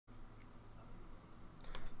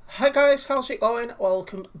Hi guys, how's it going?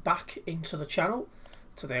 Welcome back into the channel.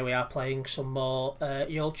 Today we are playing some more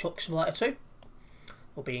Euro Truck Simulator 2.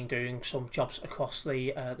 We'll be doing some jobs across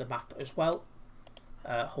the map as well.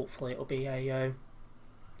 Hopefully it'll be a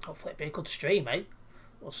good stream, eh?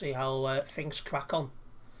 We'll see how things crack on.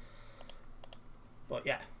 But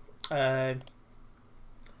yeah,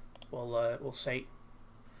 we'll see.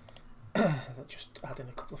 Just adding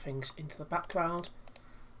a couple of things into the background,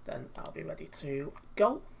 then I'll be ready to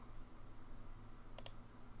go.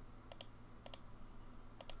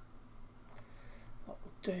 What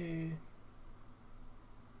we'll do.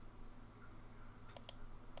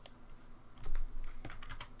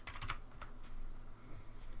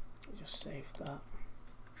 Just save that.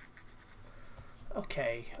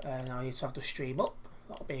 Okay, now I need to have the stream up.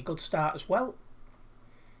 That'll be a good start as well.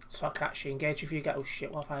 So I can actually engage with you guys. Oh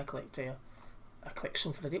shit, what have I clicked here? I clicked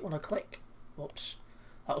something I didn't want to click. Whoops.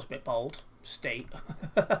 That was a bit bold. State.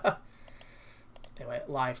 Anyway,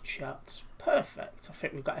 live chat. Perfect. I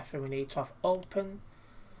think we've got everything we need to have open.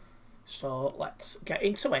 So let's get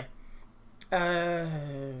into it.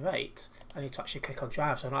 Right. I need to actually click on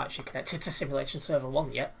drive, so I'm not actually connected to Simulation Server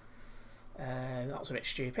 1 yet. That was a bit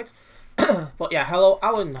stupid. But yeah, hello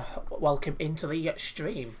Alan. Welcome into the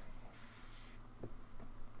stream.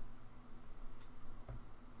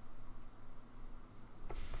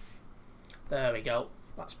 There we go.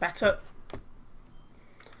 That's better.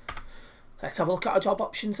 Let's have a look at our job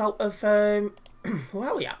options out of... where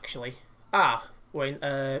are we actually? Ah, we're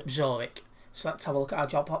in Zurich. So let's have a look at our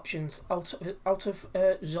job options out of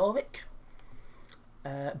Zurich.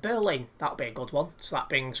 Berlin, that'll be a good one. So that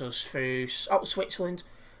brings us through out of Switzerland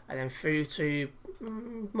and then through to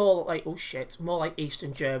more like, oh shit, more like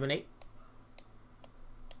Eastern Germany.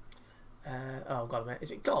 Oh, God a minute,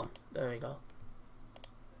 is it gone? There we go.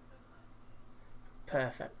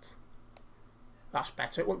 Perfect. That's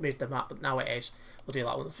better. It wouldn't move the map, but now it is. We'll do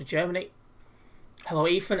that one for Germany. Hello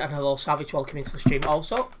Ethan and hello Savage, welcome into the stream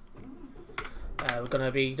also. We're going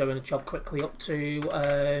to be doing a job quickly up to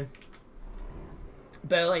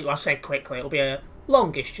Berlin. Well, I say quickly, it'll be a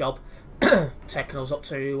longish job taking us up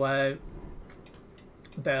to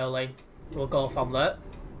Berlin. We'll go from there.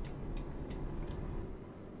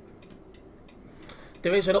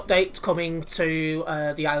 There is an update coming to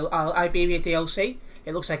the Iberia DLC.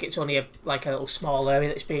 It looks like it's only a little small area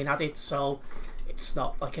that's being added, so it's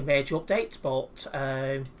not like a major update. But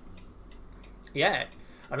yeah,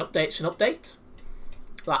 an update's an update.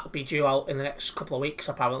 That'll be due out in the next couple of weeks,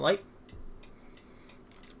 apparently.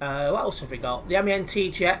 What else have we got? The MEN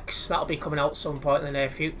TGX, that'll be coming out at some point in the near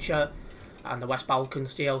future, and the West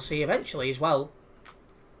Balkans DLC eventually as well.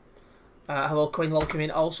 Hello Quinn, welcome in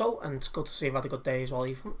also, and good to see you've had a good day as well,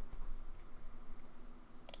 Ethan.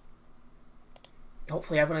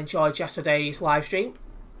 Hopefully everyone enjoyed yesterday's live stream,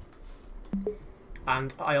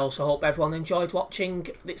 and I also hope everyone enjoyed watching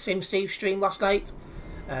Sim Steve's stream last night,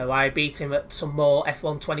 where I beat him at some more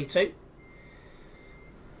F122.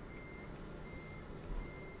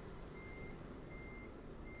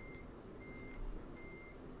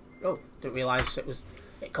 Oh, didn't realise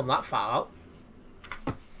it come that far out.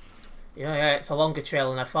 Yeah, it's a longer trail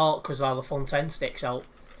than I thought because of all the front end sticks out.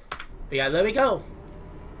 But yeah, there we go.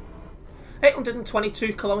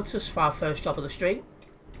 822 kilometres for our first job of the stream.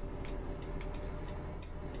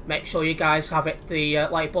 Make sure you guys have the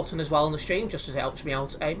like button as well on the stream, just as it helps me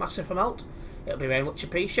out a massive amount. It'll be very much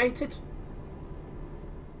appreciated.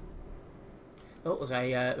 Oh, there's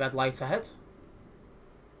a red light ahead.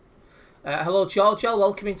 Hello Georgia,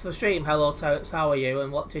 welcome into the stream. Hello Terence, how are you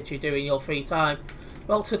and what did you do in your free time?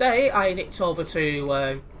 Well, today I nipped over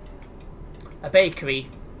to a bakery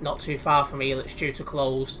not too far from here that's due to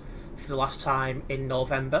close for the last time in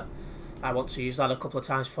November. I want to use that a couple of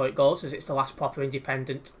times before it goes, as it's the last proper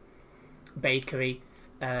independent bakery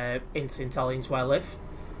in St Helens where I live.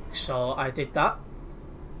 So I did that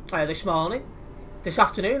this morning. This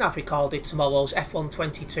afternoon I've recorded tomorrow's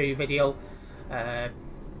F122 video,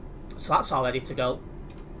 so that's all ready to go.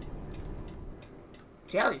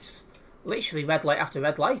 Yeah, it's literally red light after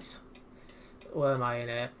red light. Where am I in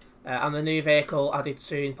here? And the new vehicle added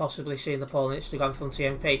soon, possibly seeing the poll on Instagram from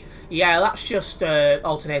TMP. Yeah, that's just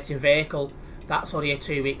alternating vehicle. That's only a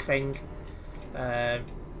 2-week thing. I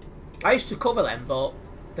used to cover them, but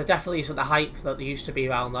there definitely isn't the hype that there used to be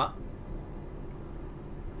around that.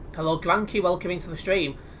 Hello Granky, welcome into the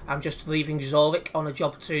stream. I'm just leaving Zurich on a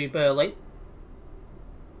job to Berlin.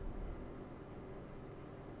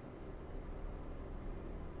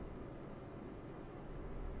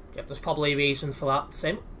 Yep, there's probably a reason for that,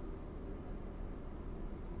 Sim.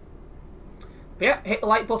 But yeah, hit the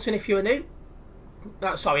like button if you're new.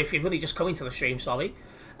 Sorry, if you've only just come into the stream, sorry.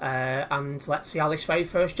 and let's see how this very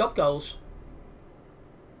first job goes.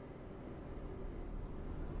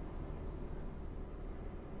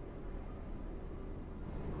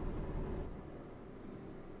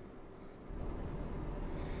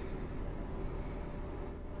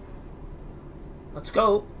 Let's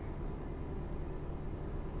go.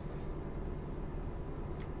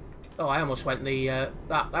 Oh, I almost went I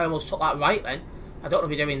almost took that right then. I don't want to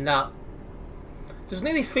be doing that. There's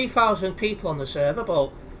nearly 3,000 people on the server,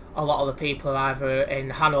 but a lot of the people are either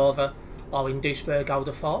in Hanover or in Duisburg, I would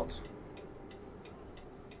have thought.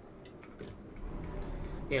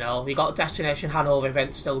 You know, we got Destination Hanover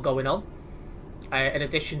event still going on. In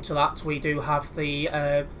addition to that, we do have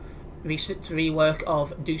the recent rework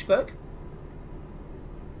of Duisburg.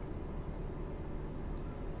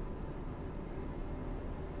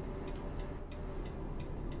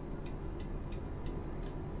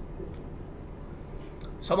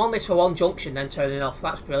 So I'm on this for one junction, then turning off.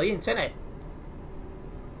 That's brilliant, isn't it?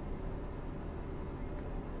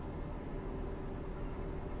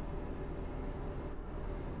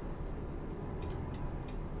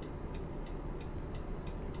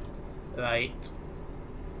 Right.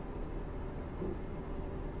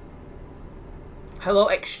 Hello,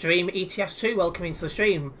 Extreme ETS2. Welcome into the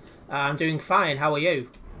stream. I'm doing fine. How are you?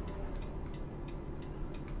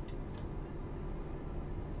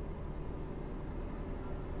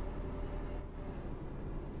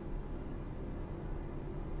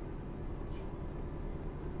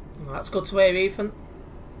 That's good to hear, Ethan.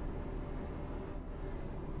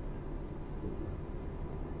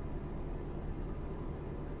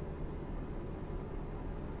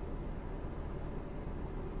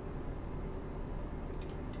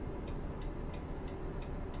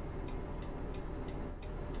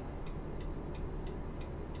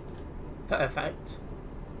 Perfect.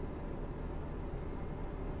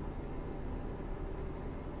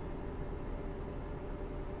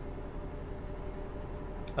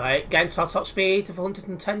 Alright, getting to our top speed of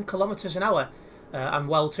 110 kilometers an hour. And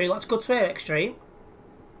well too. That's good to hear, Extreme.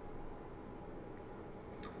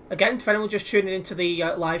 Again, for anyone just tuning into the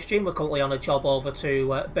live stream, we're currently on a job over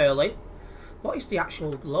to Berlin. What is the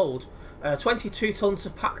actual load? 22 tons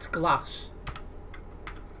of packed glass.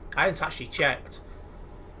 I hadn't actually checked.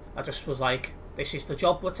 I just was like, this is the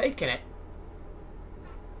job, we're taking it.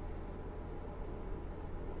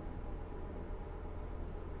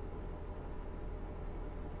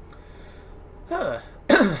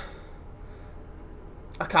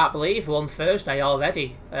 I can't believe we're on Thursday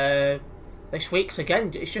already. This week's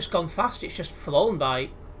again, it's just gone fast, it's just flown by.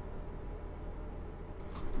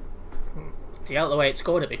 The way it's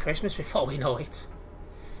going to be Christmas before we know it.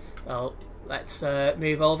 Well, let's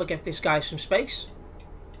move over, give this guy some space.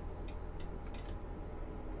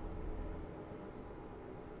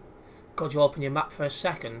 Could you open your map for a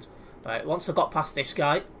second? Right, once I got past this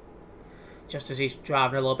guy, just as he's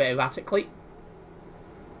driving a little bit erratically.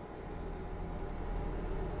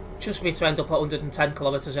 Just me to end up at 110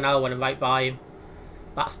 kilometers an hour when I'm right by him.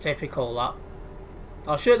 That's typical, that.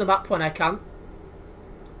 I'll show the map when I can.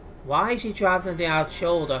 Why is he driving on the hard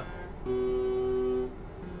shoulder?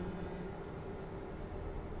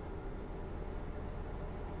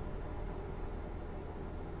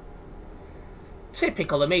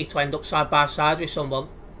 Typical of me to end up side by side with someone.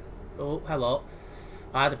 Oh, hello.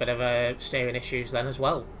 I had a bit of steering issues then as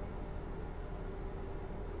well.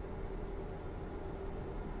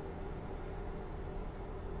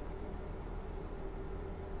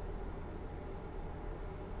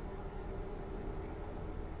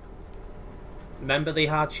 Remember, the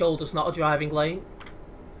hard shoulder's not a driving lane.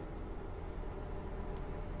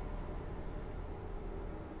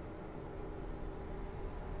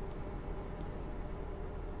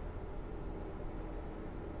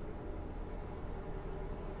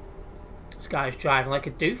 This guy's driving like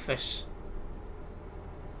a doofus.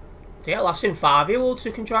 Yeah, I've seen 5-year-olds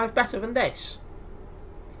who can drive better than this.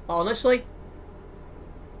 Honestly.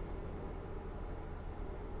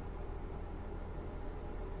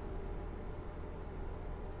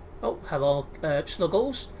 Oh, hello,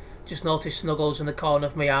 Snuggles. Just noticed Snuggles in the corner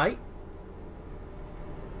of my eye.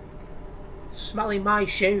 Smelling my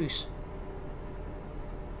shoes.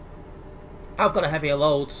 I've got a heavier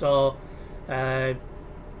load, so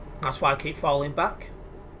that's why I keep falling back.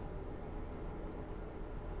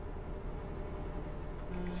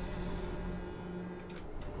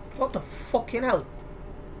 What the fucking hell?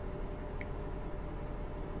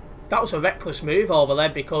 That was a reckless move over there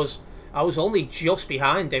because I was only just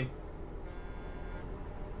behind him.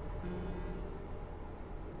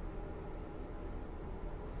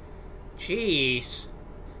 Jeez.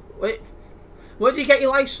 Wait, where did you get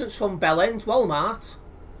your licence from, Bell End? Walmart?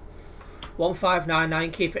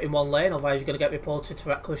 1599, keep it in one lane, otherwise you're going to get reported for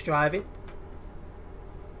reckless driving.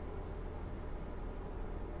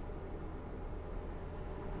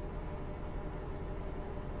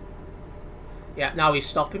 Yeah, now he's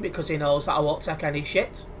stopping because he knows that I won't take any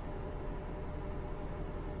shit.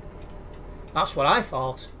 That's what I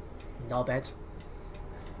thought. Knobhead.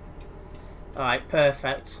 Alright,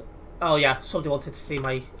 perfect. Oh yeah, somebody wanted to see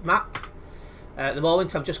my map. At the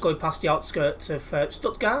moment I'm just going past the outskirts of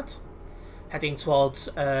Stuttgart, heading towards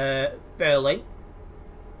Berlin.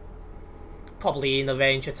 Probably in the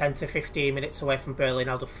range of 10 to 15 minutes away from Berlin,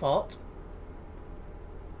 I'd have thought.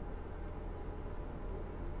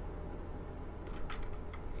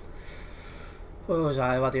 Where was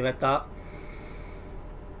I? Why did I read that?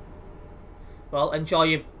 Well, enjoy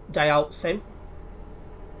your day out, Sim.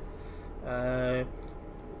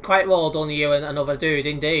 Quite well done, you and another dude,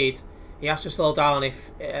 indeed. He has to slow down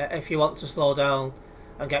if you want to slow down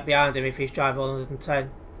and get behind him if he's driving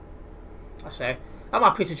 110. I say, I'm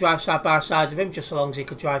happy to drive side by side with him just so long as he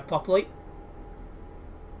could drive properly.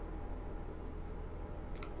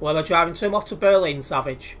 Where we're driving to him, off to Berlin,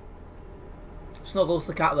 Savage. Snuggles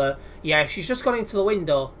the cat there. Yeah, she's just gone into the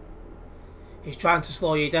window. He's trying to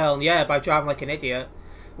slow you down, yeah, by driving like an idiot.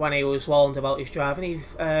 When he was warned about his driving,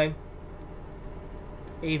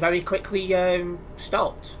 he very quickly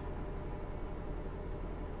stopped.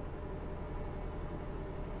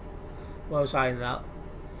 Where was I in that?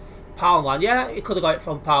 Poundland, yeah, he could have got it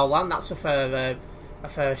from Poundland. That's a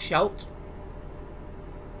fair shout.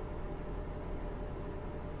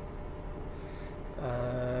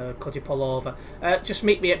 Could you pull over? Just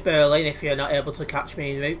meet me at Berlin if you're not able to catch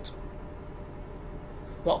me en route.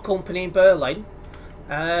 What company in Berlin?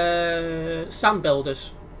 Sand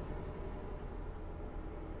Builders.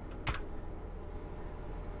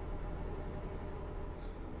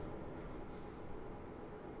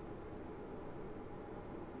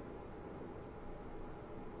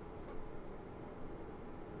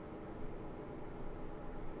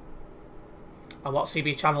 And what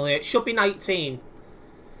CB channel it should be 19.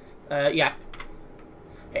 Yeah,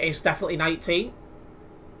 it is definitely 19.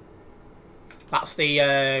 That's the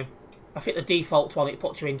I think the default one it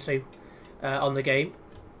puts you into on the game.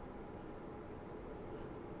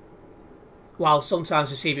 While sometimes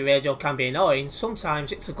the CB radio can be annoying,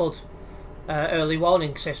 sometimes it's a good early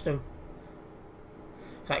warning system.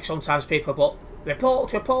 It's like sometimes people put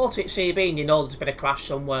report it CB and you know there's been a crash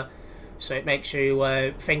somewhere, so it makes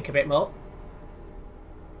you think a bit more.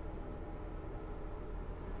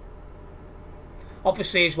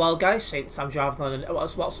 Obviously as well, guys, since I'm driving on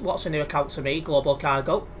what's a new account to me, Global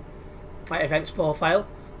Cargo, my events profile,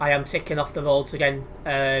 I am ticking off the roads again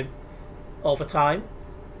over time.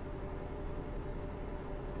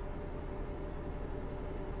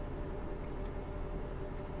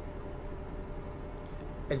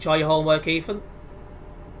 Enjoy your homework, Ethan.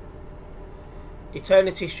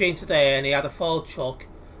 Eternity streamed today and he had a Ford truck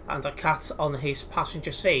and a cat on his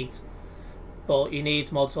passenger seat. But you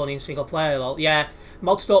need mods only in single player. Well, yeah,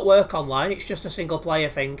 mods don't work online. It's just a single player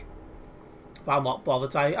thing. But I'm not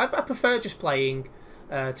bothered. I prefer just playing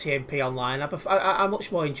TMP online. I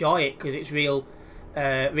much more enjoy it because it's real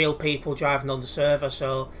people driving on the server.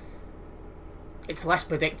 So it's less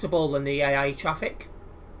predictable than the AI traffic.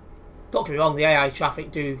 Don't get me wrong, the AI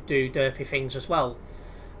traffic do derpy things as well,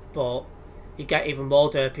 but you get even more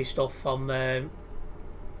derpy stuff from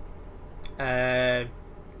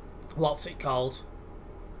what's it called?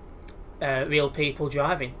 Real people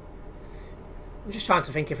driving. I'm just trying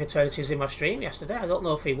to think if Eternity was in my stream yesterday. I don't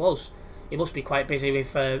know if he was. He must be quite busy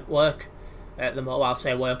with work at the moment. Well, I'll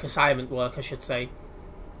say work, assignment work, I should say,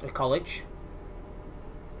 at college.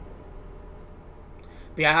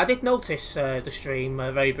 But yeah, I did notice the stream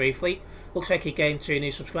very briefly. Looks like he gained 2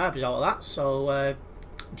 new subscribers out of that, so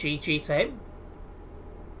GG to him.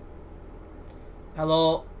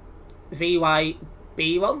 Hello,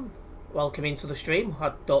 VYB1. Welcome into the stream.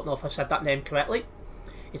 I don't know if I said that name correctly.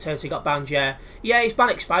 Eternity got banned, yeah. Yeah, his ban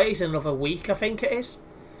expires in another week, I think it is.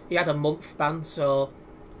 He had a month ban, so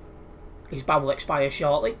his ban will expire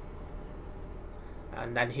shortly.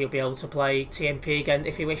 And then he'll be able to play TMP again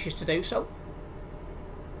if he wishes to do so.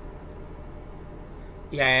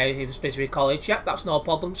 Yeah, he was busy with college. Yep, that's no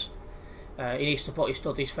problems. He needs to put his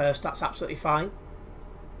studies first. That's absolutely fine.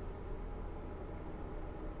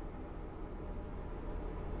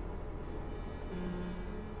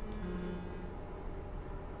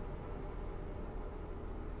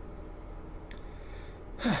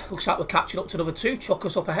 Looks like we're catching up to another 2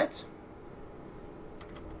 chuckers up ahead.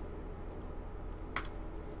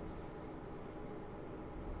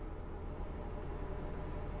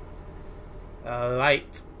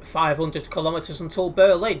 Alright, 500 kilometres until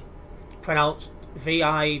Berlin. Pronounced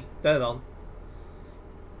VI Beron.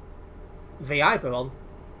 VI Beron?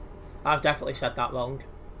 I've definitely said that wrong.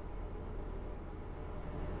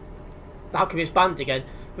 How come it's banned again?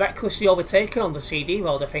 Recklessly overtaken on the CD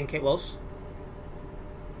road, I think it was.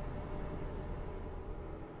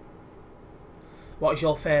 What is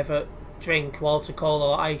your favourite drink? Water,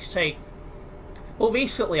 cola or iced tea? Well,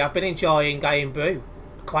 recently I've been enjoying Iron Brew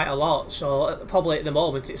quite a lot, so probably at the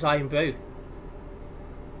moment it's Iron Brew.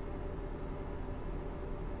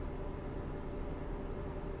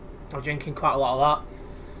 I'm drinking quite a lot of that.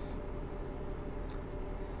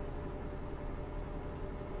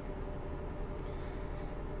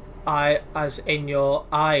 As in your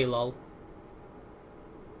eye, lol.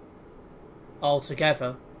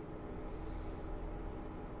 Altogether.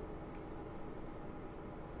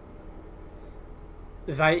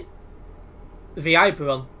 The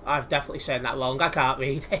Iberon. I've definitely said that wrong. I can't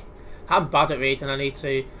read it. I'm bad at reading. I need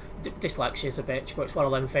to. Dyslexia's a bitch, but it's one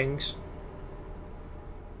of them things.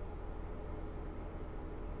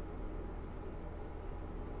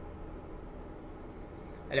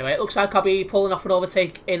 Anyway, it looks like I'll be pulling off an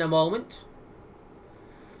overtake in a moment.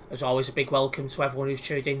 As always, a big welcome to everyone who's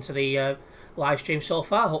tuned into the live stream so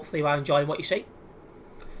far. Hopefully you are enjoying what you see.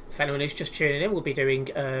 If anyone is just tuning in, we'll be doing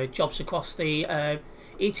jobs across the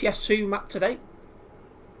ETS2 map today.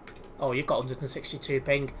 Oh, you've got 162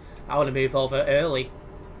 ping. I want to move over early.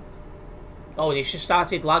 Oh, and it's just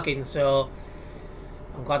started lagging, so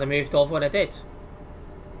I'm glad I moved over when I did.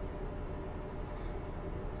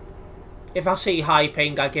 If I see high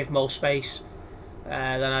ping, I give more space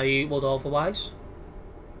than I would otherwise.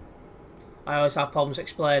 I always have problems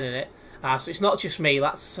explaining it. So it's not just me.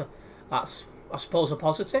 That's I suppose a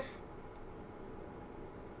positive.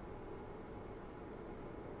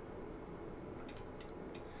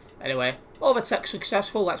 Anyway, overtake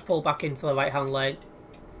successful. Let's pull back into the right hand lane.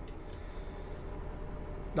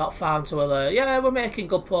 Not found to alert. Yeah, we're making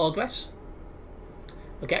good progress.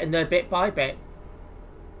 We're getting there bit by bit.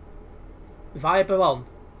 Viber on.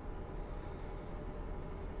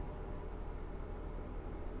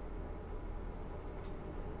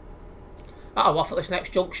 I'm off at this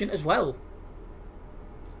next junction as well.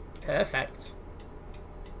 Perfect.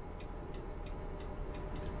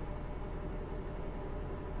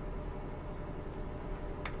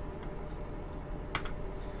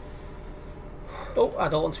 Oh, I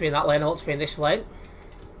don't want to be in that lane, I want to be in this lane.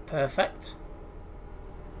 Perfect.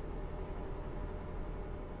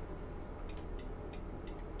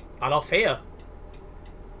 And off here.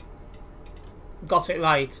 Got it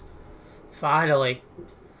right. Finally.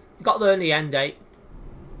 Got there in the end, eh?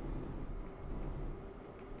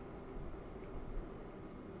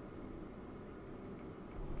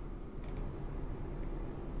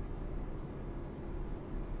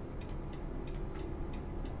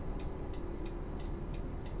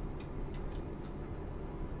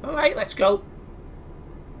 Alright, let's go.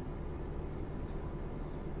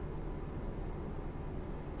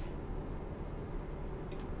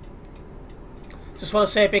 Just want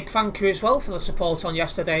to say a big thank you as well for the support on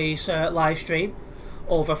yesterday's live stream.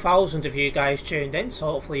 Over 1,000 of you guys tuned in, so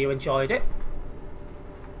hopefully you enjoyed it.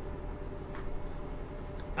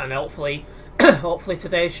 And hopefully, hopefully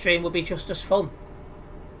today's stream will be just as fun.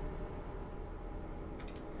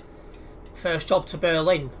 First job to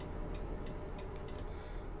Berlin.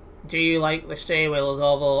 Do you like the steering wheel of the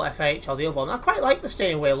Volvo FH or the other one? I quite like the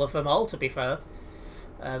steering wheel of them all, to be fair.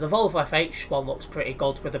 The Volvo FH one looks pretty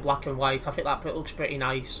good with the black and white. I think that looks pretty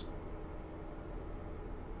nice.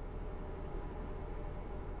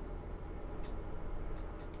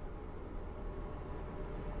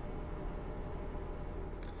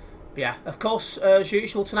 But yeah, of course, as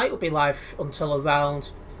usual, tonight will be live until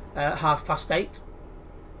around 8:30.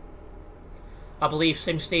 I believe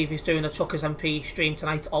Sim Steve is doing a Tuckers MP stream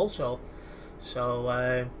tonight also.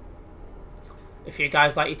 So, if you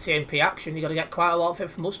guys like your TMP action, you're going to get quite a lot of it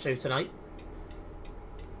from us two tonight.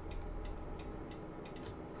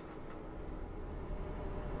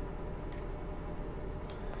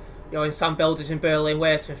 You're in Sam Builders in Berlin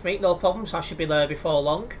waiting for me. No problems, I should be there before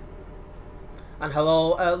long. And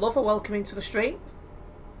hello, lover, welcome into the stream.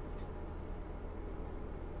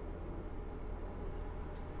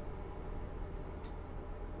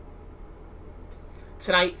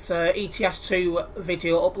 Tonight's ETS2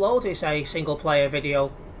 video upload is a single player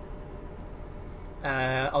video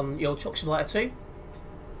on Euro Truck Simulator 2.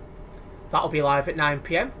 That'll be live at 9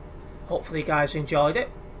 PM. Hopefully you guys enjoyed it.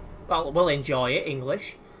 Well, we'll enjoy it,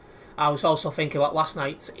 English. I was also thinking about last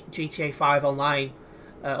night's GTA 5 Online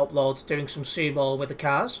upload, doing some sumo with the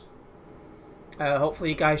cars. Hopefully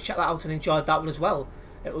you guys checked that out and enjoyed that one as well.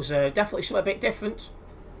 It was definitely something a bit different.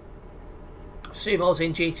 Sumo's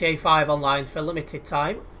in GTA 5 online for a limited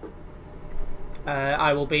time.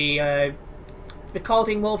 I will be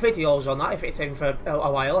recording more videos on that if it's in for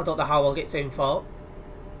a while. I don't know how long it's in for.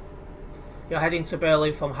 You're heading to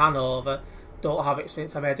Berlin from Hanover. Don't have it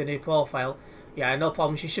since I made a new profile. Yeah, no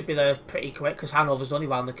problems. You should be there pretty quick because Hanover's only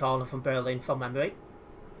round the corner from Berlin from memory.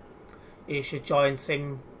 You should join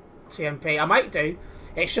TMP. I might do.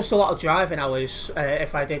 It's just a lot of driving hours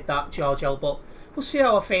if I did that, George L. But we'll see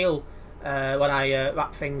how I feel when I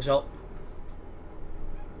wrap things up.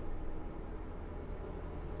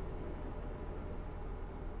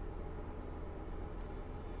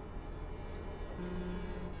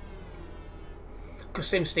 Because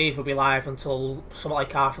Sim Steve will be live until something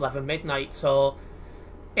like 11:30 midnight. So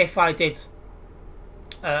if I did,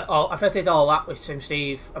 if I did all that with Sim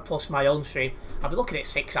Steve plus my own stream, I'd be looking at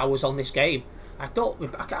 6 hours on this game.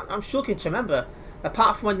 I'm struggling to remember.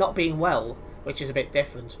 Apart from when not being well, which is a bit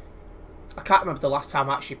different, I can't remember the last time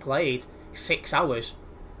I actually played 6 hours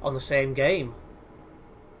on the same game.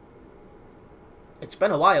 It's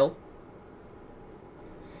been a while.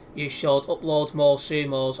 You should upload more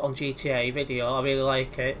sumos on GTA video. I really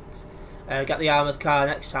like it. Get the armoured car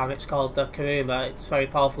next time. It's called the Kuruma. It's very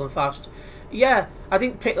powerful and fast. Yeah, I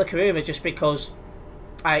didn't pick the Kuruma just because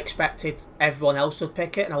I expected everyone else would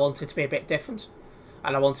pick it and I wanted to be a bit different.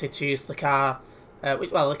 And I wanted to use the car,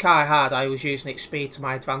 the car I had, I was using its speed to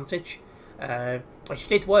my advantage. Which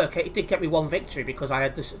did work. It did get me one victory because I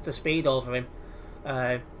had the speed over him.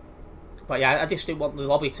 But yeah, I just didn't want the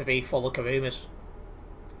lobby to be full of Kurumas.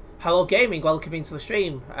 Hello Gaming, welcome into the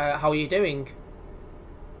stream. How are you doing?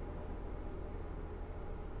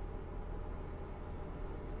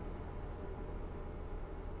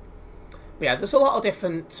 But yeah, there's a lot of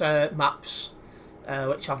different maps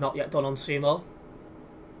which I've not yet done on Sumo.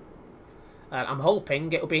 I'm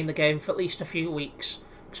hoping it'll be in the game for at least a few weeks,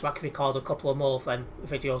 so I can record a couple of more of them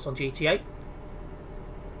videos on GTA.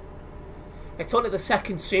 It's only the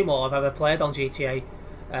second Sumo I've ever played on GTA.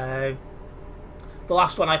 The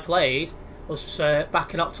last one I played was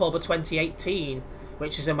back in October 2018,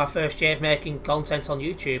 which is in my first year of making content on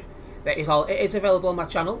YouTube. It is available on my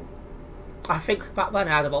channel. I think back then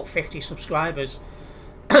I had about 50 subscribers,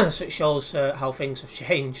 so it shows how things have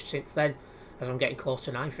changed since then, as I'm getting close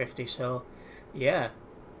to 950, so yeah.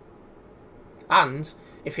 And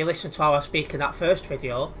if you listen to how I speak in that first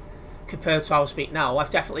video, compared to how I speak now, I've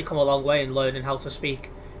definitely come a long way in learning how to speak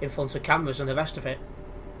in front of cameras and the rest of it.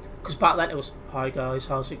 Because back then it was, hi guys,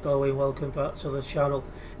 how's it going, welcome back to the channel.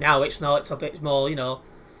 Now it's not, it's a bit more, you know,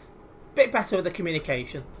 a bit better with the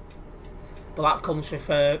communication. But that comes with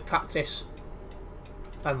practice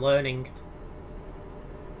and learning.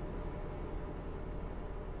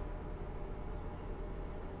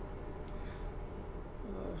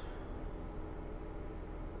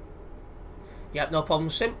 Yep, no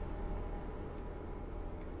problem, Sim.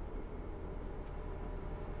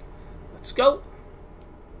 Let's go.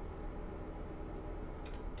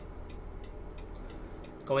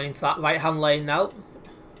 Going into that right-hand lane now.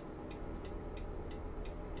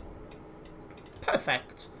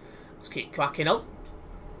 Perfect. Let's keep cracking on.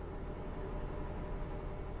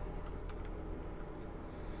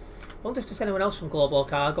 I wonder if there's anyone else from Global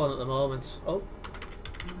Cargo on at the moment. Oh.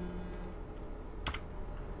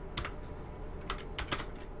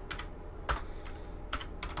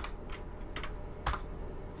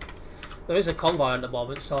 There is a convoy at the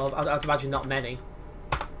moment, so I'd imagine not many.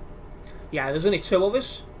 Yeah, there's only two of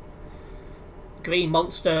us. Green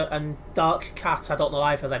Monster and Dark Cat. I don't know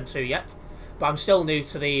either of them two yet, but I'm still new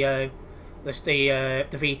to the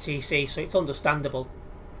VTC, so it's understandable.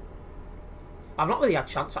 I've not really had a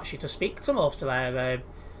chance actually to speak to most of their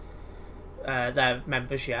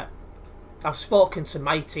members yet. I've spoken to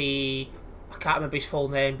Mighty. I can't remember his full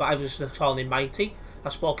name, but I was just calling him Mighty.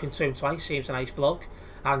 I've spoken to him twice. Seems a nice bloke.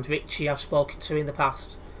 And Richie, I've spoken to in the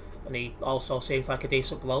past, and he also seems like a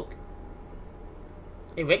decent bloke.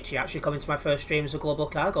 Richie actually coming to my first stream as a Global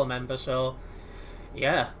Cargo member, so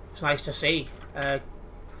yeah, it's nice to see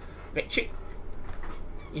Richie.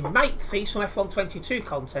 You might see some F122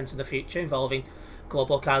 content in the future involving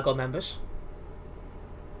Global Cargo members.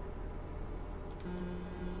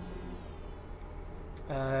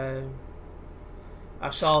 I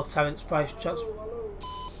saw Terence Price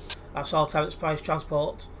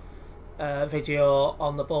Transport video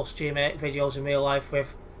on the bus. Do you make videos in real life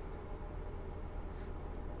with?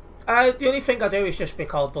 The only thing I do is just be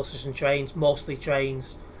called Buses and Trains, mostly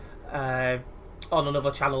trains, on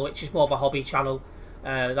another channel, which is more of a hobby channel.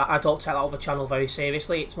 That I don't take that other channel very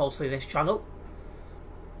seriously. It's mostly this channel.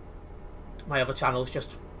 my other channel is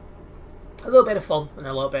just a little bit of fun and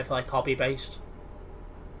a little bit of like hobby based.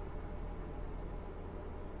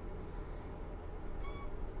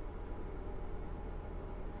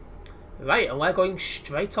 Right, and we're going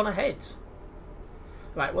straight on ahead.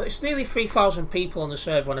 Right, well, it's nearly 3,000 people on the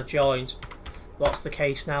server when I joined. What's the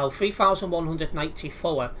case now?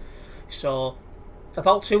 3,194. So,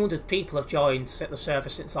 about 200 people have joined the server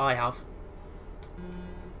since I have.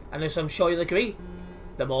 And as I'm sure you'll agree,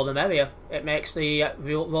 the more the merrier. It makes the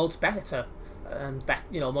roads better and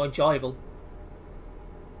more enjoyable.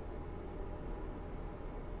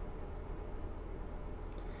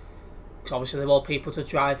 Because obviously the more people to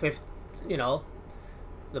drive with,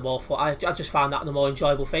 the more fun. I just found that the more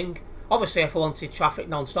enjoyable thing. Obviously, if I wanted traffic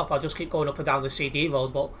non-stop, I'd just keep going up and down the CD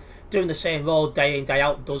roads, but doing the same road day in, day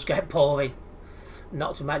out does get boring.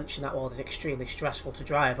 Not to mention that road is extremely stressful to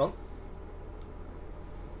drive on.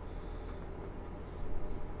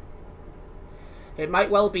 It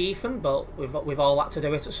might well be Ethan, but we've all had to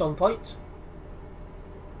do it at some point.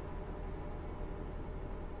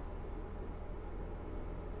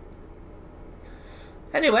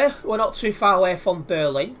 Anyway, we're not too far away from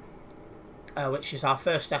Berlin, which is our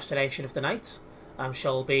first destination of the night. I'm sure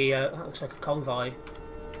it'll be, that looks like a convoy.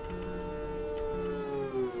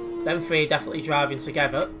 Them three are definitely driving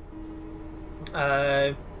together.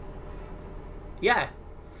 Yeah,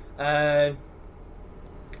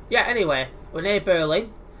 anyway, we're near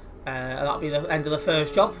Berlin, and that'll be the end of the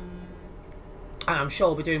first job. And I'm sure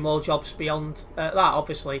we'll be doing more jobs beyond that,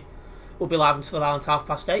 obviously. We'll be live until around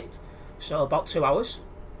 8:30. So about 2 hours.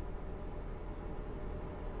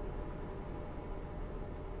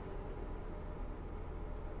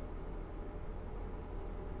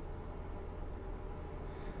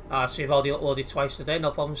 So you've already uploaded twice today,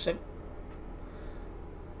 no problem, Sim.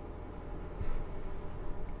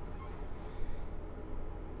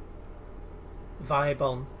 Vibe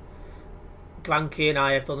on. Granky and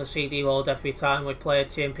I have done a CD load every time we've played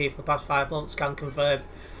TMP for the past 5 months, can confirm.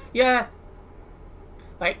 Yeah.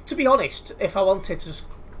 Like, to be honest, if I wanted to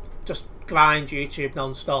just grind YouTube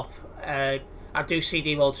non-stop, I'd do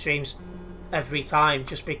CD load streams every time,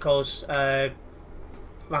 just because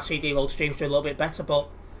my CD load streams do a little bit better, but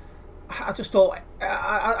I just don't...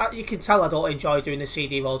 you can tell I don't enjoy doing the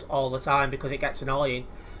CD load all the time because it gets annoying,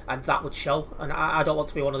 and that would show, and I don't want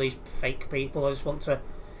to be one of these fake people. I just want to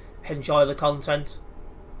enjoy the content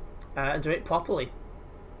and do it properly.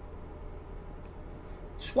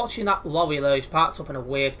 Just watching that lorry there, he's parked up in a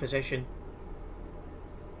weird position.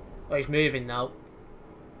 Oh, he's moving now.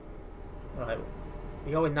 Right,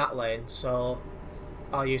 we go in that lane, so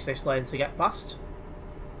I'll use this lane to get past.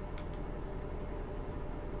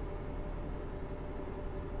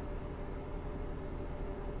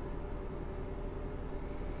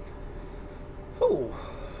 Ooh.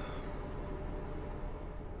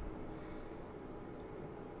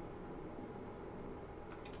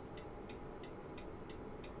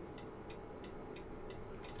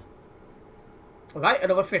 Right,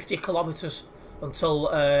 another 50 kilometres until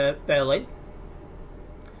Berlin.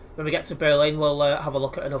 When we get to Berlin, we'll have a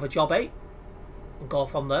look at another job 8 and go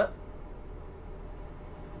from there.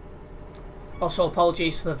 Also,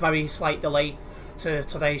 apologies for the very slight delay to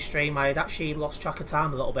today's stream. I had actually lost track of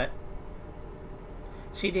time a little bit.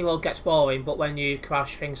 CD load gets boring, but when you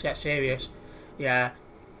crash, things get serious. Yeah,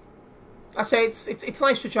 I say it's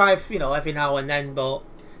nice to drive, every now and then, but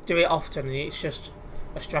do it often, and it's just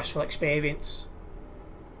a stressful experience.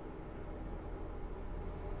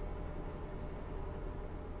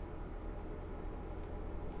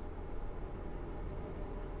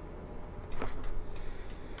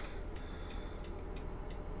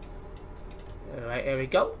 Alright, here we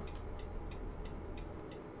go.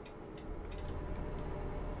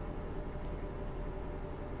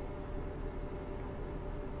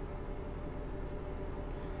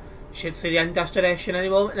 Should see the end destination any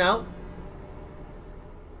moment now.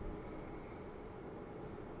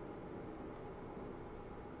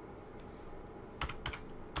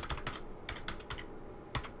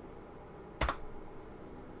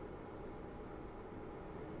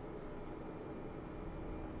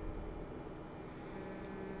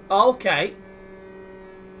 Okay.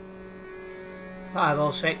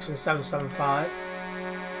 506 and 775.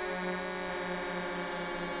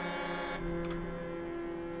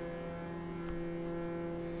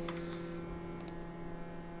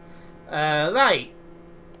 Right.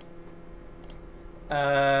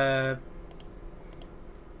 I'm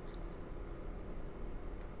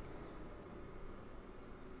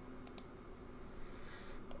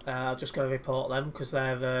just going to report them because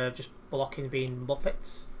they're just blocking being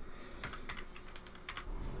Muppets.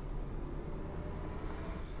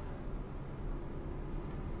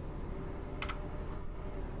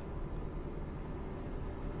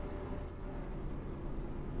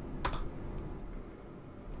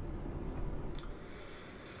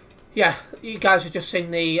 Yeah, you guys have just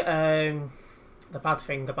seen the bad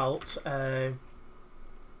thing about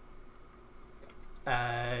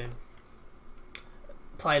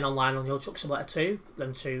playing online on Euro Truck Simulator 2.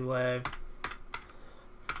 Them two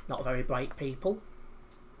not very bright people.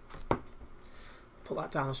 Put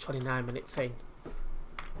that down as 29 minutes in.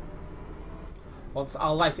 Once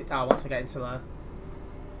I'll light it down once I get into there.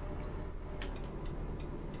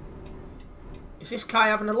 Is this guy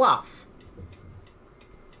having a laugh?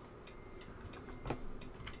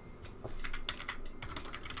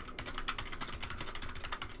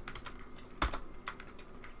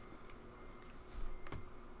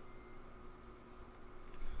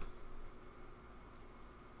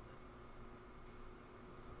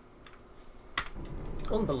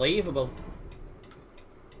 Unbelievable.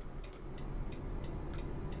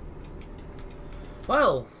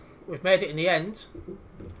 Well, we've made it in the end.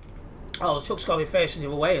 Oh, the truck's got to be facing the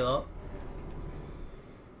other way, though.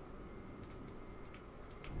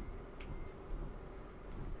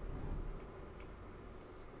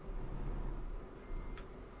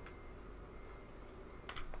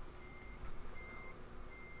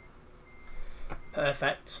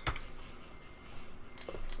 Perfect.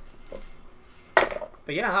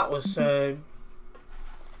 But yeah, that was 10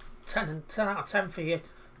 out of 10 for your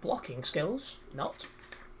blocking skills. Not.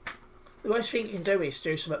 The worst thing you can do is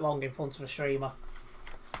do something wrong in front of a streamer,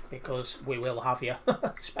 because we will have you,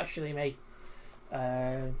 especially me.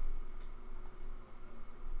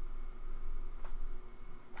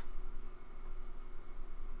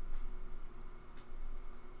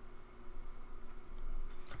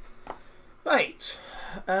 Right.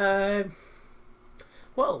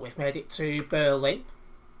 Well, we've made it to Berlin.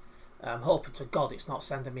 I'm hoping to God it's not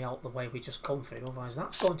sending me out the way we just come through, otherwise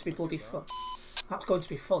that's going to be bloody fun. That's going to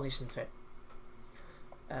be fun, isn't it?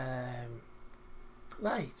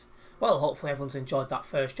 Right. Well, hopefully everyone's enjoyed that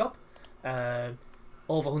first job.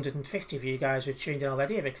 Over 150 of you guys who've tuned in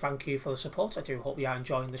already. A big thank you for the support. I do hope you are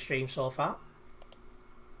enjoying the stream so far.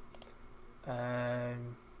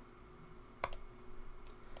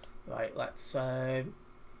 Right, let's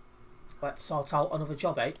sort out another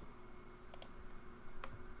job, eh?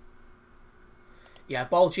 Yeah,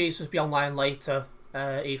 Ball Jesus will be online later,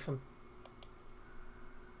 Ethan.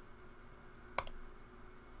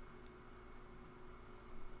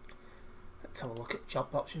 Let's have a look at job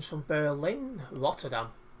options from Berlin. Rotterdam.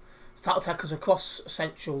 That'll take us across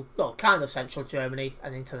central, well, kind of central Germany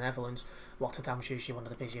and into the Netherlands. Rotterdam's usually one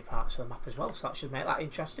of the busier parts of the map as well, so that should make that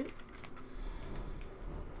interesting.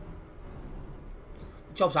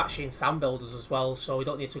 The job's actually in Sand Builders as well, so we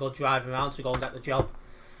don't need to go driving around to go and get the job.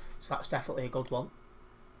 So that's definitely a good one.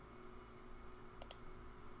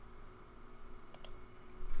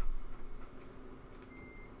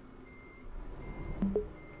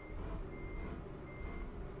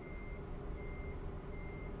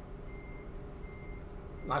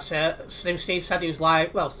 Slim Steve said he was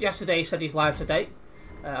live. Well, yesterday he said he's live today.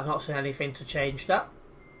 I've not seen anything to change that.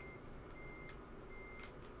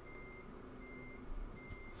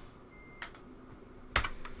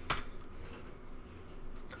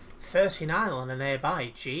 $39 on a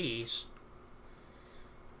nearby. Jeez.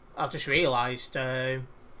 I've just realised.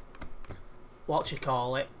 What you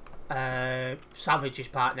call it? Savage is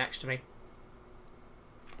parked next to me.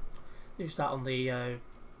 Who's that on the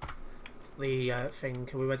thing?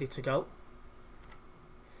 Are we ready to go?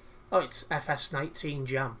 Oh, it's FS19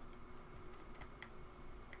 Jam.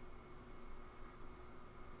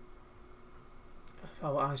 I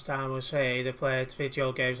thought what Einstein was saying, they played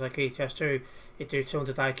video games like ETS2, you do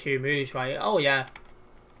 200 IQ moves, right? Oh yeah.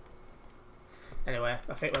 Anyway,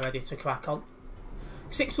 I think we're ready to crack on.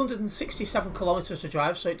 667 kilometres to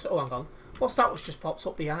drive, so it's... Oh, hang on. What's that which just popped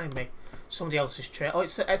up behind me? Somebody else's trail. Oh,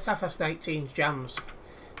 it's FS19's Jams.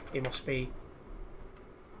 It must be...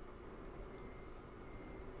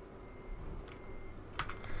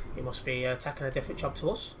 He must be taking a different job to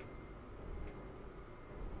us.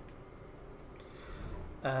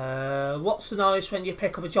 What's the noise when you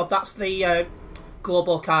pick up a job? That's the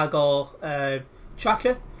global cargo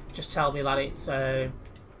tracker. Just tell me that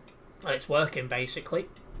it's working, basically.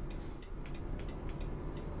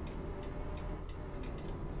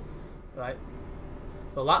 Right.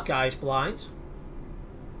 Well, that guy's blind.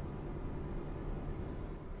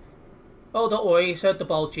 Oh, don't worry. He's heard the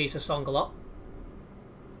Bald Jesus song a lot.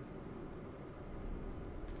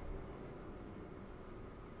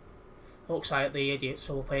 Looks like the idiots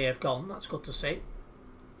up here have gone. That's good to see.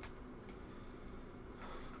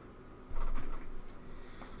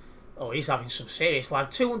 Oh, he's having some serious lag.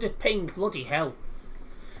 200 ping, bloody hell.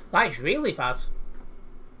 That is really bad.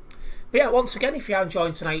 But yeah, once again, if you are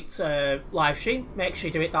enjoying tonight's live stream, make sure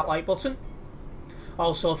you do hit that like button.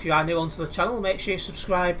 Also, if you are new onto the channel, make sure you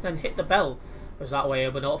subscribe and hit the bell, as that way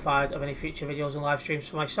you'll be notified of any future videos and live streams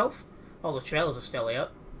for myself. All the trailers are still here.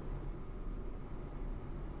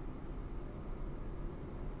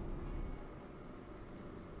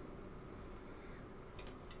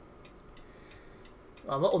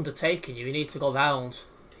 I'm not undertaking you, you need to go round.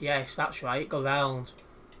 Yes, that's right, go round.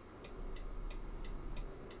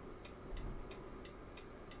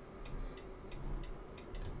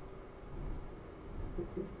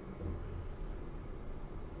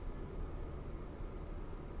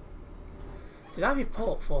 Did I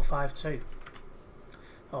report 452?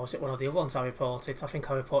 Or was it one of the other ones I reported? I think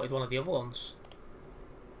I reported one of the other ones.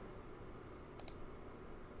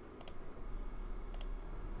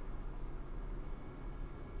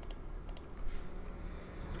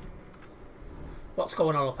 What's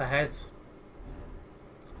going on up ahead?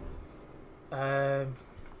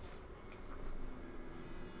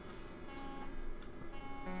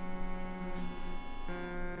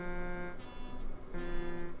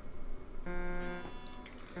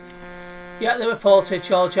 Yeah, they reported,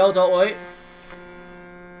 Giorgio, don't worry.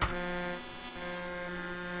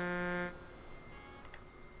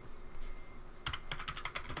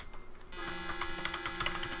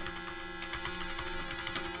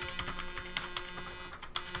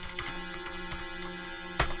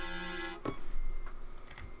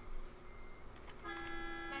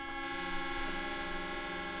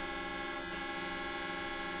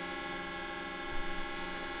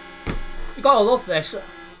 You gotta love this.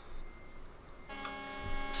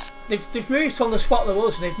 They've moved from the spot there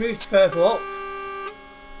was and they've moved further up.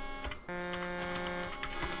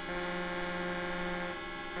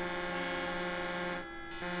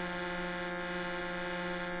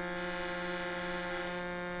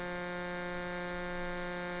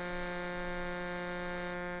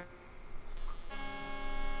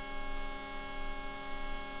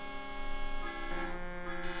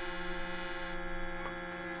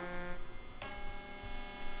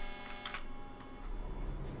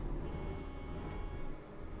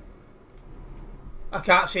 I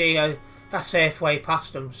can't see a safe way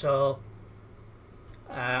past them, so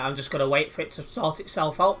I'm just going to wait for it to sort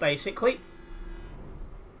itself out, basically.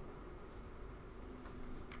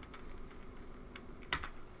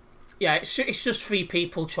 Yeah, it's just 3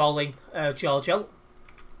 people trolling Giorgio.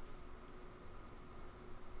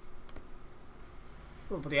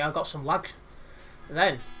 Oh, but yeah, I got some lag. And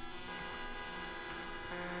then.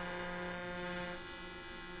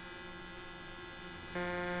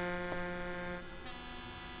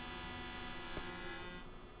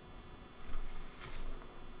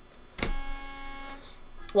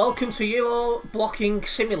 Welcome to your blocking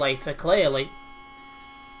simulator, clearly.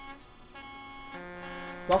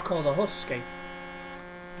 Block all the husky.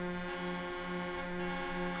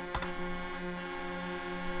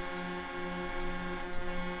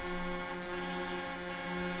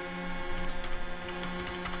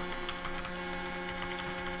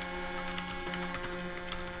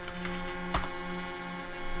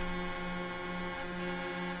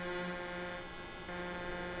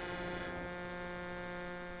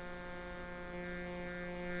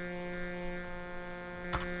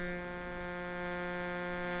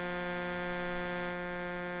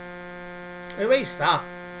 Who is that?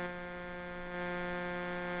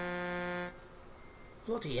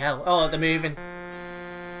 Bloody hell. Oh, they're moving.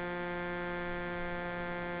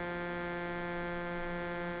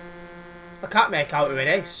 I can't make out who it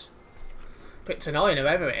is. Bit annoying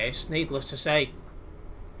whoever it is, needless to say.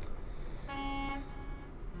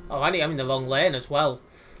 Oh, I'm in the wrong lane as well.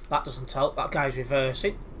 That doesn't help, that guy's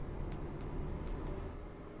reversing.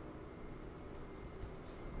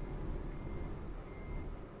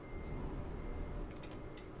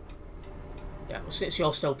 Yeah, well, since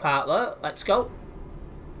you're still part there, let's go.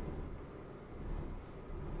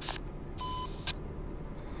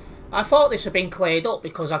 I thought this had been cleared up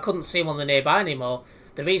because I couldn't see him on the nearby anymore.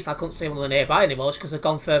 The reason I couldn't see him on the nearby anymore is because they've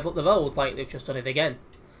gone further up the road, like they've just done it again.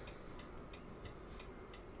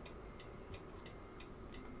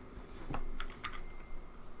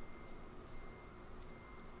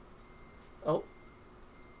 Oh.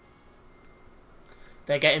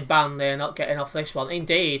 They're getting banned, they're not getting off this one.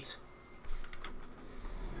 Indeed.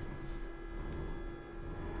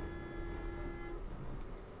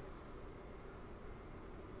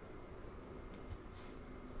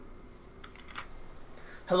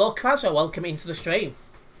 Hello Krazo, welcome into the stream.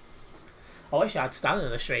 I wish I had Stan in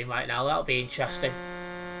the stream right now, that would be interesting.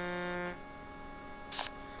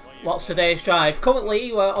 What's today's drive?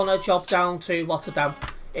 Currently we're on a job down to Rotterdam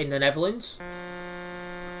in the Netherlands.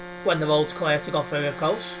 when the road's clear to go through, of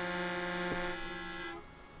course.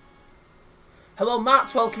 Hello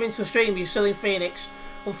Matt, welcome into the stream. Are you still in Phoenix?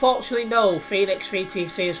 Unfortunately no, Phoenix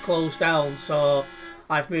VTC is closed down, so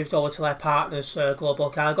I've moved over to their partners, Global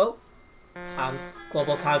Cargo. And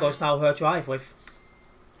Global Cargo is now who I drive with.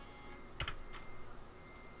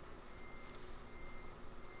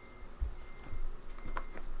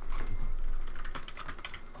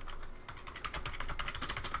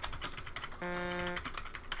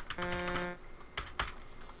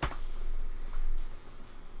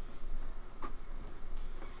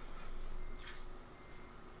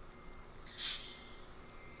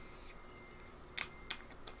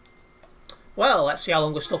 Well, let's see how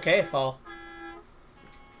long we're stuck here for.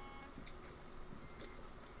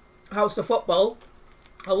 How's the football?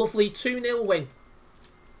 A lovely 2-0 win.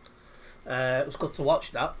 It was good to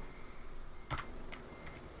watch that.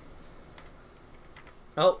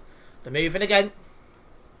 Oh, they're moving again.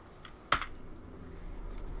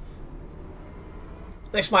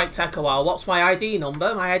 This might take a while. What's my ID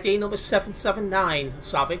number? My ID number is 779,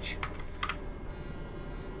 Savage.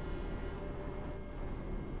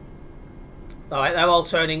 Alright, they're all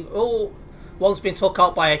turning. Oh, one's been took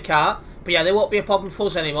out by a car. But yeah, they won't be a problem for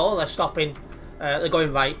us anymore. They're stopping. They're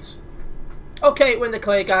going right. Okay, we're in the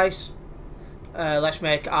clear, guys. Let's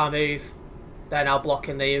make our move. They're now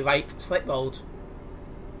blocking the right slip road.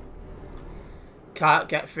 Can't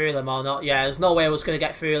get through them or not. Yeah, there's no way I was going to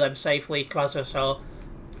get through them safely, Krazza, so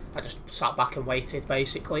I just sat back and waited,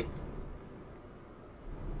 basically.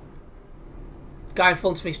 The guy in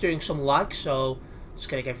front of me is doing some lag, so just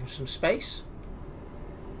going to give him some space.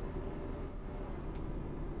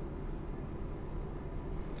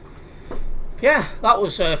 Yeah, that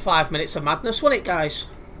was 5 minutes of madness, wasn't it, guys?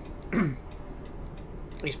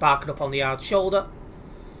 He's parking up on the yard shoulder,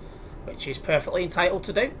 which he's perfectly entitled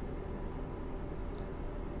to do.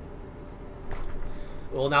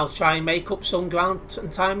 We'll now try and make up some ground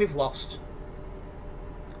and time we've lost.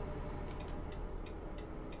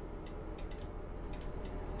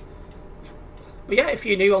 But yeah, if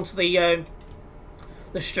you're new onto the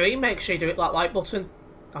stream, make sure you do hit that like button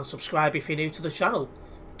and subscribe if you're new to the channel.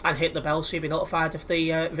 And hit the bell so you'll be notified of the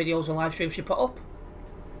videos and live streams you put up.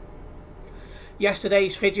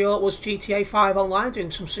 Yesterday's video was GTA 5 Online, doing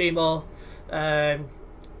some sumo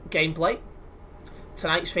gameplay.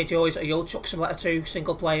 Tonight's video is a Yo Truck Simulator 2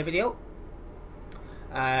 single player video.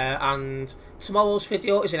 And tomorrow's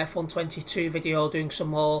video is an F122 video doing some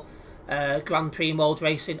more Grand Prix mode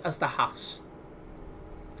racing as the Haas.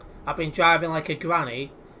 I've been driving like a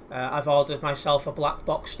granny. I've ordered myself a black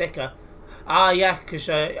box sticker. Ah, yeah, because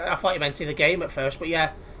I thought you meant in the game at first, but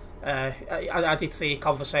yeah, I did see a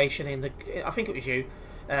conversation in the, I think it was you,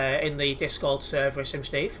 in the Discord server with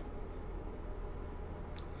SimSteve.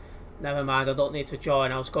 Never mind, I don't need to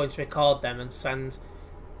join. I was going to record them and send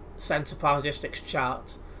to Pound District's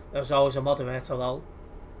chat. There's always a moderator, though.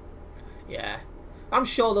 Yeah, I'm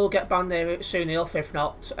sure they'll get banned there soon enough. If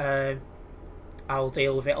not, I'll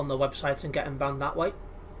deal with it on the website and get them banned that way.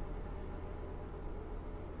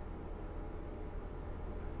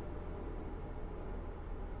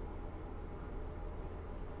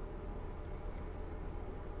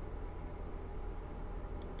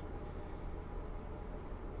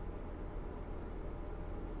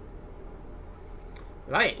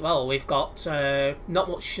 Right, well, we've got not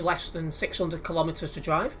much less than 600 kilometres to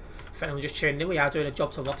drive. If anyone just tuned in, we are doing a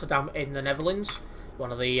job to Rotterdam in the Netherlands,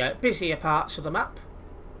 one of the busier parts of the map.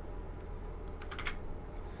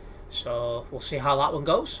 So we'll see how that one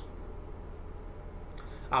goes.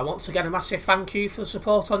 Once again, a massive thank you for the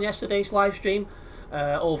support on yesterday's live stream.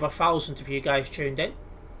 Over 1,000 of you guys tuned in.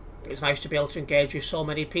 It was nice to be able to engage with so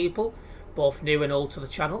many people, both new and old to the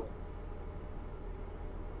channel.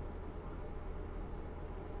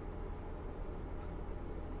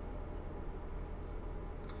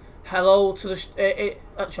 Hello to the...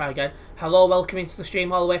 let's try again. Hello, welcome into the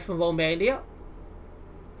stream all the way from Romania.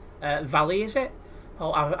 Valley, is it?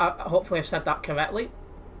 Oh, hopefully I've said that correctly.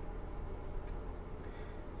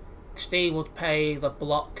 Steve would pay the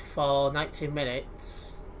block for 90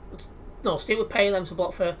 minutes. No, Steve would pay them to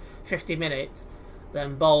block for 50 minutes.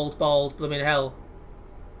 Then bold, blooming hell.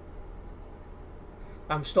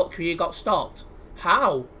 I'm stuck where you got stopped.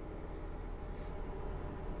 How?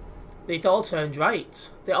 They'd all turned right.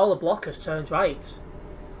 All the blockers turned right.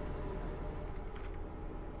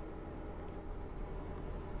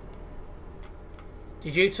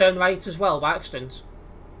 Did you turn right as well by accident?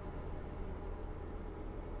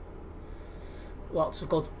 What's a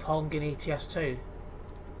good pong in ETS2?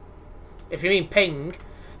 If you mean ping,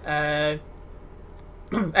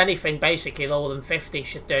 anything basically lower than 50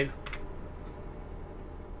 should do.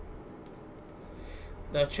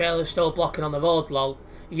 The trailer's still blocking on the road, lol.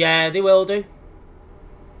 Yeah, they will do.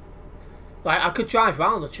 Like, I could drive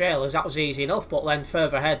round the trailers, that was easy enough, but then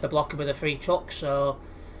further ahead they're blocking with the 3 trucks, so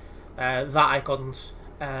that I couldn't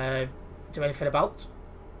do anything about.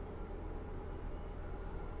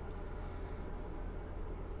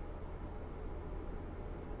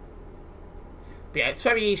 But yeah, it's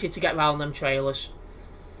very easy to get round them trailers.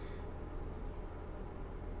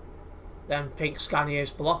 Them pink Scania's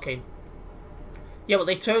blocking. Yeah, but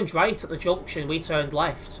they turned right at the junction, we turned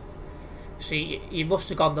left. So you must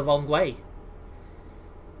have gone the wrong way.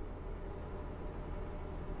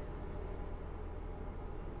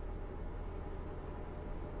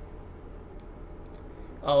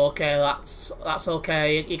 Oh, okay, that's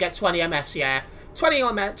okay. You get 20 ms, yeah. 20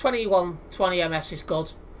 ms is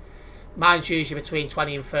good. Mine's usually between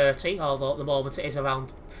 20 and 30, although at the moment it is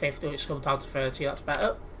around 50. It's come down to 30, that's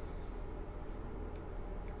better.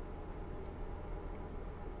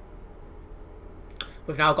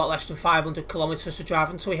 We've now got less than 500 kilometres to drive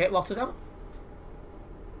until we hit Rotterdam.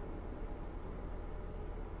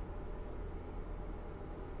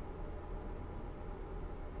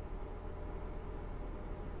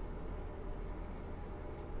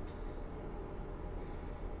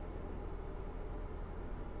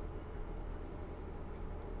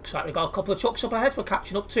 Looks like we've got a couple of trucks up ahead we're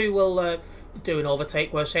catching up to. We'll do an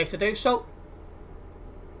overtake where safe to do so.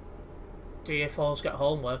 Do your fours get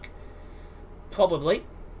homework? Probably.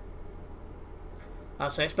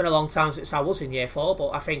 I'd say it's been a long time since I was in year 4,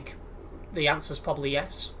 but I think the answer's probably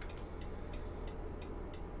yes.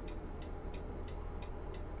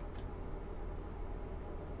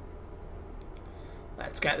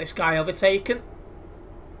 Let's get this guy overtaken.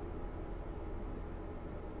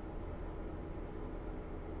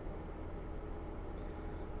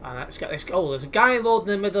 And let's get this... Oh, there's a guy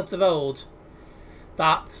loading in the middle of the road.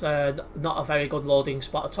 That's not a very good loading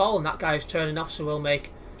spot at all, and that guy's turning off, so we'll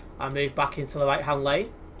make our move back into the right hand lane.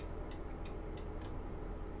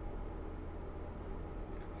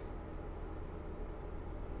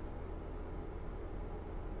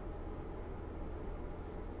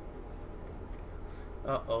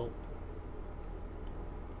 Uh-oh.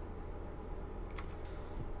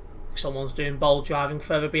 Someone's doing bold driving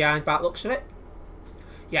further behind by the looks of it.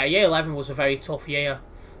 Yeah, year 11 was a very tough year.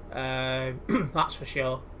 That's for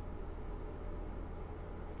sure.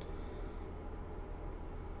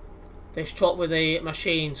 This truck with the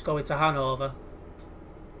machines going to Hanover.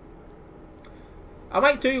 I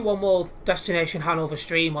might do one more Destination Hanover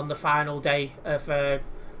stream on the final day of the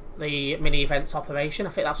mini events operation. I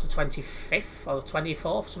think that's the 25th or the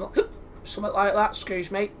 24th, something like that.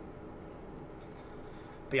 Excuse me.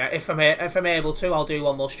 But yeah, if I'm able to, I'll do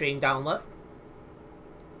one more stream down there.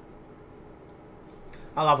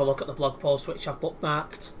 I'll have a look at the blog post which I've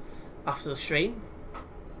bookmarked after the stream.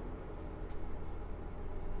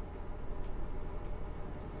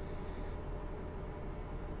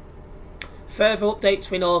 Further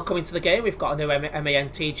updates we know are coming to the game. We've got a new MAN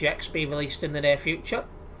TGX being released in the near future.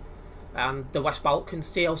 And the West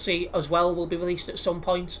Balkans DLC as well will be released at some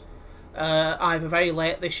point. Either very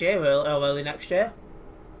late this year or early next year.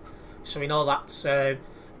 So we know that's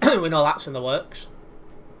we know that's in the works.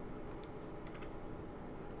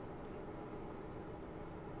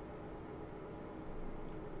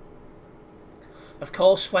 Of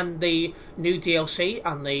course, when the new DLC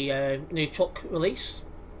and the new truck release,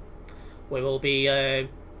 we'll be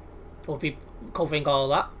covering all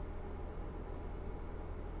that.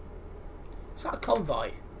 Is that a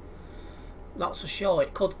convoy? Not so sure.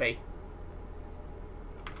 It could be.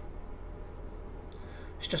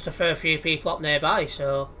 It's just a fair few people up nearby,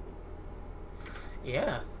 so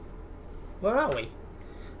yeah. Where are we?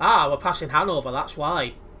 Ah, we're passing Hanover. That's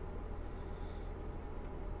why.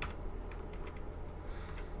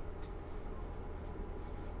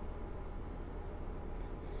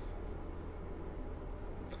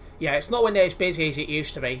 Yeah, it's nowhere near as busy as it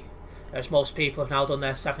used to be, as most people have now done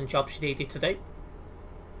their 7 jobs you needed to do.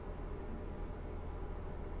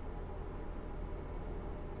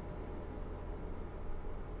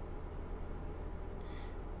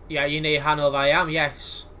 Yeah, you near Hanover? I am,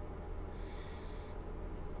 yes.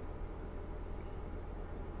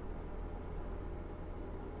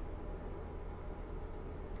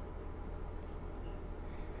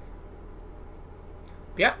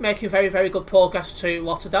 Yeah, making very, very good progress to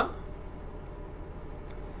Rotterdam.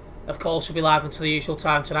 Of course, we'll be live until the usual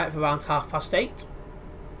time tonight of around 8:30.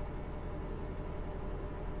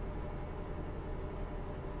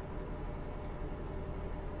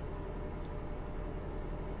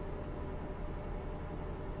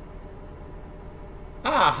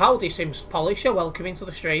 Ah, howdy Sims Polisher, welcome into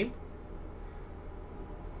the stream.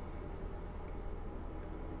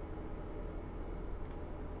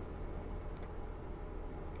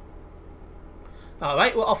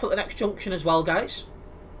 Alright, we're off at the next junction as well, guys.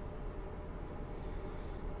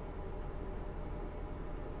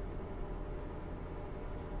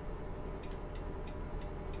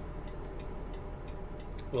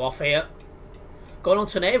 We're off here. Going on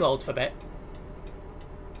to an A road for a bit.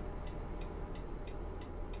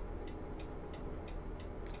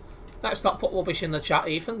 Let's not put rubbish in the chat,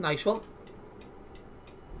 Ethan. Nice one.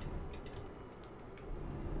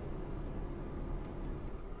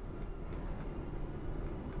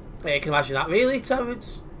 Yeah, you can imagine that. Really,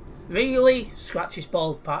 Terence? Really? Scratch his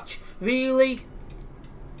bald patch. Really?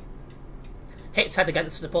 Hits head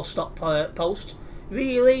against the bus stop post.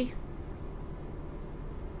 Really?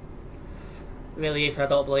 Really, Ethan, I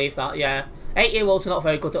don't believe that, yeah. 8-year-olds are not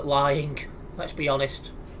very good at lying. Let's be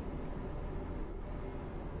honest.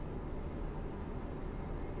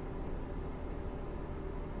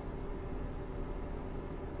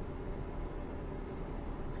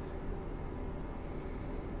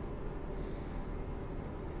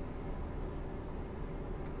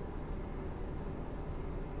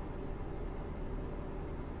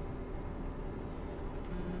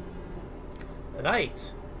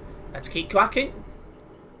 Right, let's keep cracking.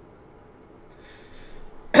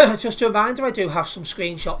 Just a reminder, I do have some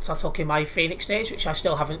screenshots I took in my Phoenix days, which I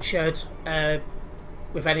still haven't shared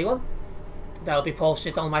with anyone. They'll be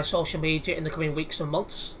posted on my social media in the coming weeks and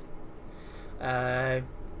months. Yeah,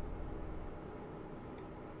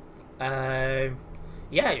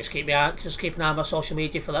 just keep an eye on my social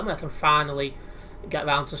media for them, and I can finally get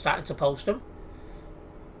around to starting to post them.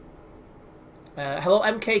 Hello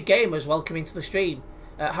MK Gamers, welcome into the stream.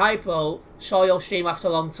 Hi bro, saw your stream after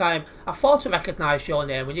a long time. I thought I recognised your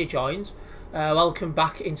name when you joined. Welcome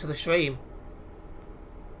back into the stream.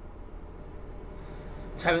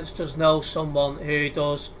 Terence does know someone who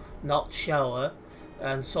does not shower,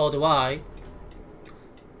 and so do I.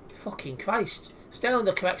 Fucking Christ, stay on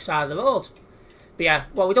the correct side of the road. But yeah,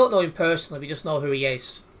 well, we don't know him personally, we just know who he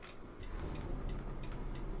is.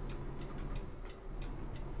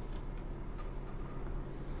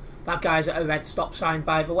 That guy's at a red stop sign,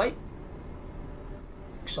 by the way.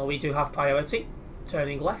 So we do have priority.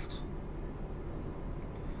 Turning left.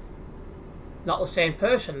 Not the same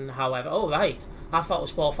person, however. Oh, right. I thought it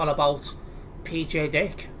was both on about PJ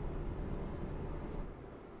Dick.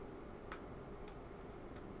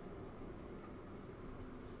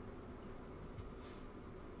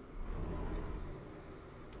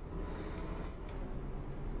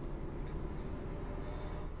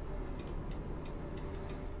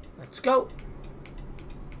 Let's go.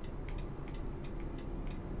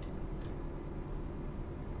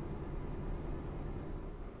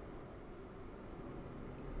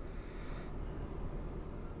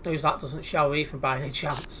 Who's that doesn't shower Ethan by any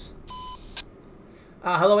chance?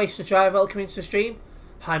 Hello Ace the Driver, welcome into the stream.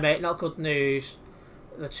 Hi mate, not good news.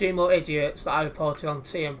 The two more idiots that I reported on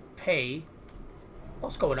TMP.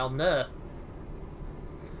 What's going on there?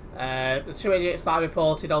 The two idiots that I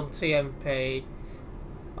reported on TMP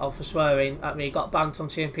for swearing at me got banned from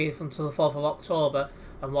TMP until the 4th of October,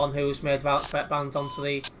 and one who was made without threat banned onto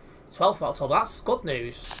the 12th of October. That's good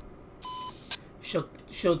news.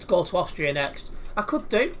 Should go to Austria next. I could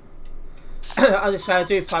do. As I say, I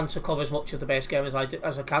do plan to cover as much of the base game as I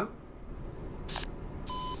can.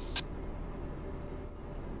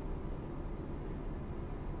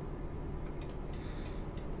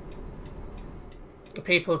 The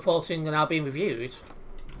people reporting are now being reviewed.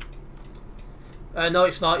 No,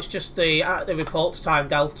 it's not. It's just the reports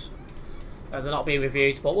timed out. They're not being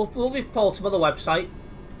reviewed, but we'll report them on the website.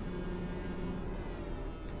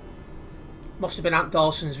 Must have been Ant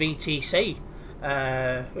Dawson's VTC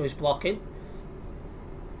who was blocking.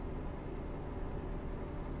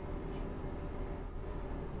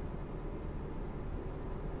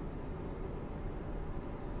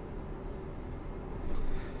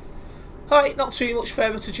 Alright, not too much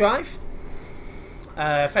further to drive.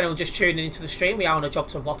 If anyone just tuning into the stream, we are on a job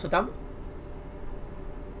to Rotterdam.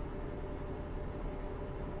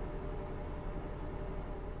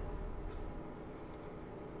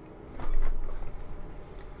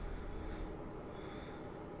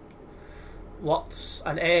 What's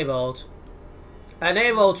an A road? An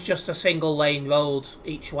A road's just a single lane road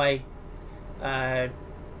each way.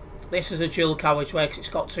 This is a dual carriageway because it's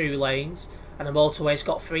got 2 lanes, and a motorway's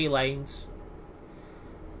got 3 lanes.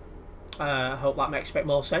 I hope that makes a bit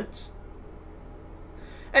more sense.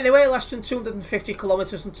 Anyway, less than 250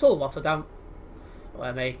 kilometres until Rotterdam.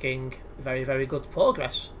 We're making very, very good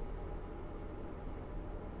progress.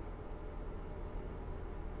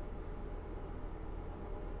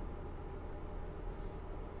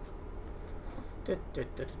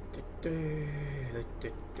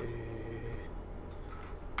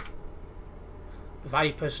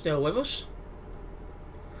 Viper's still with us.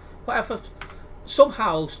 Whatever.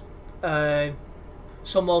 Somehow,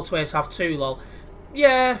 some motorways have 2 lol.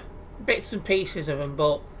 Yeah, bits and pieces of them,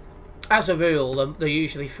 but as a rule, they're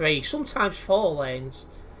usually 3. Sometimes 4 lanes.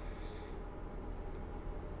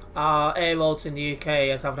 A roads in the UK,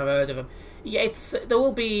 as I've never heard of them. Yeah, there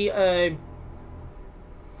will be. It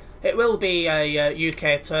will be a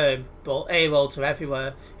UK term, but A roads are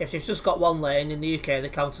everywhere. If you've just got 1 lane in the UK, they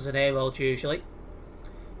count as an A road usually.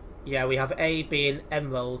 Yeah, we have A, B, and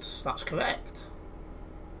M roads. That's correct.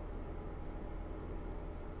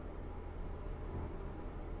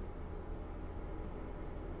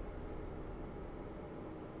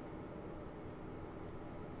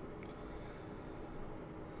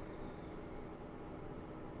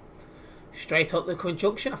 Straight up the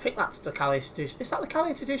conjunction. I think that's the Calais to Is that the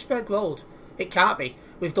Calais to Duisburg Road? It can't be.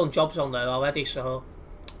 We've done jobs on there already, so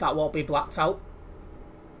that won't be blacked out.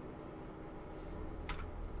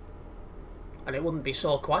 And it wouldn't be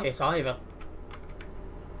so quiet either.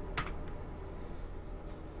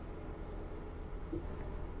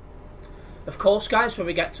 Of course, guys, when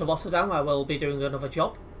we get to Rotterdam, I will be doing another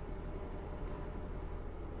job.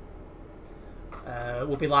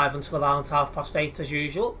 We'll be live until around 8:30 as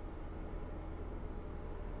usual.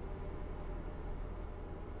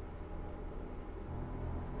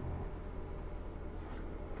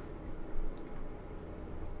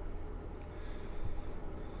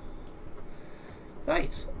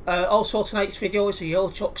 Right. Also, tonight's video is a Euro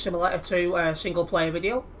Truck Simulator 2 single player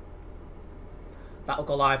video. That'll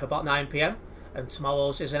go live about 9 PM. And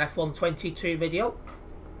tomorrow's is an F122 video.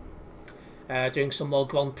 Doing some more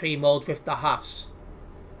Grand Prix mode with the Haas.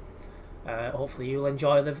 Hopefully you'll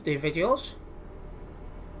enjoy the videos.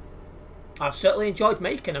 I've certainly enjoyed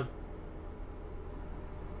making them.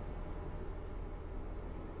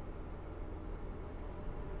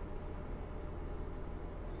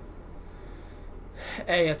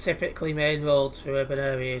 A are typically main roads for urban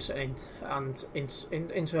areas and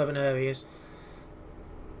into urban areas.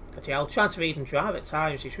 But yeah, I'll try to read and drive at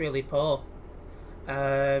times. It's really poor.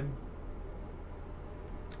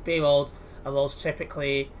 B roads are roads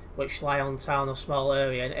typically which lie on town or small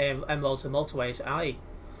area, and M roads are motorways. Aye.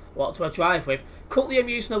 What do I drive with? Currently I'm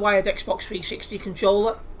using a wired Xbox 360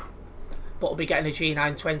 controller, but I'll be getting a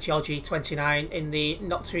G920 or G29 in the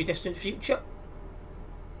not too distant future.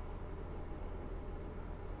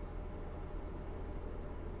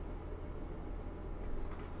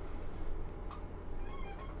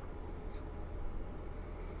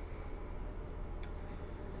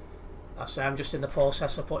 I'm just in the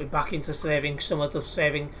process of putting back into saving some of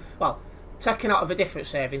the well, taking out of a different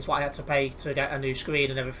savings what I had to pay to get a new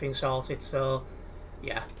screen and everything sorted, so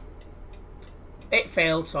yeah. It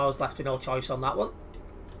failed, so I was left with no choice on that one.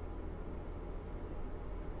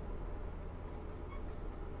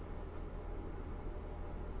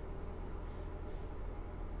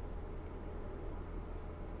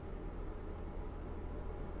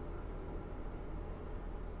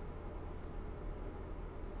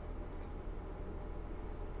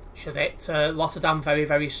 Should hit Rotterdam very,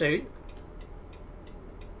 very soon.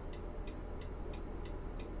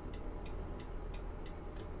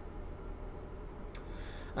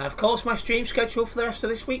 And of course my stream schedule for the rest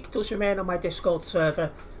of this week does remain on my Discord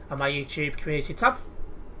server and my YouTube community tab.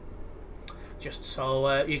 Just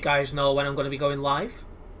so you guys know when I'm going to be going live.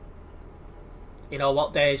 You know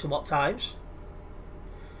what days and what times.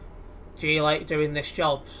 Do you like doing this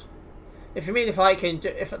jobs? If you mean if I can do,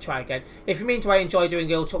 if I try again, if you mean do I enjoy doing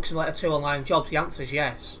Euro Truck Simulator 2 online jobs, the answer is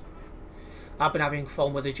yes. I've been having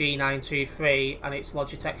fun with the G923 and its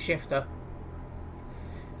Logitech shifter.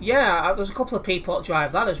 Yeah, there's a couple of people that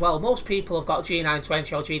drive that as well. Most people have got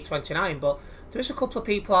G920 or G29, but there's a couple of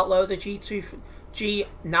people out there with the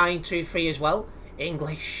G923 as well.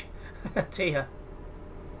 English. Dear.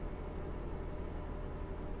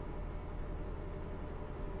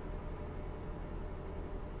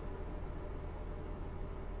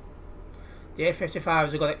 The A55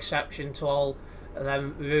 is a good exception to all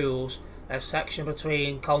them rules. A section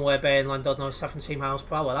between Conway Bay and Llandudno is 17 miles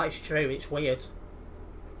per hour. That is true, it's weird.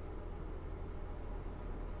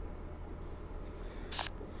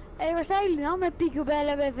 Hey, waar zijn jullie nou met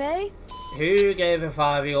Picobello BV? Who gave a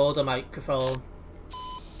 5-year-old a microphone?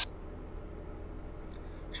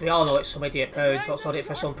 Because we all know it's some idiot parents what's done it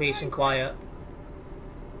for some peace and quiet.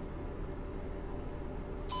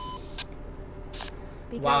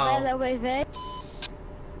 Picobello BV.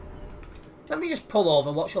 Let me just pull over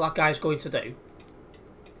and watch what that guy's going to do.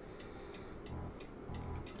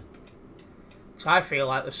 Because I feel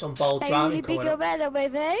like there's some bold driving coming up. Picobello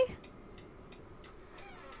BV.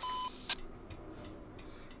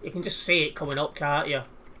 You can just see it coming up, can't you?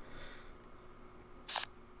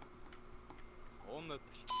 100%.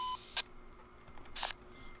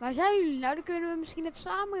 Waar zijn jullie nou? Dan kunnen we misschien even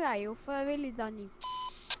samen rijden. Of willen jullie dat niet?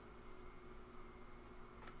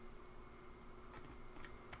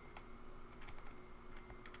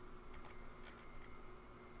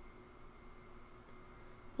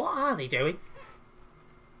 What are they doing?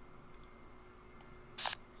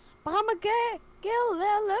 Bram, kill,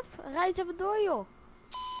 Lelf. Rijd even door, joh.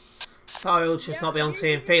 Thought it would just not be on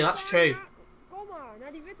TMP, that's true. Kom maar,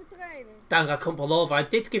 naar die witte treinen. Dang, I couldn't pull over. I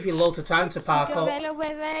did give you loads of time to park Pico up. Bello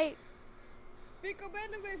BV. Pico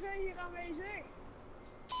Bello BV hier aanwezig.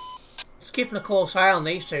 Just keeping a close eye on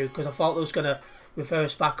these two, because I thought they was going to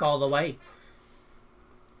reverse back all the way.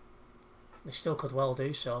 They still could well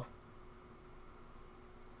do so.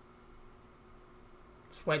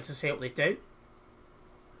 Just waiting to see what they do.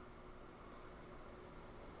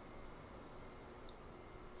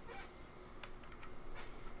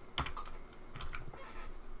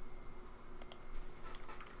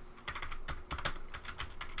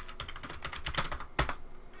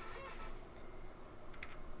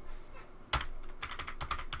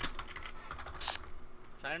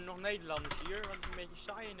 Zijn er nog Nederlanders hier? Want het is een beetje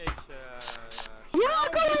saai in deze... Ja,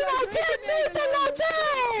 kom maar, nou, zit niet laten!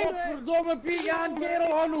 Godverdomme Piaan,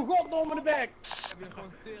 kerel, hou nu goddomme de bek! Heb je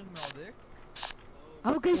gewoon tegengemeld, Dick?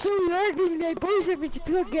 Oké, sorry hoor, ik ben niet boos zijn met je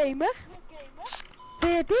truckgamer.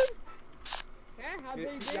 14? Hè, Piaan,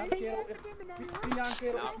 HBV? kerel, Piaan,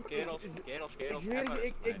 kerel, Nou, kerels. ik zweer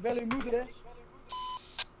je, ik bel uw moeder, hè. Ik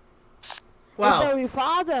Wow. ben je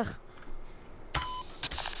vader.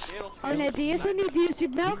 Kerels. Oh nee, die is er niet, die is die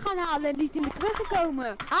melk gaan halen en die is niet meer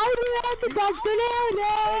teruggekomen. Hou die uit de kant,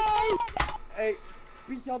 nee! Hey,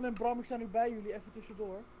 Pietje en Bram, ik sta nu bij jullie, even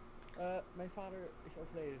tussendoor. Mijn vader is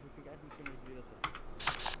overleden, dus vind ik eigenlijk niet kunnen dat jullie dat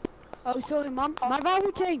zeggen. Oh, sorry man, maar waar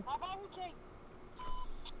moet je heen?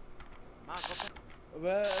 Maat, wat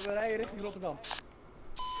We rijden richting Rotterdam.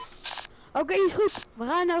 Oké, is goed. We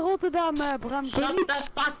gaan naar Rotterdam, Bram. Shut the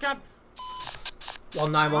fuck up!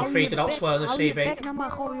 1913 did not swear on the Hou je CB. bek nou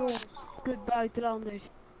maar gewoon, joh. Kut buitenlanders.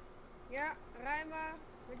 Ja, rij maar.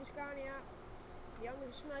 Met de Scania. Die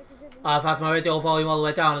andere sniper zit I've had my radio volume all the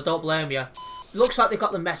way down, I don't blame you. Looks like they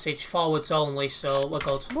got the message forwards only, so we're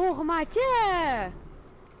good. Morgen maatje!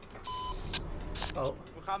 Oh.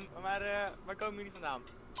 We gaan, maar waar komen jullie vandaan?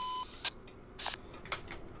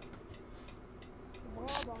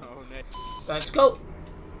 Brabant. Oh nee. Let's go.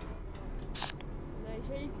 Nee,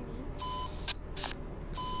 zeker niet.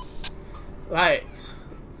 Right.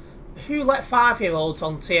 Who let 5-year-olds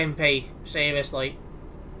on TMP? Seriously.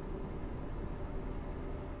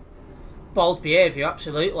 Bold behaviour,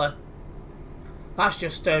 absolutely. That's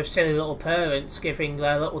just silly little parents giving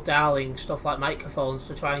their little darling stuff like microphones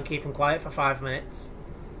to try and keep them quiet for 5 minutes.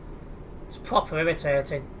 It's proper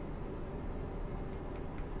irritating.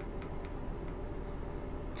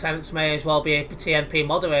 Terence may as well be a TMP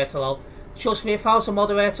moderator though. Trust me, if I was a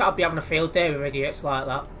moderator, I'd be having a field day with idiots like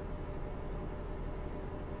that.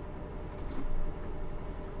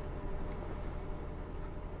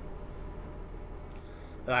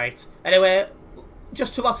 Right. Anyway,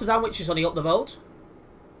 just to Rotterdam, which is only up the road.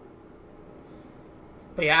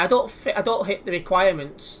 But yeah, I don't hit the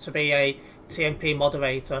requirements to be a TMP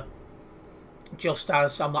moderator. Just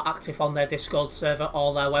as I'm not active on their Discord server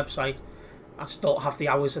or their website, I just don't have the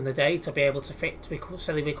hours in the day to be able to fit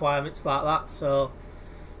silly requirements like that. So,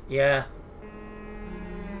 yeah.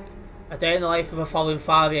 A day in the life of a following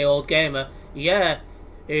 5-year-old gamer, yeah,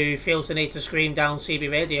 who feels the need to scream down CB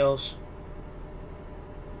radios.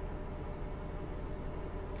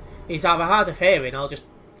 He's either hard of hearing or just,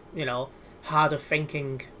 you know, hard of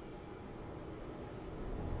thinking.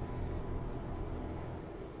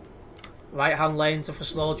 Right hand lanes are for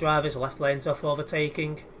slow drivers, left lanes are for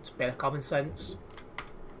overtaking. It's a bit of common sense.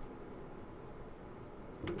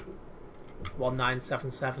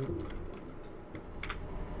 1977.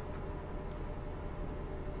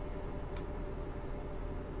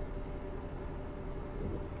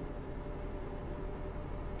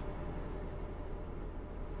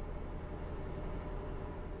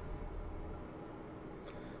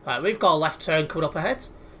 Right, we've got a left turn coming up ahead,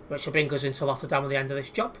 which will bring us into Rotterdam at the end of this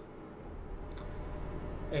job.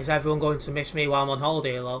 Is everyone going to miss me while I'm on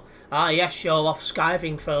holiday, though? Ah, yes, you're off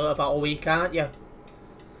skiving for about a week, aren't you?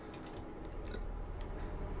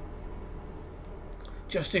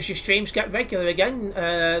 Just as your streams get regular again,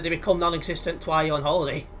 they become non-existent while you're on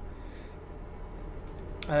holiday.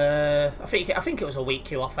 I think it was a week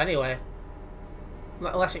you off anyway.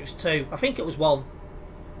 Unless it was 2. I think it was 1.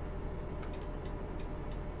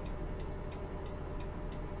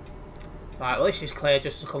 Right, well this is clear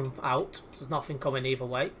just to come out. There's nothing coming either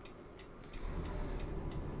way.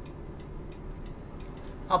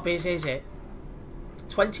 How busy is it?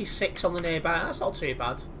 26 on the nearby. That's not too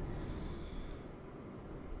bad.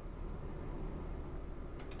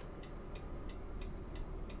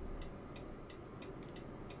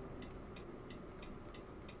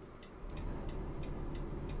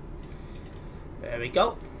 There we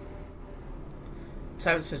go.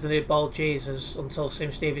 Terence is the new bald Jesus until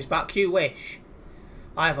Sim Steve is back. You wish.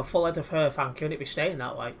 I have a full head of hair, thank you, and it be staying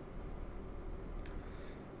that way.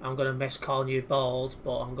 I'm going to miss calling you bald,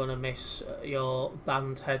 but I'm going to miss your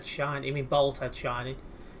band head shining. You mean bald head shining?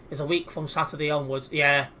 It's a week from Saturday onwards.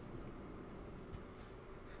 Yeah.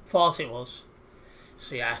 Thought it was.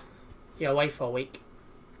 So yeah. You're away for a week.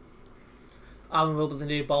 Aaron will be the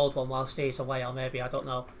new bald one whilst he's away, or maybe, I don't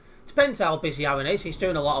know. Depends how busy Aaron is. He's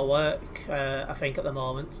doing a lot of work, I think, at the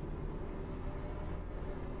moment.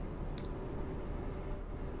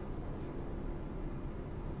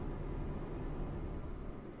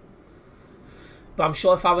 But I'm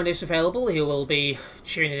sure if Aaron is available, he will be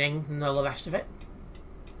tuning in and all the rest of it.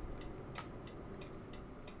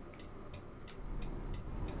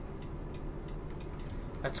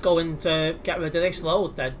 Let's go and get rid of this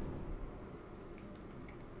load then.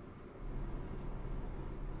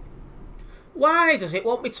 Why does it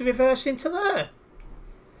want me to reverse into there?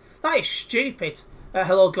 That is stupid.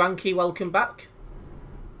 Hello Granky, welcome back.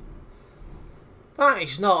 That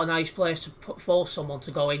is not a nice place to force someone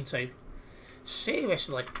to go into.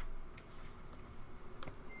 Seriously.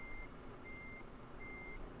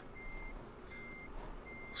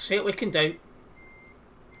 See what we can do.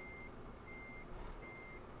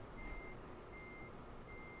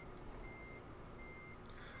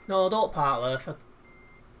 No, don't park there for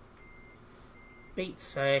Beat's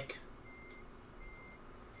sake.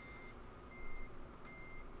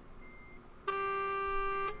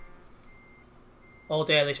 Oh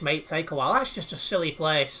dear, this may take a while. That's just a silly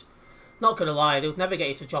place. Not gonna lie, they would never get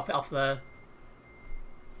you to drop it off there.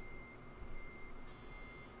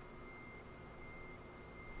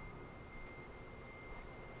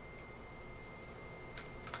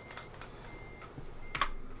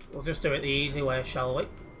 We'll just do it the easy way, shall we?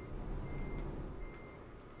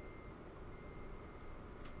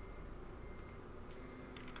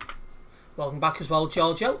 Welcome back as well,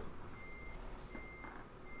 Giorgio.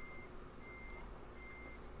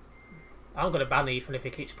 I'm going to ban Ethan if he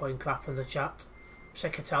keeps putting crap in the chat. I'm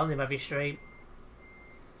sick of telling him every stream.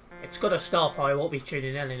 It's going to stop or I won't be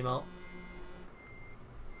tuning in anymore.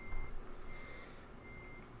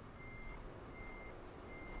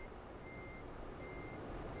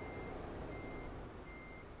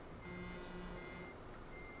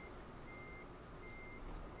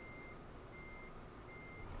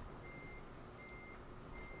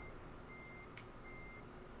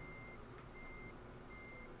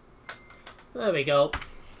 There we go.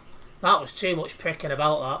 That was too much pricking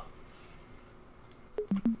about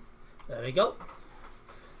that. There we go.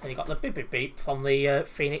 Then you got the beep beep beep from the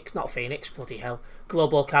Phoenix, not Phoenix, bloody hell,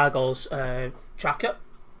 Global Cargo's tracker.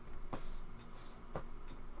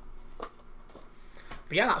 But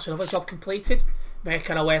yeah, that's another job completed.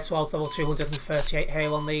 Making our way towards level 238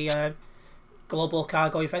 here on the Global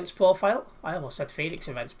Cargo events profile. I almost said Phoenix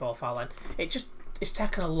events profile then. It's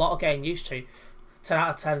taken a lot of getting used to. 10 out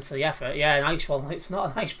of 10 for the effort. Yeah, nice one. It's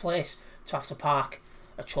not a nice place to have to park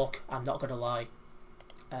a truck, I'm not going to lie.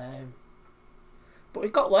 But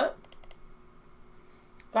we've got there.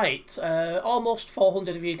 Right, almost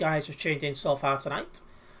 400 of you guys have tuned in so far tonight.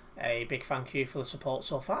 A big thank you for the support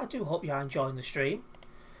so far. I do hope you are enjoying the stream.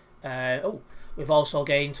 We've also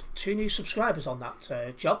gained 2 new subscribers on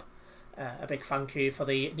that job. A big thank you for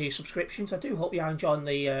the new subscriptions. I do hope you are enjoying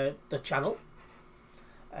the channel.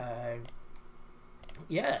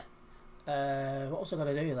 Yeah. What was I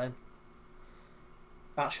going to do then?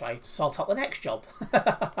 That's right, sort out the next job.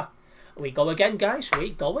 We go again, guys. We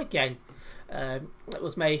go again. It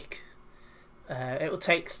will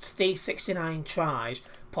take Steve 69 tries,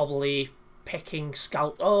 probably picking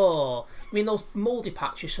scout. Oh, I mean those mouldy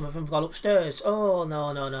patches. Some of them got upstairs. Oh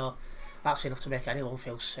no. That's enough to make anyone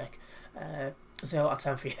feel sick. 0 out of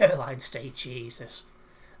 10 for your airline stay. Jesus.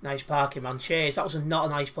 Nice parking, man. Cheers. That was not a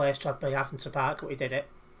nice place to be having to park, but we did it.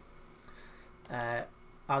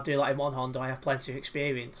 I'll do that in one Honda. I have plenty of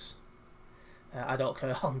experience. I don't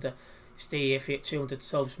care Honda. Steve, if you hit 200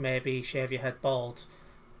 subs, maybe shave your head bald.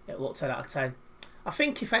 It'll look 10 out of 10. I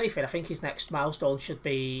think, if anything, his next milestone should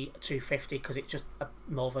be 250 because it's just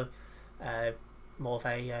more of a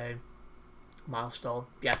milestone.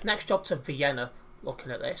 Yeah, next job to Vienna.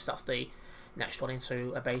 Looking at this, that's the Next one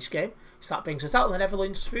into a base game. So that brings us out of the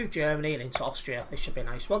Netherlands through Germany and into Austria. This should be a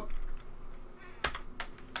nice one.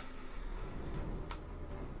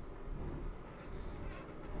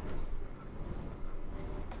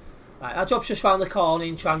 Right, our job's just round the corner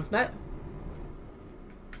in Transnet.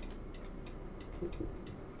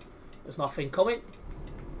 There's nothing coming.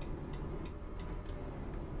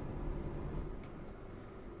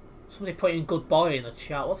 Somebody putting good boy in the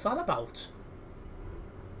chat. What's that about?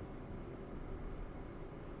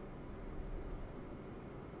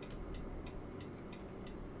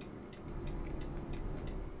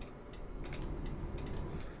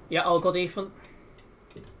 Yeah, all good, Ethan.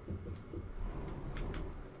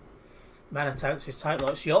 Man of Terrence's type.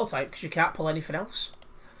 Well, it's your type because you can't pull anything else.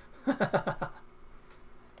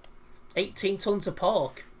 18 tons of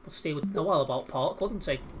pork. But Steve would know all about pork, wouldn't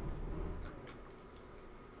he?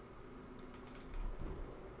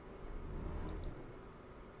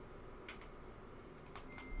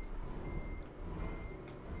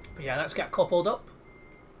 But yeah, let's get coupled up.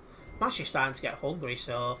 I'm actually starting to get hungry,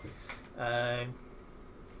 so I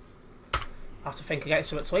have to think of getting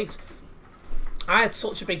something to eat. I had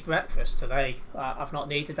such a big breakfast today. I've not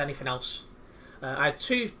needed anything else. I had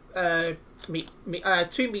two meat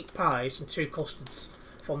pies and 2 custards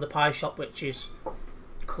from the pie shop, which is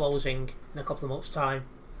closing in a couple of months' time.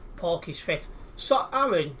 Pork is fit. So,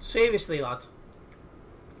 Aaron, seriously, lad.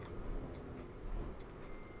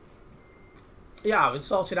 Yeah, Aaron,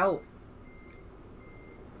 sort it out.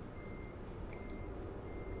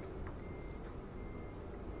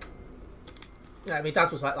 Yeah, my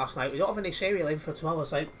dad was like last night, we don't have any cereal in for tomorrow. I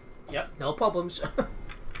was like, yep, no problems.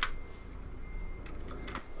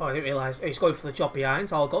 Oh, I didn't realise he's going for the job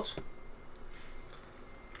behind. All good.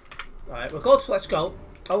 Right, we're good. Let's go.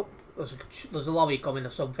 Oh, there's a lorry coming or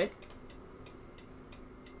something.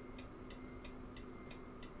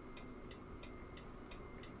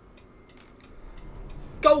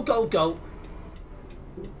 Go, go, go.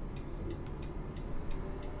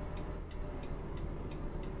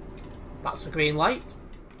 That's the green light.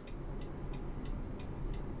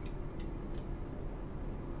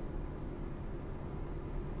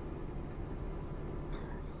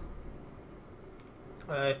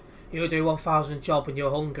 You do 1,000 job and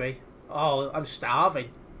you're hungry. Oh, I'm starving.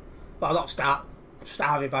 Well, not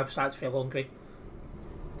starving, but I'm starting to feel hungry.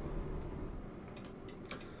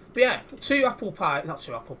 But yeah, 2 apple pie, not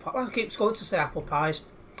 2 apple pies. I keep going to say apple pies.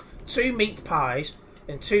 2 meat pies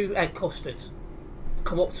and 2 egg custards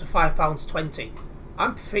come up to £5.20.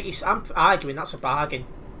 I'm arguing that's a bargain.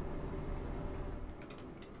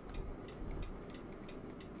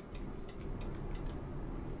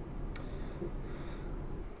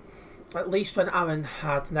 At least when Aaron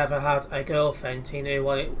had never had a girlfriend, he knew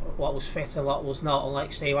what was fit and what was not,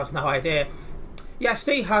 unlike Steve has no idea. Yeah,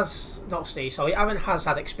 Aaron has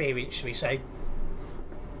had experience, shall we say.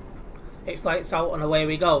 It's lights out and away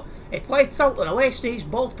we go. It's lights out and away Steve's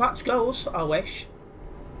bald patch goes, I wish.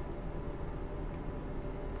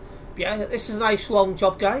 But yeah, this is a nice long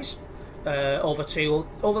job, guys. Over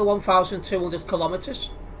 1,200 kilometres.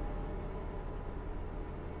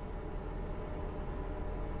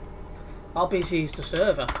 How busy is the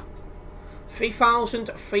server?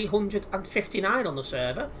 3,359 on the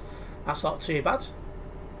server. That's not too bad.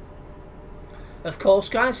 Of course,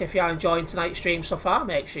 guys, if you are enjoying tonight's stream so far,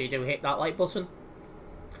 make sure you do hit that like button.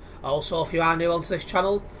 Also, if you are new onto this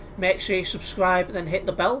channel, make sure you subscribe and then hit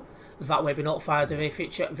the bell. That way, be notified of any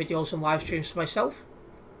future videos and live streams for myself.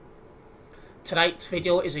 Tonight's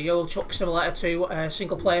video is a Euro Truck Simulator 2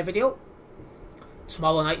 single player video.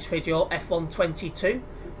 Tomorrow night's video, F122.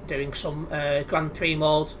 Doing some Grand Prix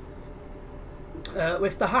mode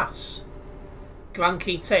with the Haas. Grand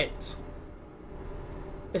Key tipped.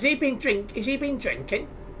 Is he been drinking?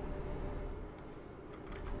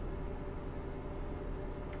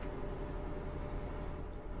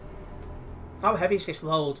 How heavy is this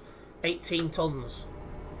load? 18 tons.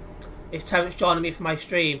 Is Terence joining me for my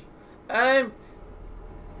stream? What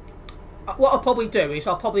I'll probably do is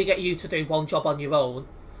I'll probably get you to do one job on your own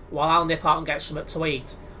while I'll nip out and get something to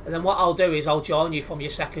eat. And then what I'll do is I'll join you from your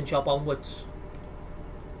second job onwards.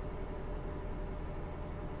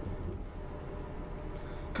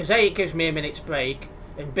 Because A, it gives me a minute's break,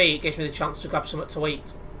 and B, it gives me the chance to grab something to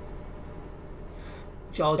eat.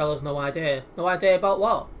 Jordell has no idea. No idea about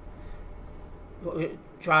what?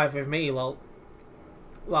 Drive with me, lol.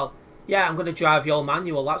 Well, yeah, I'm going to drive your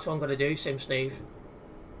manual. That's what I'm going to do, Sim Steve.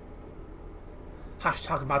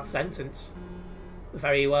 Hashtag mad sentence.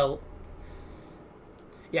 Very well.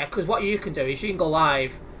 Yeah, because what you can do is you can go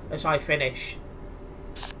live as I finish.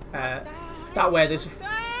 That way there's a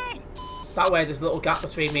little gap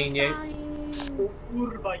between me and you.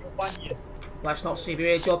 Kurwa, jebanie. Let's not see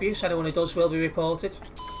radio abuse. Anyone who does will be reported.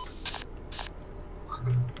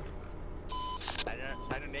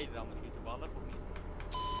 Zijn er Nederlanders niet toevallig of niet?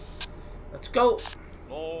 Let's go.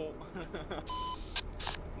 Lol.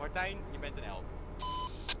 Martijn, je bent een elf.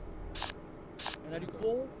 En naar die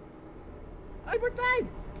pol. Hé Martijn!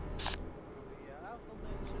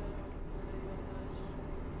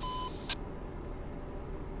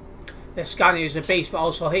 The Scania is a beast, but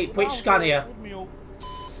also hate. Which Scania?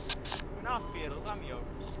 Vanavond kerel, laat me ook.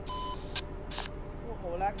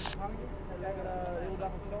 Gewoon lekker hangen. Lekker de hele dag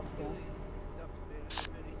op de dag stoel.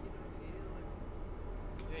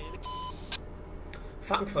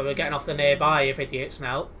 Thankfully, we're getting off the nearby of idiots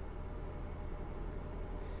now.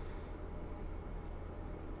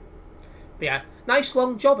 But yeah, nice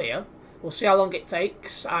long job here. We'll see how long it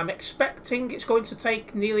takes. I'm expecting it's going to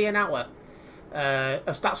take nearly an hour.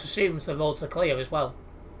 As that assumes the roads are clear as well.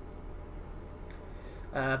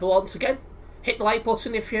 But once again, hit the like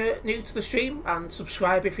button if you're new to the stream and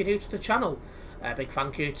subscribe if you're new to the channel. A big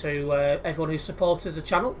thank you to everyone who supported the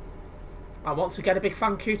channel. And once again, a big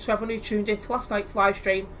thank you to everyone who tuned into last night's live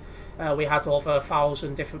stream. We had over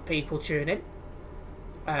 1,000 different people tune in.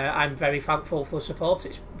 I'm very thankful for the support.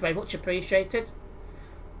 It's very much appreciated.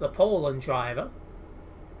 The Poland driver.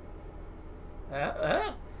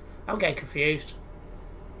 I'm getting confused.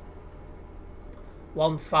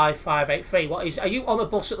 15583. What is? Are you on a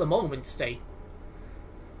bus at the moment, Steve?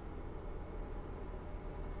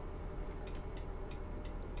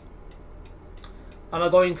 Am I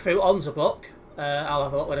going through Onzerbrook? I'll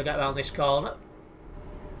have a look when I get around this corner.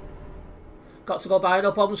 Got to go by,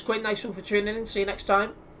 no problems, Quinn. Nice one for tuning in. See you next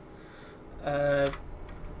time.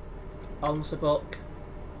 Onzerbrook.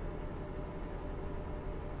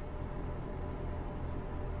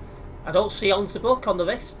 I don't see Onzerbrook on the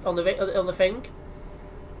list, on the thing.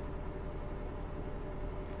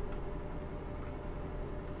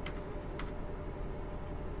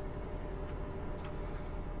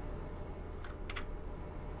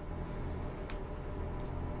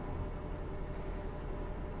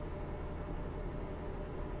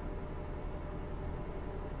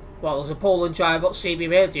 Well, there's a Poland driver at CB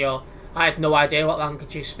Radio. I had no idea what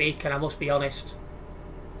language you speak, and I must be honest.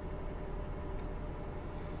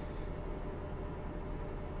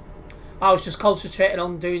 I was just concentrating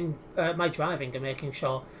on doing my driving and making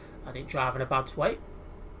sure I didn't drive in a bad way.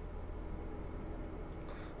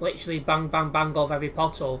 Literally bang, bang, bang off every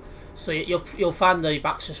pothole. So you'll find the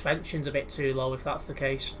back suspension's a bit too low if that's the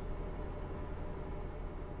case.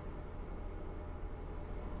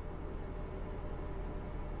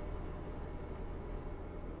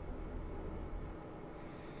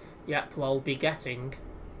 Yep, we'll be getting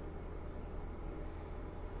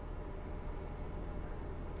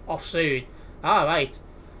off soon. Ah, right.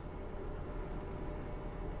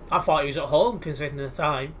 I thought he was at home considering the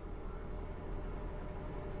time.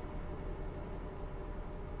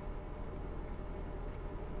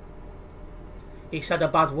 He said a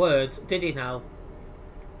bad word, did he now?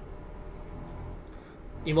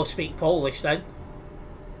 You must speak Polish then.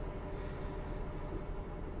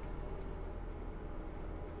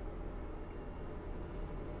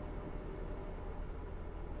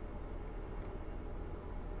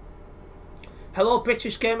 Hello,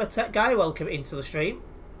 British Gamer Tech Guy. Welcome into the stream.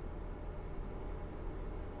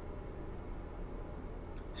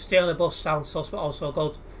 Stay on the bus sounds sus, but also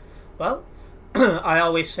good. Well, I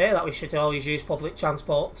always say that we should always use public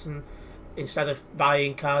transport and instead of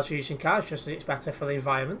buying cars, using cars, just that it's better for the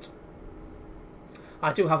environment.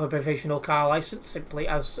 I do have a provisional car licence simply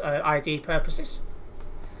as ID purposes.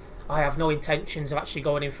 I have no intentions of actually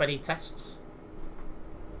going in for any tests.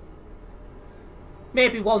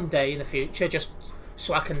 Maybe one day in the future, just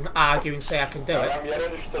so I can argue and say I can do it.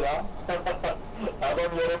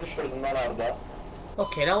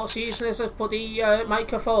 Okay, now what's he using as a bloody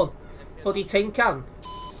microphone? Bloody tin can.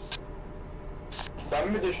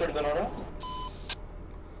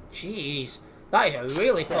 Jeez, that is a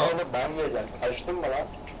really poor...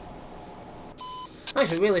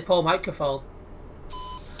 That's a really poor microphone.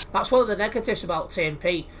 That's one of the negatives about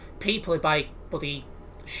TMP. People who buy bloody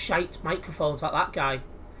shite microphones like that guy.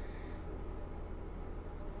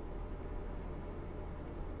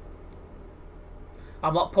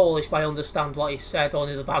 I'm not Polish, but I understand what he said,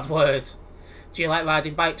 only the bad words. Do you like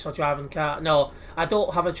riding bikes or driving a car? No, I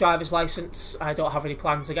don't have a driver's licence. I don't have any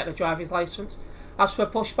plans to get a driver's licence. As for a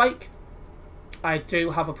push bike, I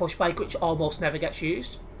do have a push bike which almost never gets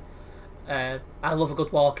used. I love a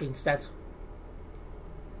good walk instead.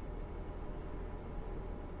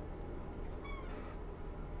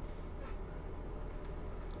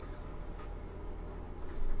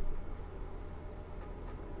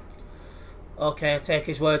 Okay, take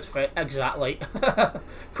his word for it. Exactly.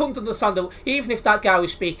 Couldn't understand the... Even if that guy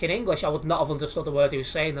was speaking English, I would not have understood the word he was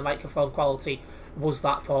saying. The microphone quality was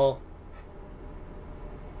that poor.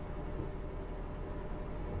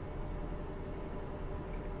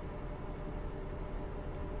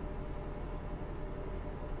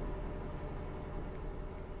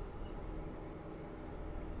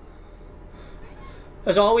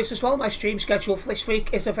 As always as well, my stream schedule for this week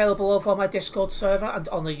is available over on my Discord server and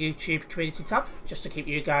on the YouTube community tab, just to keep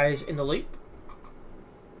you guys in the loop.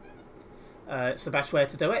 It's the best way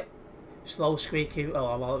to do it. Slow, squeaky... Oh,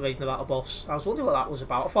 I'm reading about a bus. I was wondering what that was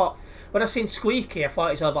about. I thought, when I seen squeaky, I thought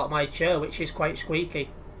it was all about my chair, which is quite squeaky.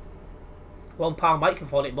 £1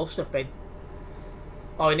 microphone it must have been.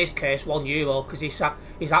 Or in this case, €1, because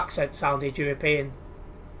his accent sounded European.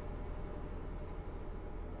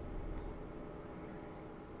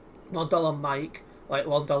 $1 mic, like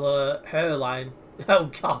 $1 hairline. Oh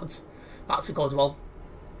god, that's a good one.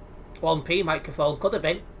 1p microphone, could have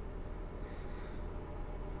been.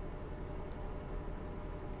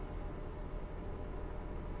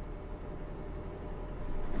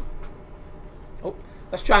 Oh,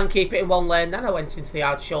 let's try and keep it in one lane then. I went into the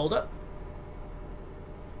hard shoulder.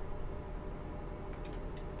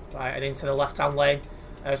 Right, and into the left hand lane.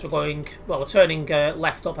 As we're going, well, we're turning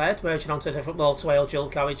left up ahead, merging onto a different motorway or dual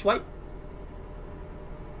carriageway.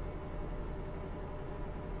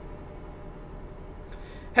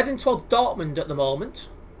 Heading toward Dortmund at the moment.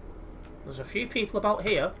 There's a few people about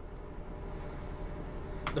here.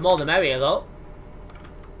 The more the merrier, though.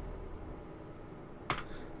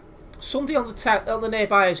 Somebody on the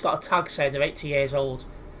nearby has got a tag saying they're 80 years old.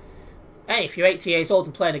 Hey, if you're 80 years old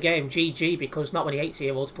and playing a game, GG, because not many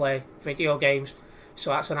 80-year-olds play video games.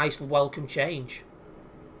 So that's a nice welcome change.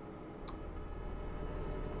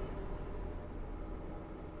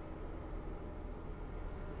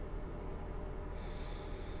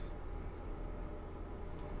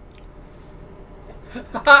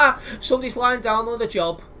 Somebody's lying down on a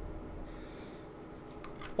job.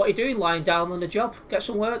 What are you doing lying down on a job? Get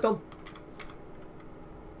some work done.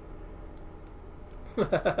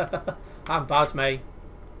 I'm bad, mate.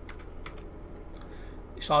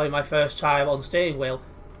 It's only my first time on steering wheel.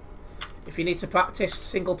 If you need to practice,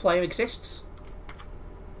 single player exists.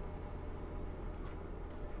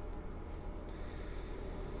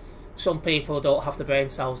 Some people don't have the brain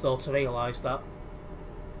cells though to realise that.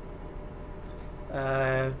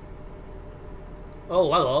 Oh,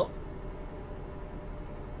 hello.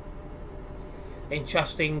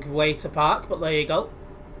 Interesting way to park, but there you go.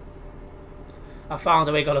 I found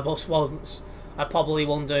a rig on a bus once. I probably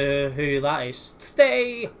wonder who that is.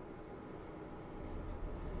 Stay!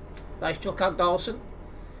 Nice Chuck and Dawson.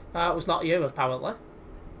 That was not you, apparently.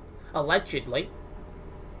 Allegedly.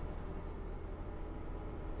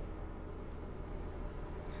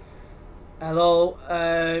 Hello,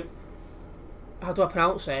 how do I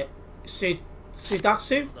pronounce it?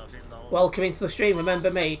 Sudatsu? Welcome into the stream, remember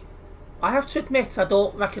me. I have to admit I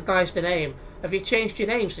don't recognise the name. Have you changed your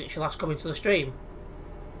name since you last come into the stream?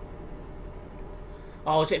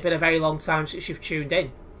 Or has it been a very long time since you've tuned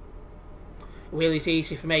in? Wheelie's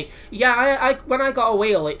easy for me. Yeah, when I got a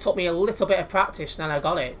wheel, it took me a little bit of practice, and then I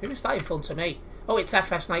got it. Who's that in front of me? Oh, it's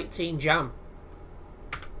FS19 Jam.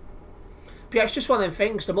 But yeah, it's just one of them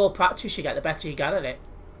things. The more practice you get, the better you get at it.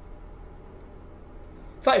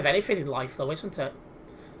 It's like with anything in life, though, isn't it?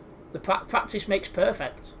 The practice makes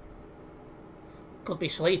perfect. Could be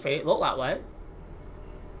sleepy. It looked that way.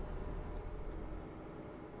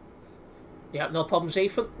 Yeah, no problems,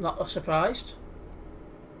 Ethan. Not surprised.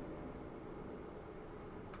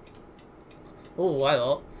 Oh, I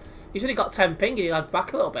thought. He's only got 10 ping and he lagged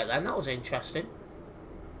back a little bit then. That was interesting.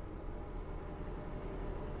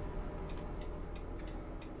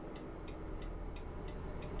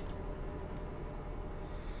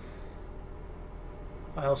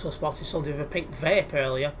 I also spotted somebody with a pink vape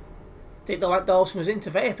earlier. Didn't know that Dawson was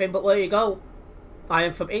into vaping, but there you go. I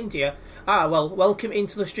am from India. Ah, well, welcome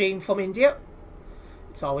into the stream from India.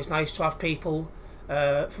 It's always nice to have people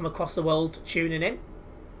from across the world tuning in.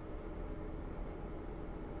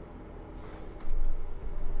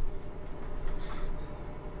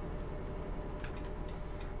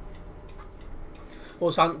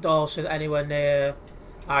 Was Aunt Dawson anywhere near...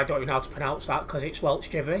 I don't even know how to pronounce that because it's Welsh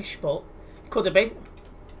gibberish, but it could have been.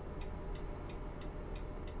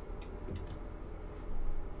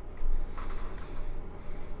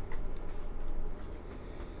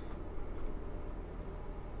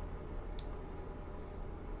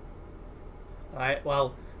 Right,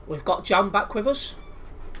 well, we've got Jam back with us.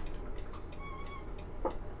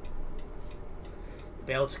 We'll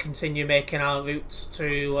be able to continue making our routes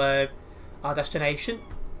to our destination.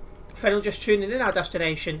 If anyone just tuning in, our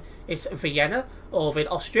destination is Vienna, over in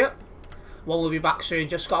Austria. One will be back soon,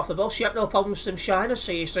 just got off the bus. Yep, no problems, Sim Shiner.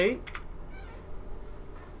 See you soon.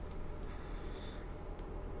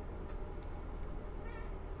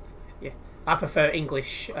 Yeah, I prefer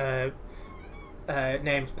English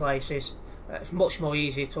named places. It's much more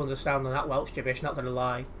easier to understand than that Welsh gibberish, not going to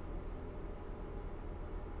lie.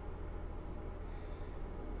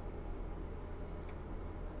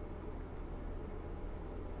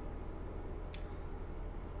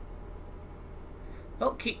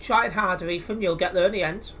 Well, keep trying harder, Ethan. You'll get there in the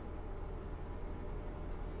end.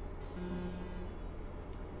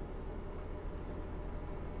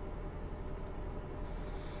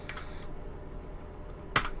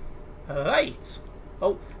 Alright.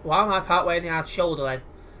 Oh, why am I part way in the hard shoulder then?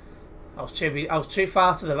 I was too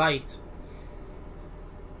far to the right.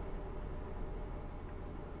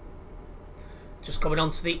 Just coming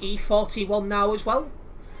onto the E41 now as well.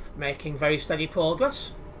 Making very steady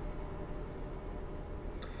progress.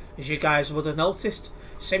 As you guys would have noticed,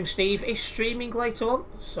 Sim Steve is streaming later on,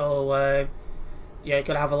 so yeah,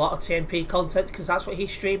 gonna have a lot of TMP content because that's what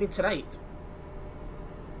he's streaming tonight.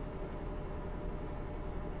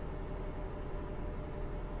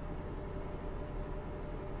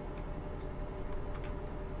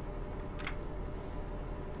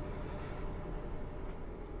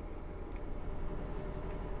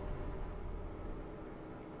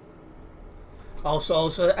 Also,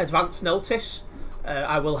 as an advance notice,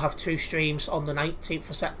 I will have 2 streams on the 19th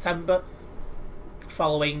of September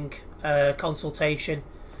following consultation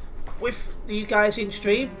with you guys in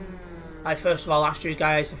stream. I first of all asked you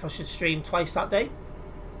guys if I should stream twice that day,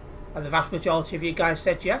 and the vast majority of you guys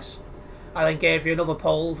said yes. I then gave you another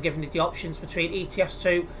poll giving you the options between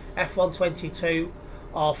ETS2, F122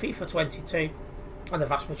 or FIFA 22, and the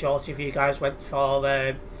vast majority of you guys went for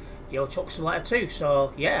Chuck Simulator 2,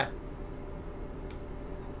 so yeah.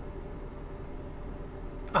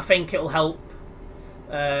 I think it'll help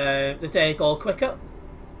the day go quicker.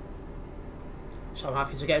 So I'm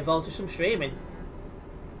happy to get involved with some streaming.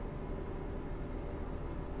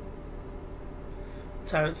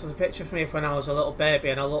 Terence has a picture of me when I was a little baby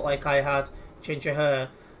and I looked like I had ginger hair.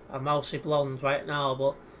 I'm mostly blonde right now,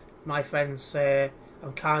 but my friends say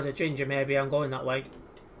I'm kind of ginger, maybe I'm going that way.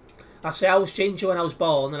 I say I was ginger when I was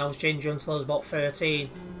born and I was ginger until I was about 13.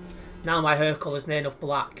 Now my hair colour's near enough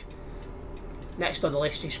black. Next on the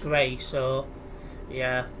list is grey, so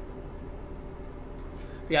yeah.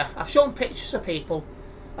 Yeah, I've shown pictures of people.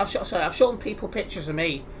 I've shown people pictures of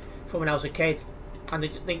me from when I was a kid, and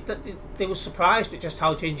they were surprised at just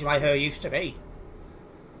how ginger my hair used to be.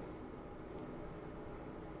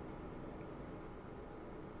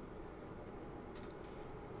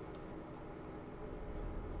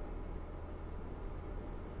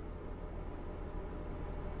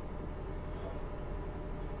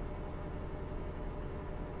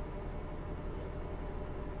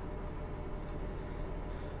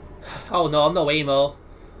 Oh no, I'm no emo.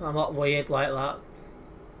 I'm not weird like that.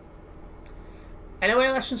 Anyway,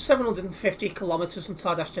 less than 750 kilometres until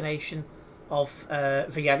our destination of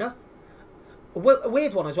Vienna. A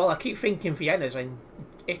weird one as well. I keep thinking Vienna's in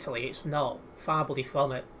Italy. It's not. Far bloody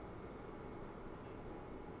from it.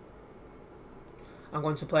 I'm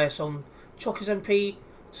going to play some Chuckers MP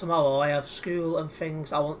tomorrow. I have school and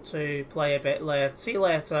things I want to play a bit later. See you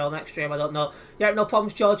later on next stream. I don't know. Yeah, no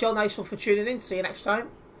problems, Giorgio. Nice one for tuning in. See you next time.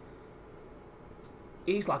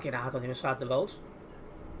 He's lagging hard on the other side of the road.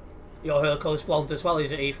 Your hair colour's blonde as well,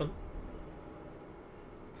 is it, Ethan?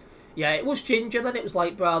 Yeah, it was ginger, then it was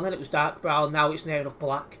light brown, then it was dark brown, now it's near enough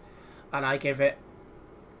black. And I give it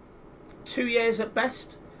 2 years at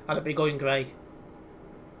best, and it'll be going grey.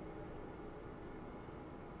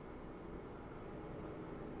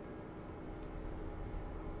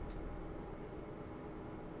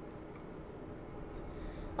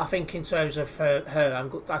 I think in terms of her,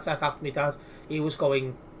 that's like after my dad, he was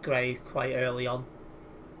going grey quite early on.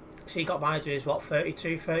 So he got married when he was, what,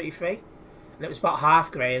 32, 33? And it was about half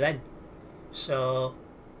grey then. So,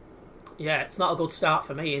 yeah, it's not a good start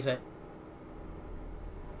for me, is it?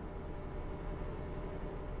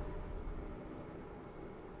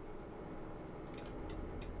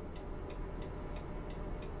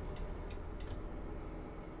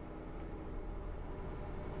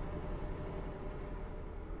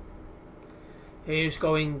 Who's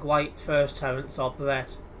going white first, Terence or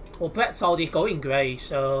Brett? Well, Brett's already going grey,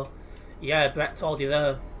 so yeah, Brett's already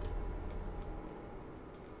there.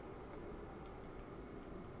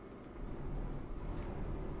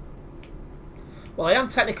 Well, I am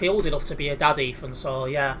technically old enough to be a dad, Ethan, so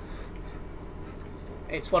yeah.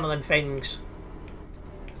 It's one of them things.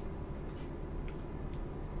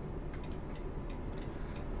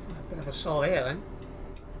 Never saw here then.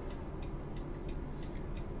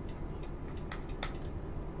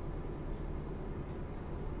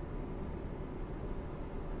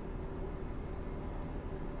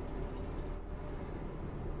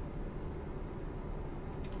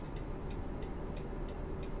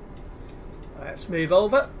 Let's move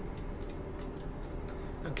over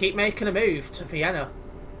and keep making a move to Vienna.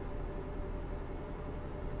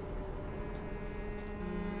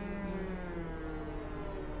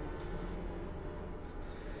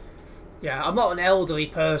 Yeah, I'm not an elderly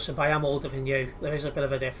person, but I am older than you. There is a bit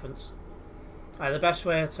of a difference. The best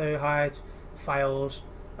way to hide files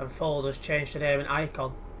and folders changed to their an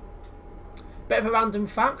icon. Bit of a random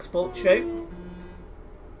fact, but true.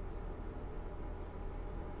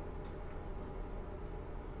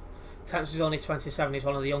 Terence is only 27, he's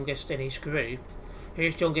one of the youngest in his group.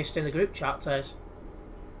 Who's youngest in the group chat, Tez?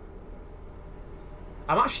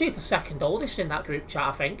 I'm actually the second oldest in that group chat,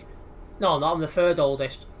 I think. No, I'm the third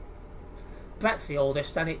oldest. Brett's the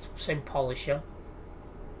oldest, then it's Sim Polisher.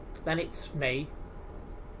 Then it's me.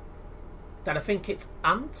 Then I think it's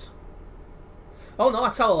Ant. Oh no,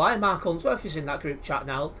 I tell a lie, Mark Unsworth is in that group chat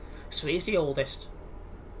now. So he's the oldest.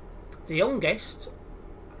 The youngest...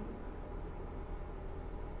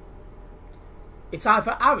 It's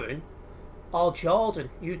either Aaron or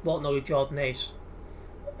Jordan. You won't know who Jordan is.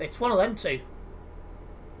 It's one of them two.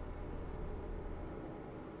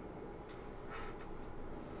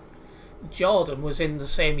 Jordan was in the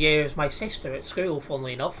same year as my sister at school,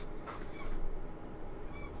 funnily enough.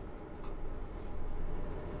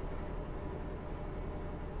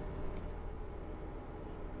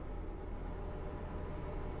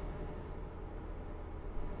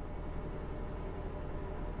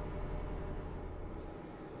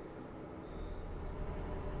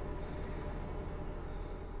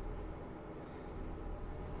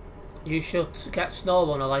 You should get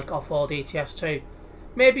SnowRunner like off-road ETS 2.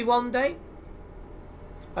 Maybe one day.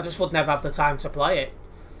 I just would never have the time to play it.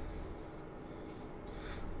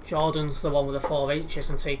 Jordan's the one with the 4 inch,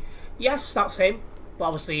 isn't he? Yes, that's him. But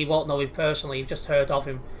obviously you won't know him personally. You've just heard of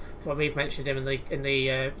him. So we've mentioned him in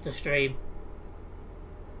the stream.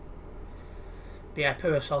 But yeah,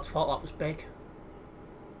 Purasod thought that was big.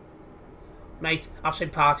 Mate, I've seen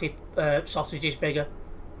party sausages bigger.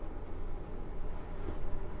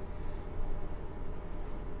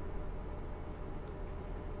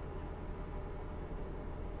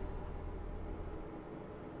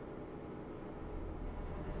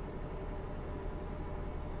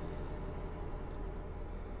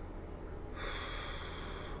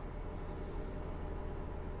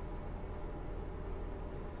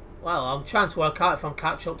 Well, I'm trying to work out if I'm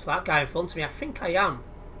catching up to that guy in front of me. I think I am.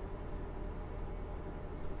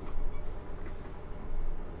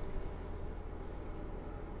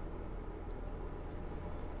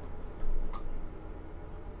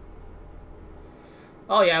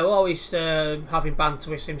 Oh yeah, we're always having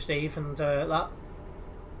banter with Sim Steve and that.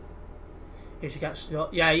 You should get...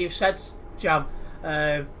 Yeah, you've said, Jam,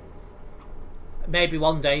 maybe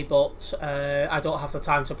one day, but I don't have the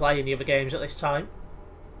time to play any other games at this time.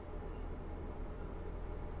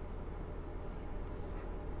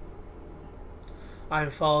 I'm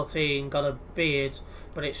 14, got a beard,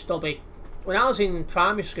 but it's stubby. When I was in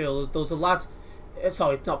primary school, there was a lad...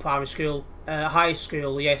 Sorry, not primary school, high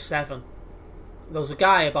school, year 7. There was a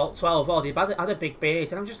guy about 12 odd, he had a big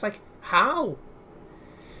beard, and I'm just like, how?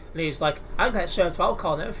 And he was like, I can get served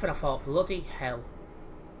alcohol and everything. I thought, bloody hell.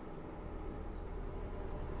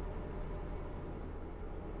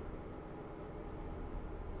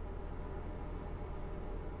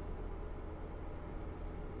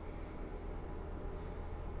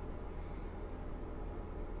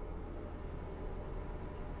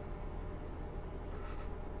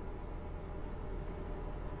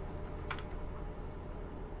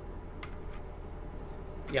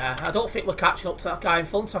 Yeah, I don't think we're catching up to that guy in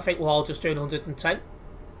front. I think we're all just doing 110. At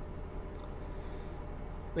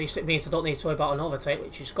least it means I don't need to worry about an overtake,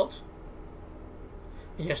 which is good.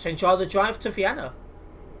 And just enjoy the drive to Vienna.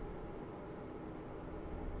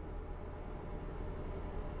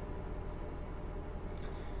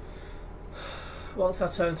 Once I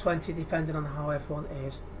turn 20, depending on how everyone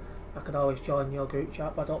is, I could always join your group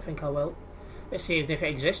chat, but I don't think I will. Let's see if it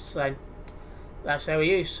exists then. Let's say we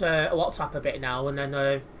use WhatsApp a bit now, and then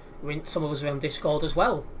some of us are on Discord as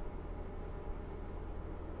well.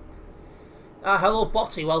 Hello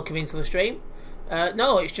Botty, welcome into the stream.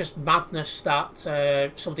 No, it's just madness that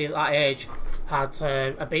somebody at that age had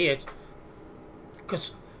a beard.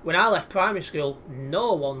 Because when I left primary school,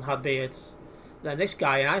 no one had beards. Then this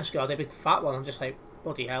guy in high school had a big fat one. I'm just like,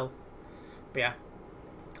 bloody hell. But yeah,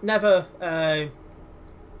 never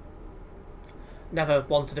Never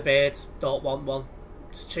wanted a beard. Don't want one.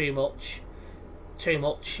 It's too much. Too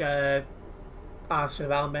much arse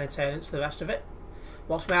around maintenance. The rest of it.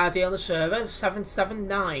 What's my ID on the server?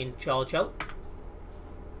 779, Giorgio.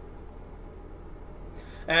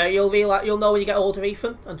 You'll know when you get older,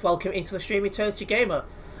 Ethan. And welcome into the stream, Eternity Gamer.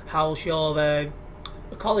 How's your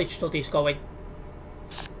college studies going?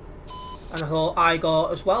 And hello,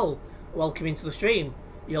 Igor as well. Welcome into the stream.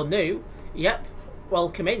 You're new. Yep.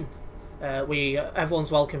 Welcome in.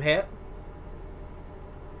 Everyone's welcome here.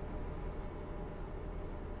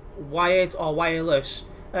 Wired or wireless?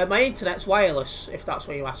 My internet's wireless, if that's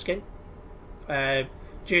what you're asking.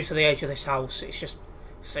 Due to the age of this house, it's just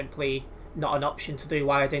simply not an option to do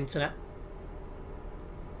wired internet.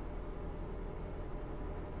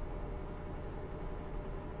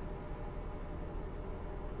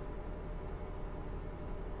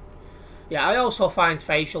 Yeah, I also find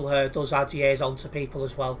facial hair does add years onto people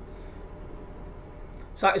as well.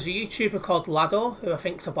 So there's a YouTuber called Lado, who I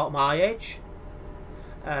think's about my age.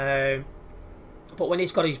 But when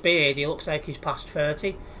he's got his beard, he looks like he's past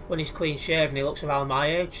 30. When he's clean shaven, he looks around my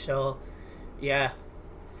age. So, yeah,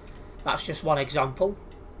 that's just one example.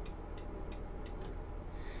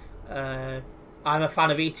 I'm a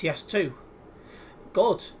fan of ETS2.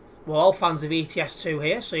 Good. We're all fans of ETS2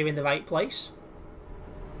 here, so you're in the right place.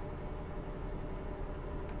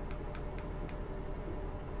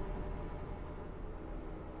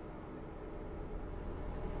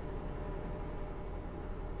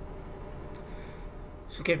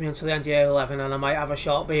 So give me until the end of year 11 and I might have a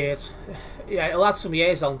short beard. Yeah, it'll add some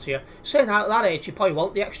years onto you. Saying at that age, you probably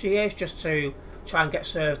want the extra years just to try and get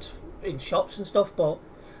served in shops and stuff, but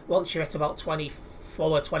once you're at about 24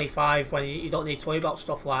 or 25, when you don't need to worry about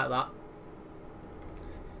stuff like that.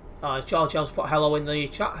 George Ells put hello in the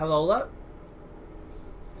chat. Hello there.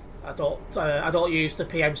 I don't use the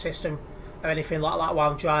PM system or anything like that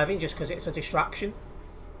while I'm driving, just because it's a distraction.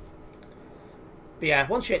 But yeah,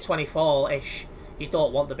 once you're at 24-ish, you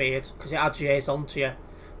don't want the beard because it adds years onto you.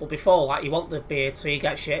 But before that, you want the beard so you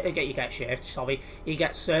get shaved. Sorry, you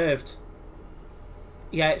get served.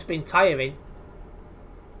 Yeah, it's been tiring.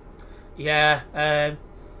 Yeah,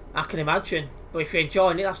 I can imagine. But if you're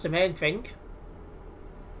enjoying it, that's the main thing.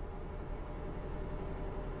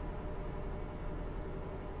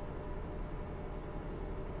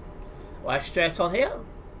 Well, straight on here.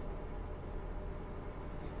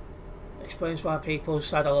 Explains why people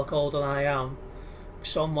said I look older than I am.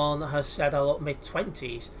 Someone has said I look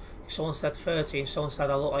mid-20s. Someone said 30 and someone said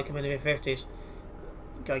I look like I'm in my mid-50s.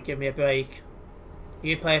 Gotta give me a break.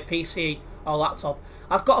 You play a PC or laptop?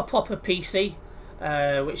 I've got a proper PC,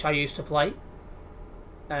 which I used to play.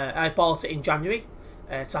 I bought it in January.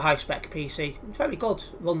 It's a high-spec PC. It's very good.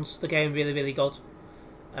 Runs the game really, really good.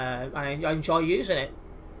 I enjoy using it.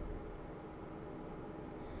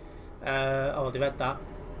 I already read that.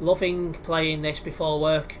 Loving playing this before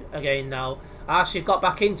work again now. So you've got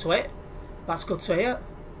back into it. That's good to hear.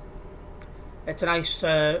 It's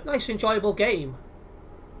a nice enjoyable game.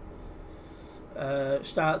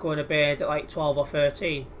 Start going to bed at like 12 or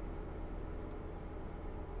 13.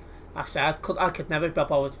 I said I could never be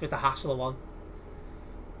bothered with the hassle of one.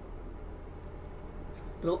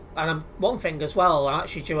 And one thing as well, I'm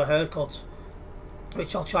actually due a haircut,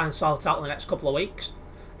 which I'll try and sort out in the next couple of weeks.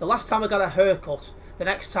 The last time I got a haircut, the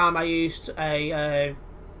next time I used a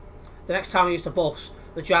bus,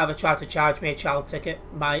 the driver tried to charge me a child ticket,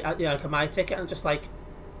 my ticket. I'm just like,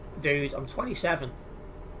 dude, I'm 27.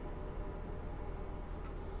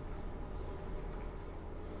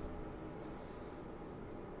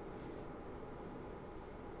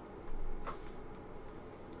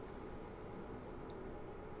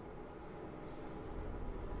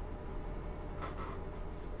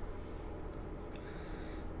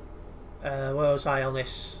 Where was I on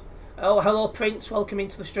this? Oh, hello Prince, welcome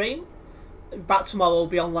into the stream. Back tomorrow, we'll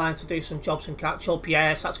be online to do some jobs and catch up.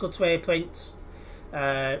 Yes, that's good to hear, Prince.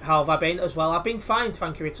 How have I been as well? I've been fine,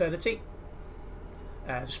 thank you, Eternity.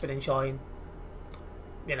 Just been enjoying,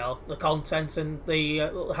 the content and the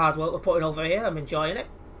hard work we're putting over here. I'm enjoying it.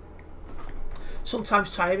 Sometimes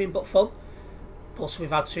tiring, but fun. Plus,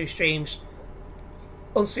 we've had 2 streams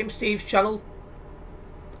on Sim Steve's channel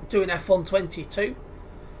doing F1 22.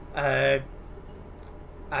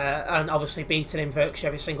 And obviously beating him virtually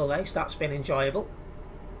every single race. That's been enjoyable.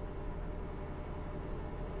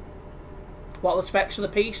 What are the specs of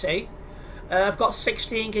the PC? I've got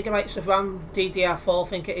 16 gigabytes of RAM, DDR4 I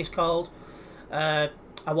think it is called, a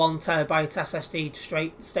 1TB SSD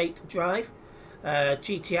straight state drive,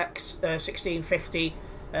 GTX 1650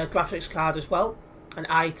 graphics card as well, an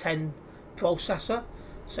i10 processor.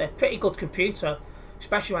 It's a pretty good computer.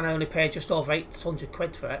 Especially when I only paid just over 800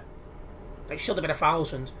 quid for it. It should have been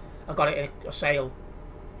 1,000. I got it in a sale.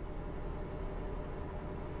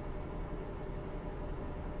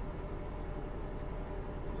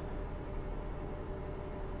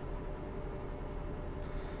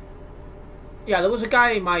 Yeah, there was a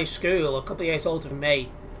guy in my school, a couple of years older than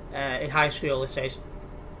me, in high school it is.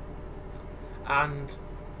 And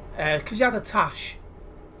because he had a tash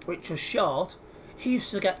which was short, he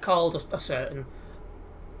used to get called a certain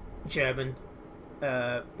German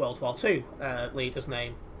World War II leader's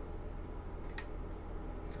name.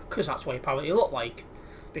 Because that's what he apparently looked like.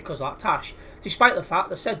 Because of that tash. Despite the fact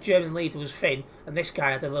the said German leader was thin, and this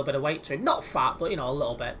guy had a little bit of weight to him. Not fat, but you know, a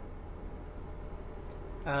little bit.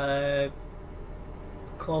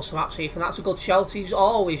 Close to maps, Ethan. That's a good shout. He's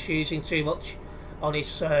always using too much on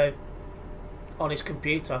his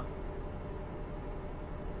computer.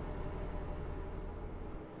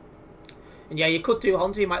 And yeah, you could do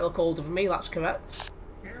Honda. You might look older than me. That's correct.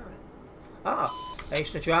 Terence. Ah,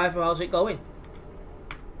 Ace the driver. How's it going?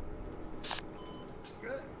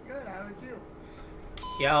 Good, good. How about you?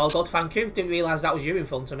 Yeah, all good. Thank you. Didn't realise that was you in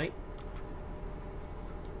front of me.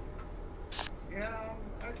 Yeah,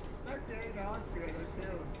 actually in Austria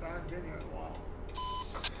too, so I've been here a while.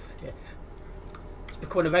 Yeah, it's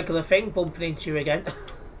becoming a regular thing. Bumping into you again.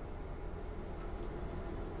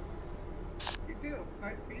 You too.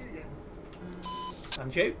 Nice to see you again.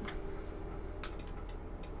 And you.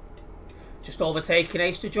 Just overtaking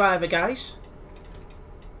Ace the driver, guys.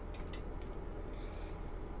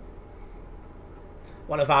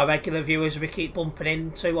 One of our regular viewers we keep bumping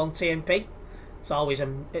into on TMP. It's always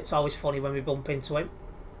funny when we bump into him.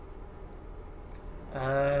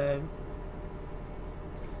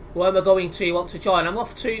 Where am I going to? You want to join? I'm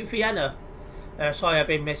off to Vienna. Sorry, I've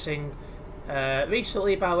been missing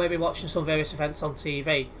recently, but I've been watching some various events on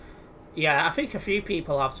TV. Yeah, I think a few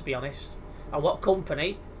people have, to be honest. And what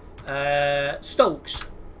company? Stokes.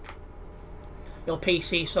 Your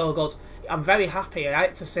PC so good. I'm very happy. I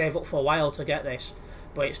had to save up for a while to get this,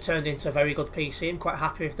 but it's turned into a very good PC. I'm quite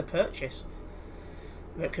happy with the purchase.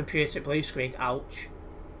 Computer blue screen. Ouch.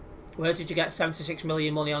 Where did you get 76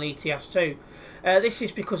 million money on ETS2? This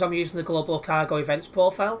is because I'm using the Global Cargo Events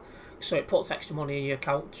profile, so it puts extra money in your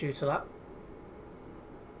account due to that.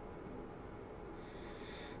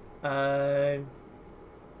 I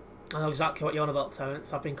know exactly what you're on about,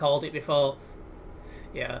 Terence. I've been called it before.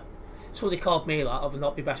 Yeah. Somebody called me that, I would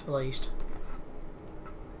not be best pleased.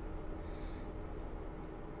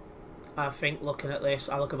 I think, looking at this,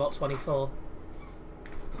 I look about 24.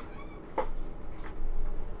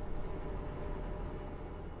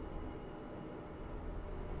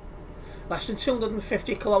 Less than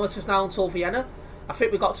 250 kilometres now until Vienna. I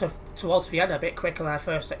think we got towards Vienna a bit quicker than I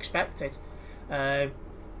first expected.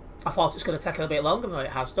 I thought it's going to take a little bit longer than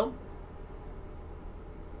it has done.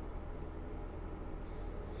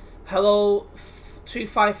 Hello,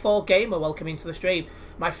 254 Gamer, welcome into the stream.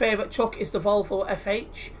 My favourite truck is the Volvo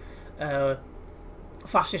FH.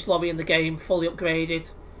 Fastest lorry in the game, fully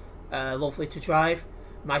upgraded, lovely to drive.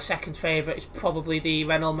 My second favourite is probably the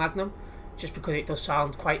Renault Magnum, just because it does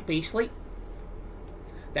sound quite beastly.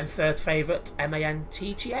 Then third favourite, MAN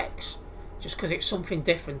TGX, just because it's something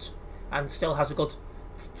different and still has a good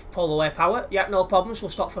pull away power. Yeah, no problems,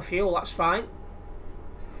 we'll stop for fuel, that's fine.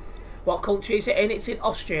 What country is it in? It's in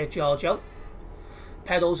Austria, Giorgio.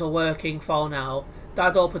 Pedals are working for now.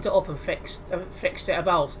 Dad opened it up and fixed it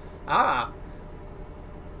about. Ah.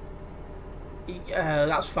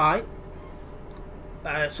 That's fine.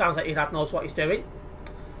 Sounds like your dad knows what he's doing.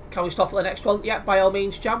 Can we stop at the next one? Yeah, by all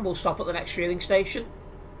means, Jam. We'll stop at the next fueling station.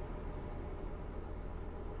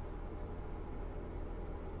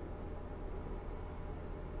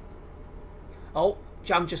 Oh,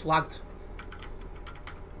 Jam just lagged.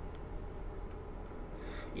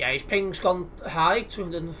 Yeah, his ping's gone high,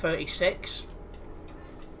 236.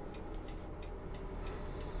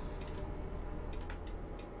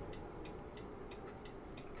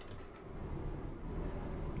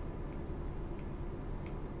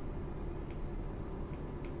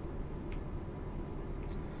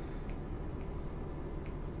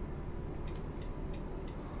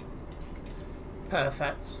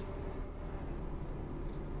 Perfect.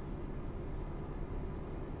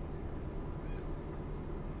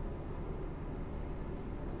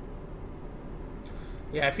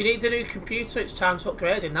 Yeah, if you need a new computer, it's time to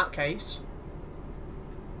upgrade in that case.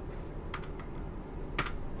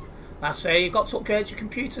 I say you've got to upgrade your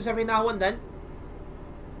computers every now and then.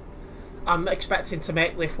 I'm expecting to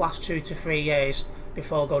make this last 2 to 3 years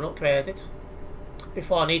before going upgraded.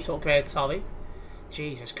 Before I need to upgrade, sorry.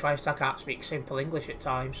 Jesus Christ, I can't speak simple English at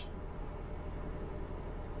times.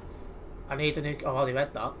 I need a new... Oh, I already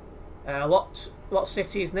read that. What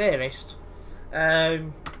city is nearest?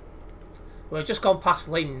 We've just gone past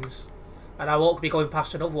Linz, and I won't be going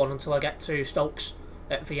past another one until I get to Stokes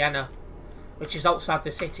at Vienna, which is outside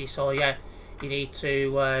the city. So yeah, you need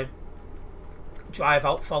to drive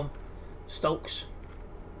out from Stokes.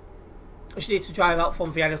 You need to drive out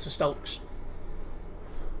from Vienna to Stokes.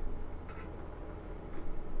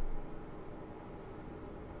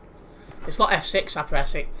 It's not F6 I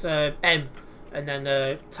press, it's M and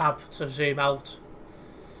then tab to zoom out.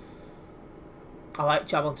 I like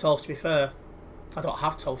jam on toast, to be fair. I don't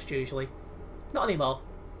have toast usually. Not anymore.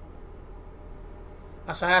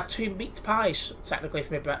 As I had 2 meat pies technically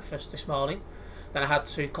for my breakfast this morning. Then I had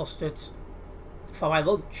 2 custards for my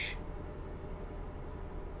lunch.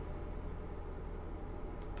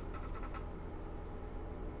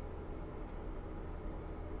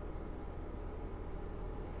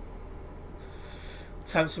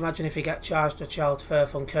 Terence, imagine if you get charged a child fare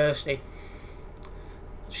from Kirsty.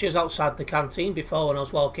 She was outside the canteen before when I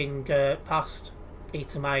was walking past,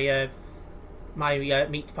 eating my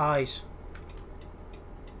meat pies.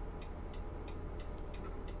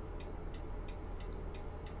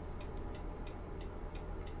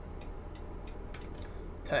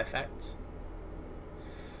 Perfect.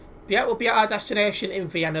 Yeah, we'll be at our destination in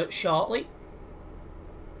Vienna shortly.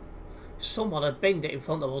 Someone had binned it in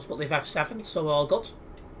front of us, but they've F7, so we're all good.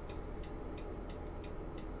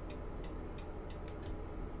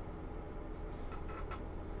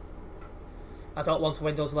 I don't want a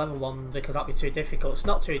Windows 11 one because that'd be too difficult. It's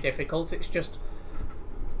not too difficult, it's just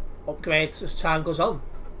upgrades as time goes on.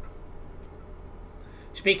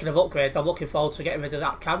 Speaking of upgrades, I'm looking forward to getting rid of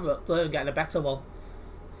that camera and getting a better one.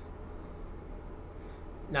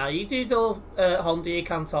 Now, you do the Honda, you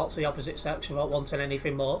can talk to the opposite sex without wanting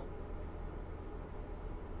anything more.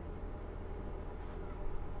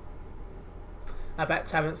 I bet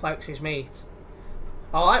Terence likes his meat.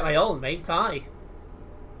 I like my own meat, aye.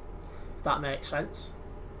 If that makes sense.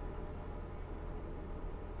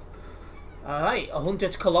 Alright,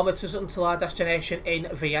 100 kilometres until our destination in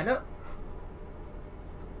Vienna.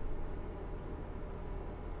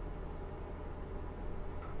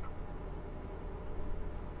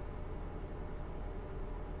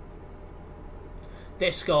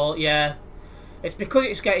 Disco, yeah. It's because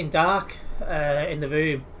it's getting dark in the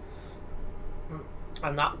room.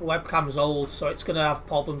 And that webcam's old, so it's going to have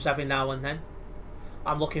problems every now and then.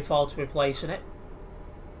 I'm looking forward to replacing it.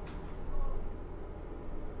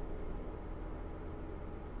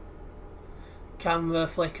 Camera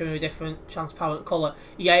flickering a different transparent colour.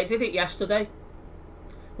 Yeah, it did it yesterday.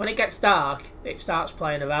 When it gets dark, it starts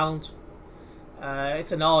playing around.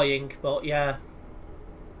 It's annoying, but yeah.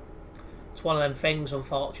 It's one of them things,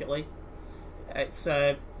 unfortunately. It's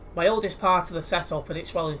my oldest part of the setup, and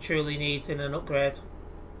it's well and truly needing an upgrade.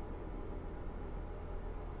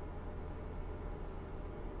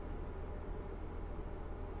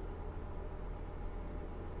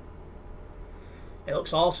 It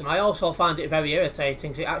looks awesome. I also find it very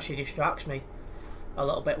irritating because it actually distracts me a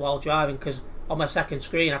little bit while driving, because on my second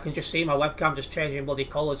screen I can just see my webcam just changing bloody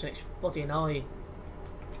colours and it's bloody annoying.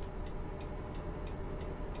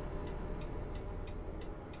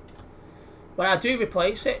 When I do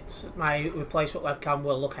replace it, my replacement webcam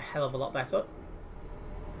will look a hell of a lot better.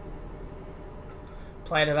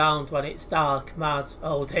 Playing around when it's dark, mad,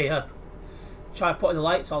 oh dear. Try putting the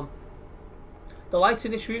lights on. The light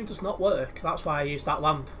in this room does not work, that's why I use that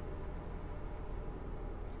lamp.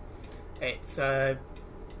 It's,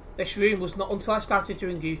 this room was not, until I started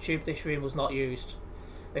doing YouTube, this room was not used.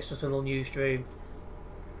 This was an unused room.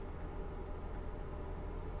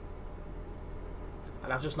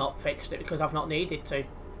 And I've just not fixed it because I've not needed to.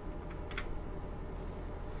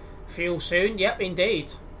 Fuel soon, yep,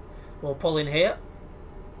 indeed. We'll pull in here.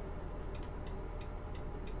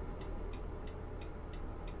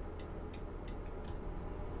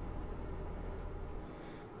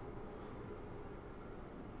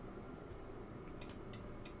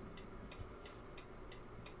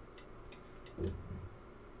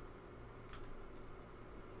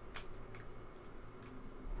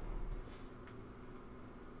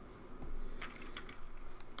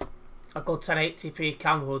 A good 1080p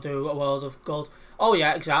camera will do a world of good. Oh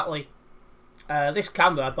yeah, exactly. This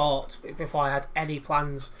camera I bought before I had any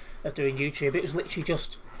plans of doing YouTube. It was literally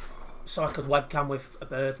just so I could webcam with a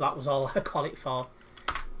bird. That was all I got it for.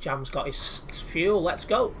 Jam's got his fuel. Let's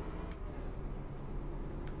go.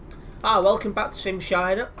 Welcome back to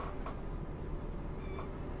Simshire.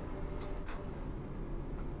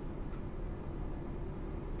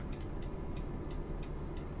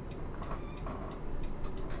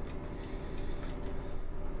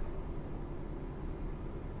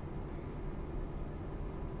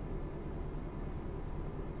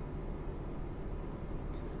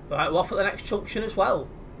 Right, we're off at the next junction as well.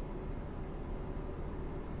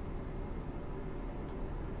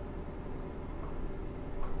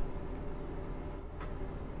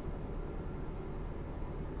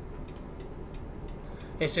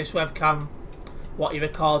 Is this webcam what you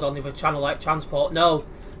record on the other channel like transport? No.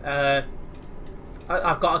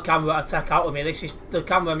 I've got a camera I take out with me. This is the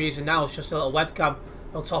camera I'm using now. It's just a little webcam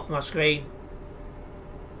on top of my screen.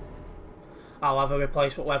 I'll have a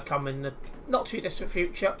replacement webcam in the not too distant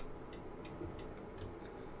future.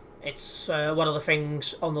 It's one of the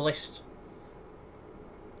things on the list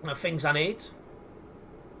of things I need.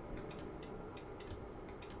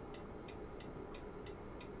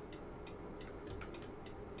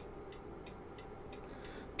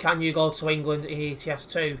 Can you go to England in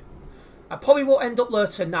ETS2? I probably won't end up there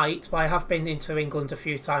tonight, but I have been into England a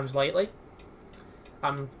few times lately.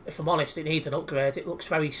 If I'm honest, it needs an upgrade. It looks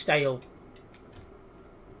very stale.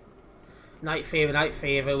 Night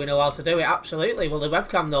Fever, we know how to do it, absolutely. Well, the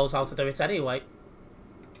webcam knows how to do it anyway.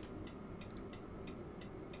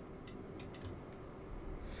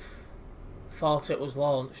 Thought it was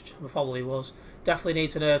launched. It probably was. Definitely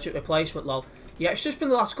needs an urgent replacement, lol. Yeah, it's just been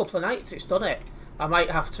the last couple of nights it's done it. I might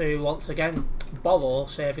have to, once again, borrow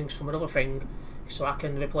savings from another thing so I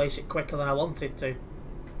can replace it quicker than I wanted to.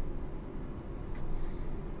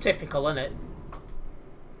 Typical, innit?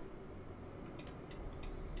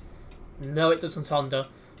 No, it doesn't, Honda.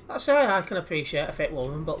 That's it, I can appreciate a fit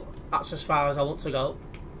woman, but that's as far as I want to go.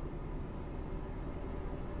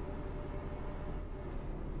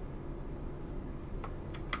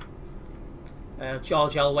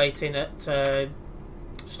 George L waiting at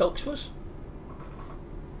Stokes for us.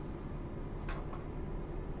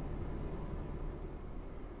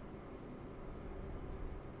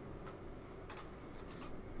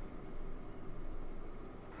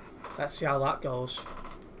 Let's see how that goes.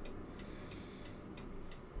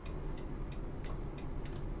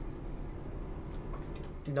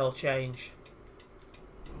 No change.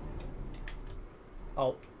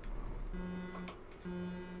 Oh.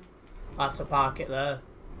 I have to park it there.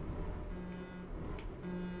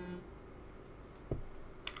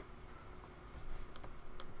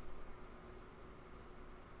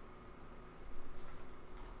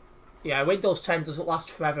 Yeah, Windows 10 doesn't last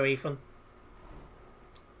forever, Ethan.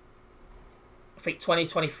 I think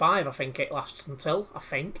 2025, I think it lasts until, I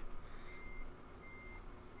think.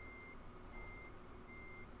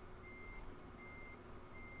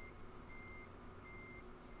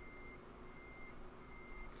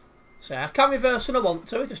 So I can reverse when I want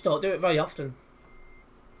to, I just don't do it very often.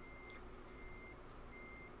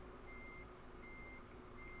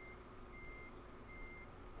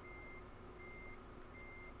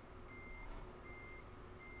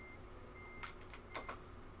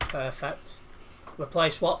 Perfect.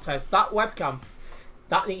 Replace what test? That webcam.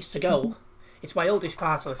 That needs to go. It's my oldest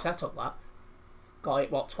part of the setup, that. Got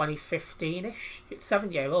it, what, 2015-ish? It's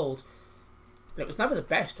 7-year-old. It was never the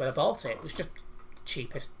best when I bought it. It was just the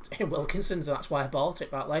cheapest in Wilkinson's, and that's why I bought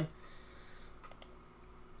it back then.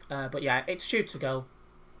 But yeah, it's due to go.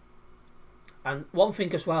 And one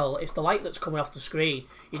thing as well, it's the light that's coming off the screen.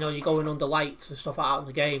 You know, you're going under lights and stuff like that in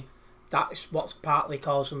the game. That's what's partly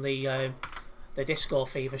causing the disco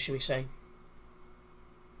fever, shall we say.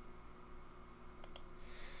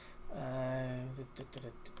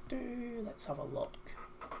 Let's have a look.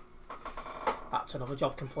 That's another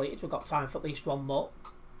job completed. We've got time for at least one more.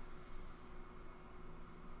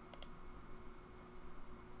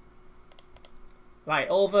 Right,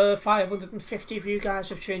 over 550 of you guys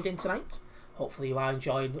have tuned in tonight. Hopefully you are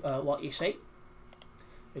enjoying what you see.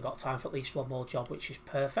 We've got time for at least one more job, which is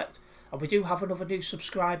perfect. And we do have another new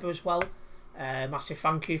subscriber as well. Massive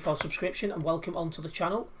thank you for subscription and welcome onto the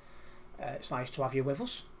channel. It's nice to have you with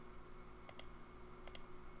us.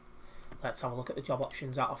 Let's have a look at the job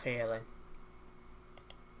options out of here then.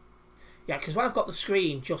 Yeah, because when I've got the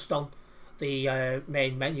screen just on the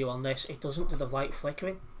main menu on this, it doesn't do the light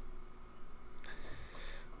flickering.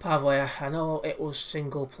 Pavway, I know it was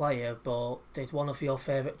single player, but did one of your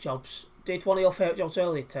favourite jobs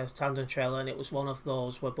earlier test tandem trailer, and it was one of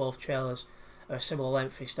those where both trailers are a similar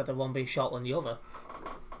length instead of one being shorter than the other?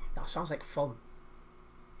 That sounds like fun.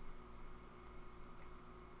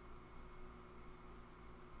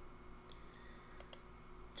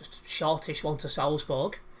 Just a shortish one to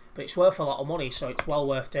Salzburg, but it's worth a lot of money, so it's well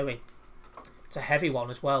worth doing. It's a heavy one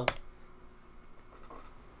as well.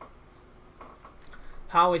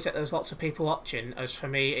 How is it there's lots of people watching? As for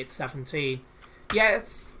me, it's 17. Yeah,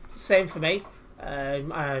 it's the same for me.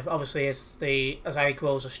 Obviously, as I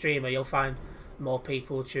grow as a streamer, you'll find more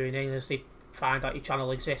people tuning in as they find out your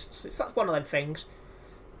channel exists. That's one of them things.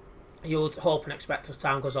 you would hope and expect as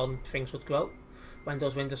time goes on things would grow. When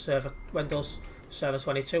does Server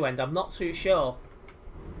 22 end? I'm not too sure.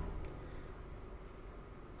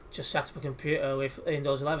 Just set up a computer with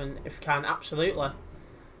Windows 11 if you can, absolutely.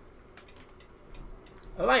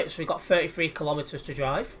 Alright, so we've got 33 kilometres to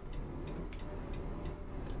drive.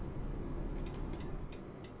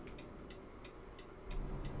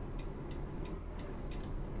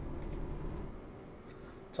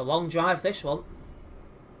 It's a long drive, this one.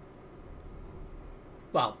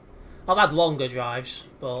 Well, I've had longer drives,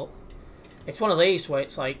 but it's one of these where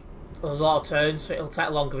it's like there's a lot of turns, so it'll take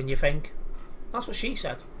longer than you think. That's what she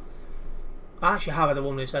said. I actually have had a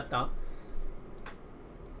woman who said that.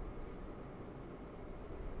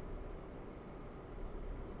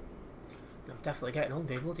 I'm definitely getting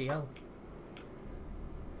hungry, bloody hell.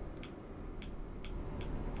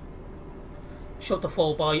 Shut the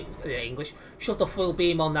full English. Shut the full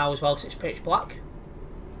beam on now as well, because it's pitch black.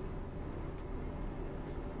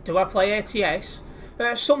 Do I play ATS?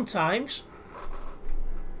 Sometimes.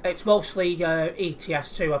 It's mostly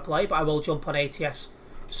ETS 2 I play, but I will jump on ATS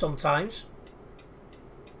sometimes.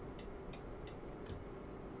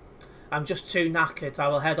 I'm just too knackered. I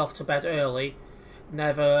will head off to bed early.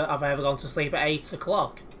 Never have I ever gone to sleep at 8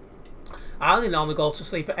 o'clock. I only normally go to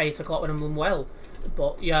sleep at 8 o'clock when I'm unwell.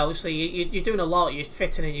 But yeah, obviously you're doing a lot. You're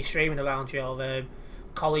fitting and you're streaming around your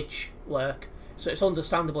college work. So it's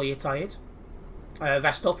understandable you're tired.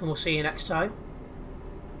 Rest up and we'll see you next time.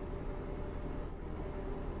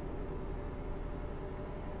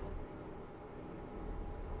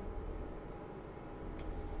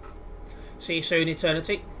 See you soon,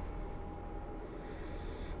 Eternity.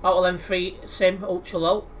 Auto M3 Sim Ultra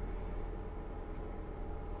Low.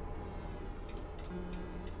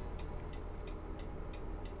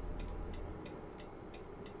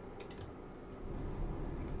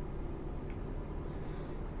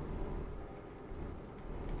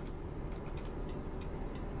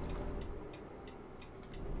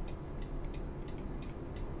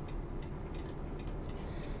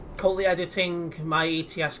 Currently editing my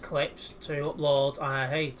ETS clips to upload and I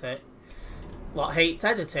hate it. What, hate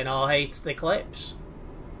editing or hate the clips?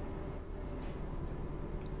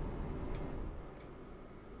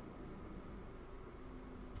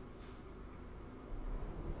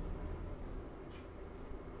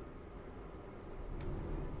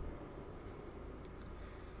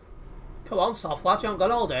 Come on, soft lad, you haven't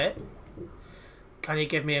got all day. Can you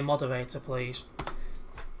give me a moderator, please?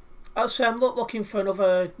 I'm not looking for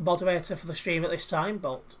another moderator for the stream at this time,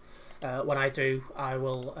 but when I do, I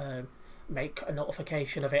will make a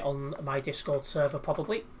notification of it on my Discord server,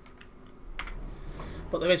 probably.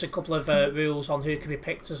 But there is a couple of rules on who can be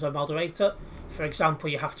picked as a moderator. For example,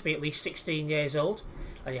 you have to be at least 16 years old,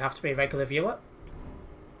 and you have to be a regular viewer.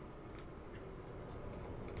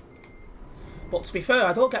 But to be fair,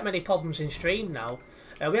 I don't get many problems in stream now.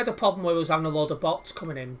 We had a problem where we was having a load of bots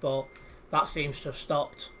coming in, but that seems to have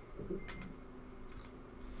stopped.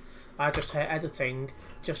 I just hate editing.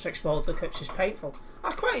 Just to export the clips is painful.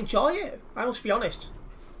 I quite enjoy it, I must be honest.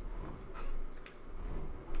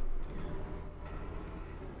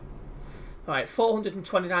 Right,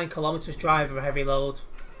 429 kilometres drive of a heavy load.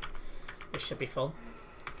 This should be fun.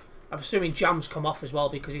 I'm assuming Jam's come off as well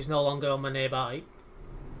because he's no longer on my nearby.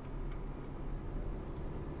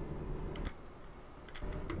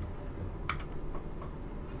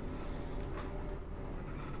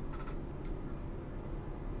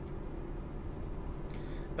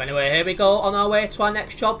 But anyway, here we go on our way to our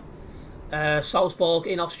next job. Salzburg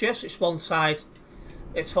in Austria. So it's one side.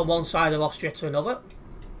 It's from one side of Austria to another.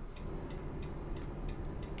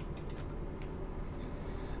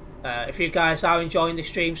 If you guys are enjoying the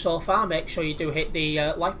stream so far, make sure you do hit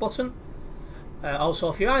the like button.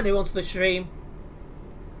 Also, if you are new onto the stream,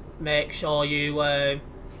 make sure you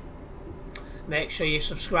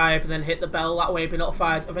subscribe and then hit the bell. That way, you'll be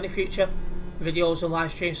notified of any future videos and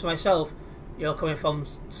live streams for myself. You're coming from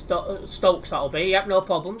Stokes, that'll be. Yep, no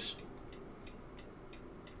problems.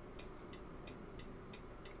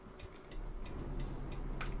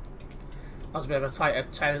 That was a bit of a tighter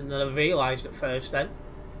 10 than I realised at first then.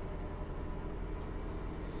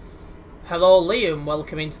 Hello Liam,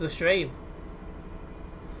 welcome into the stream.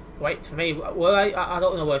 Wait for me, I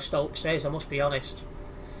don't know where Stokes is, I must be honest.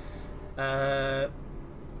 Oh,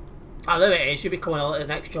 there it is, you'll be coming on at the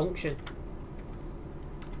next junction.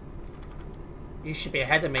 You should be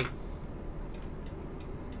ahead of me.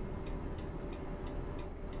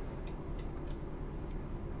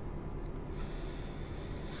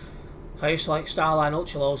 I used to like Starline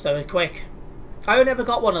Ultra-Lows, they were quick. I never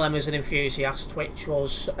got one of them as an enthusiast, which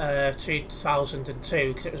was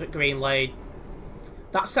 2002, because it was at Green Lane.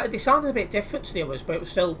 They sounded a bit different to the others, but it was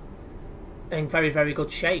still in very, very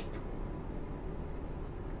good shape.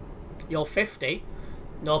 You're 50,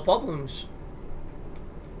 no problems.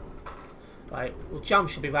 Right, well, Jam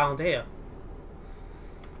should be round here.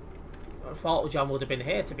 I thought Jam would have been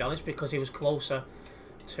here, to be honest, because he was closer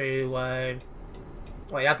to... well,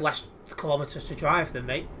 he had less kilometres to drive than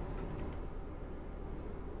me.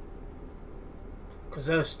 Because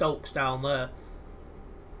there's Stokes down there.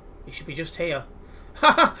 He should be just here.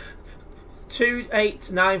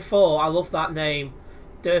 2894, I love that name.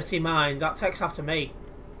 Dirty Mind, that takes after me.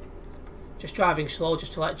 Just driving slow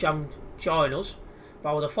just to let Jam join us. But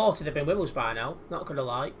I would have thought he'd have been with us by now, not gonna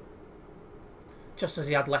lie. Just as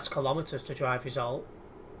he had less kilometres to drive his all.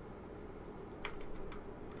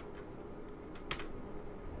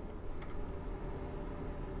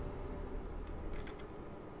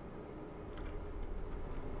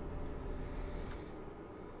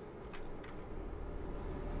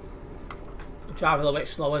 Drive a little bit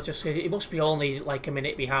slower, just it must be only like a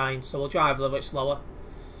minute behind, so we'll drive a little bit slower.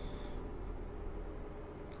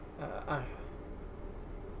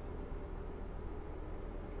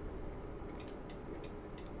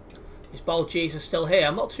 Is Bald Jesus still here?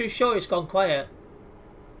 I'm not too sure, he's gone quiet.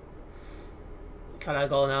 Can I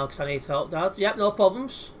go now because I need to help Dad? Yep, no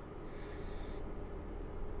problems.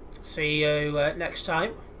 See you next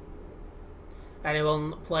time.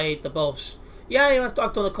 Anyone played the bus? Yeah,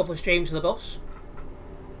 I've done a couple of streams of the bus.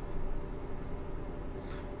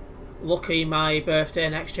 Lucky my birthday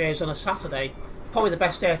next year is on a Saturday. Probably the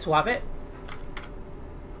best day to have it.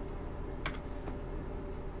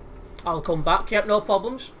 I'll come back, yep, no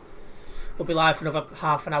problems. We'll be live for another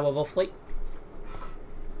half an hour roughly.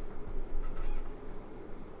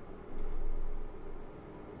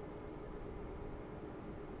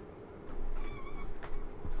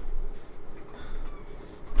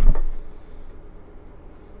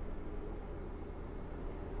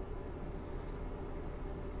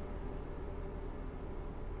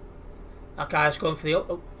 That guy's going for the up.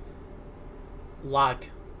 Oh. Lag.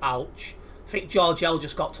 Ouch. I think George L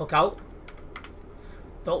just got took out.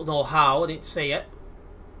 Don't know how, I didn't see it.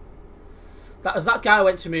 As that guy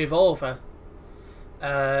went to move over,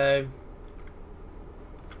 I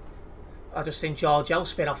just seen George L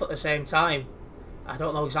spin off at the same time. I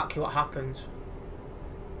don't know exactly what happened.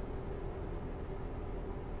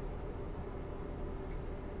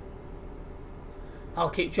 I'll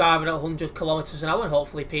keep driving at 100 kilometres an hour and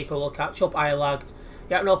hopefully people will catch up. I lagged.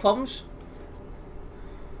 Yeah, no problems.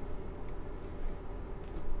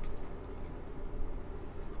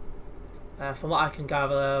 From what I can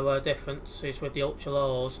gather, there were differences with the ultra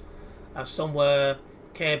lows. Some were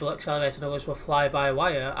cable accelerated and others were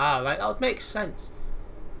fly-by-wire. Ah, right, that would make sense.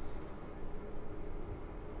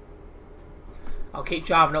 I'll keep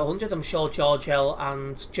driving at 100. I'm sure George L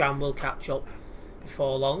and Jam will catch up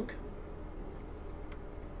before long.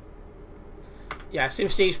 Yeah, Sim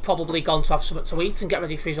Steve's probably gone to have something to eat and get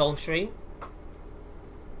ready for his own stream.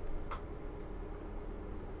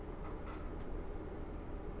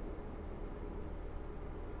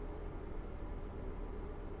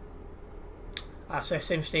 I say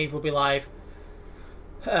Sim Steve will be live.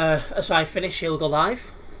 As I finish, he'll go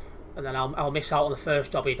live, and then I'll miss out on the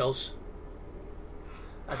first job he does,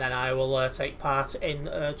 and then I will take part in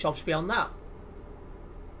jobs beyond that.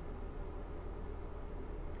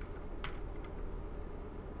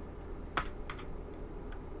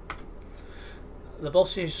 The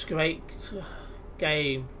bus is great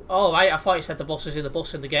game. Oh right, I thought you said the bus is in the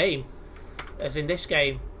bus in the game, as in this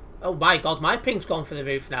game. Oh my god, my ping's gone for the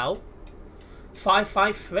roof now.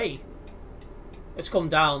 553. It's come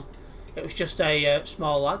down. It was just a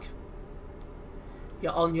small lag.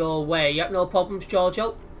 You're on your way. Yep, no problems,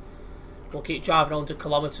 Giorgio. We'll keep driving 100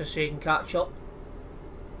 kilometres so you can catch up.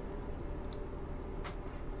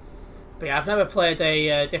 But yeah, I've never played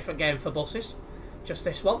a different game for buses. Just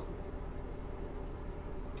this one.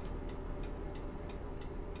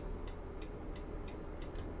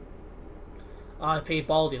 IP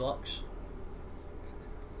Baldylocks.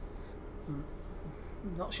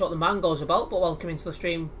 Not sure what the mango's about, but welcome into the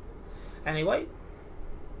stream anyway.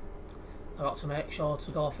 I got to make sure to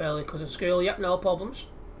go off early because of school. Yep, no problems.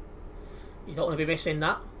 You don't want to be missing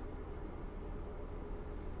that.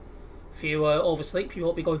 If you oversleep, you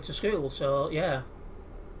won't be going to school, so yeah.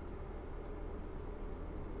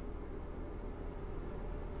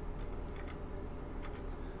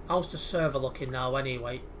 How's the server looking now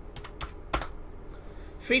anyway?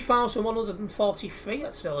 3,143,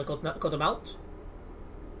 that's still a good amount.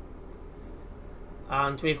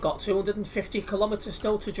 And we've got 250 kilometres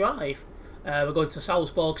still to drive. We're going to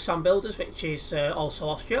Salzburg Sand Builders, which is also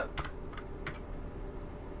Austria.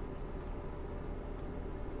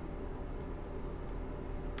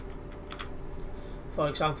 for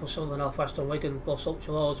example, some of the North Western Wigan bus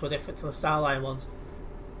ultra loads were different to the Starline ones.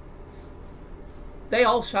 They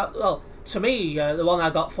all sound, well, to me, the one I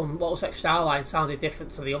got from what was Starline sounded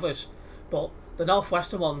different to the others, but the North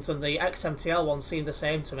Western ones and the XMTL ones seemed the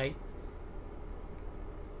same to me.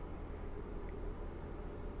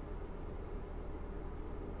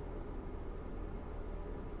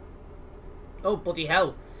 Oh, bloody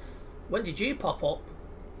hell. When did you pop up?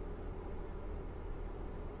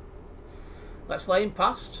 Let's lane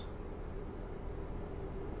past.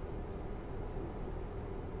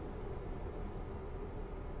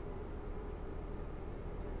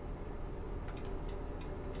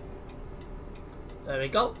 There we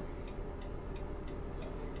go.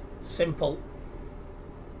 Simple.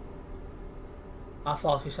 I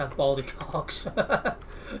thought he said baldy cocks.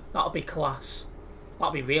 That'll be class.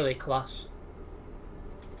 That'll be really class.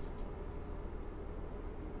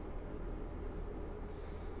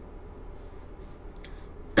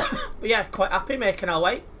 But yeah, quite happy making our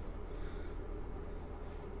way.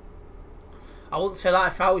 I wouldn't say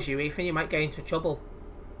that if I was you, Ethan. You might get into trouble.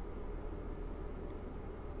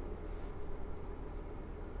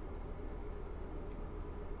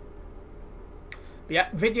 But yeah,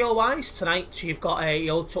 video wise, tonight you've got a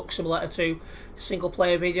Old Truck Simulator 2 single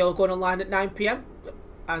player video going online at 9 PM.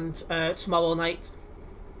 And tomorrow night,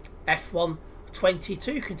 F1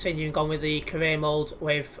 22 continuing on with the career mode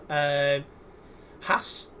with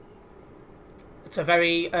Haas. It's a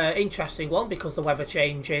very interesting one because the weather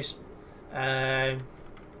changes.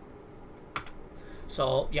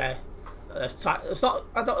 So yeah, it's not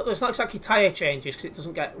exactly tyre changes because it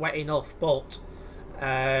doesn't get wet enough, but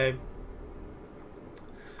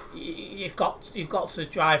you've got to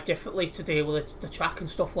drive differently to deal with the track and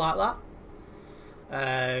stuff like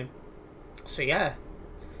that. So yeah,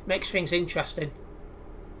 makes things interesting.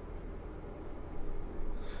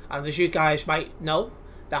 And as you guys might know,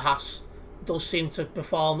 the Haas does seem to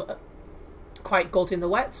perform quite good in the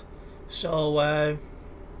wet. So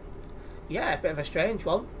yeah, a bit of a strange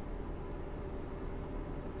one.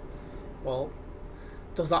 Well,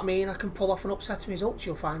 does that mean I can pull off an upsetting result?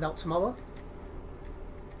 You'll find out tomorrow.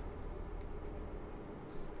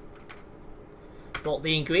 But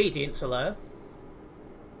the ingredients are there.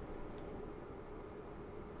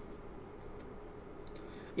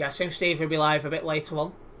 Yeah, Sim Steve will be live a bit later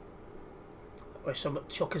on with some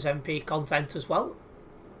Chuckers MP content as well.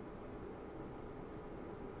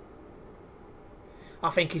 I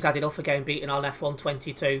think he's had enough of getting beaten on F1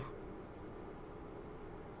 22.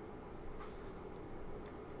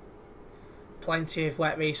 Plenty of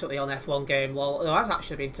wet recently on F1 game. Well, there has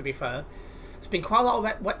actually been, to be fair. There's been quite a lot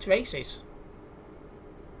of wet races.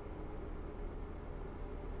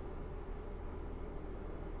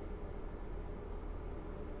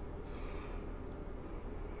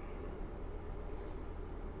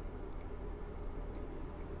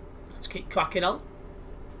 Let's keep cracking on.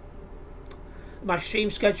 My stream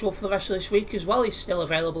schedule for the rest of this week as well is still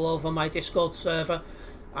available over my Discord server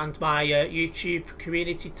and my YouTube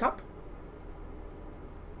community tab.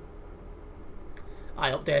 I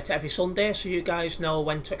update every Sunday so you guys know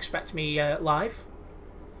when to expect me live.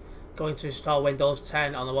 Going to install Windows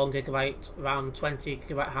 10 on a 1GB RAM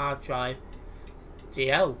 20GB hard drive.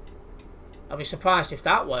 DL. I'll be surprised if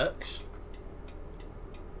that works.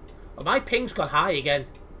 Well, my ping's gone high again.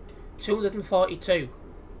 242.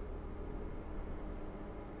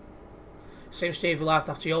 Sim Steve will have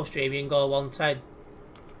after your stream, you can go 110.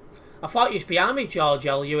 I thought you was behind me, George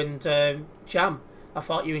L. You and Jam. I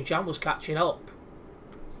thought you and Jam was catching up.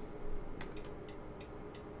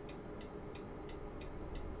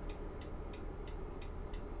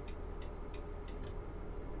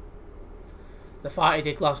 The fight he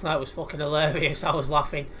did last night was fucking hilarious. I was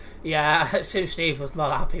laughing. Yeah, Sim Steve was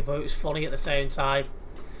not happy, but it was funny at the same time.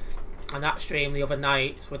 And that stream the other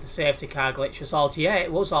night with the safety car glitch was odd. Yeah,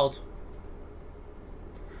 it was odd.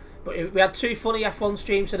 But we had two funny F1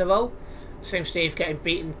 streams in a row. Sim Steve getting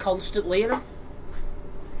beaten constantly in them.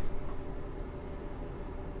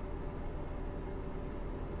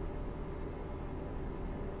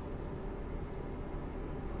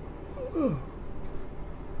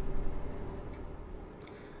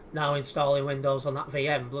 Now installing Windows on that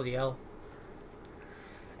VM, bloody hell.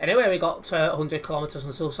 Anyway, we got 100 kilometres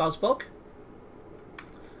until Salzburg.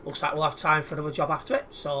 Looks like we'll have time for another job after it,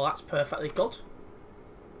 so that's perfectly good.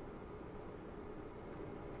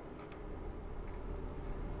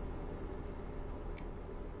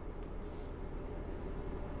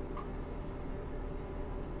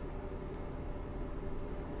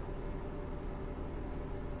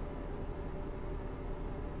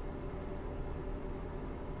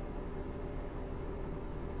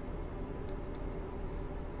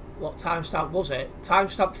 What timestamp was it?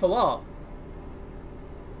 Timestamp for what?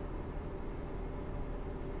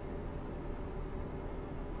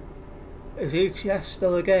 Is ETS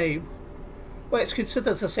still a game? Well, it's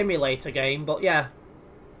considered a simulator game, but yeah.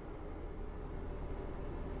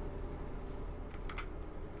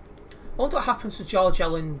 I wonder what happens to George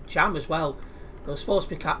Allen Jam as well. They were supposed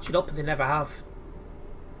to be catching up and they never have.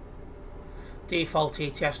 Default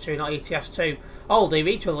ETS2, not ETS2. Oh, the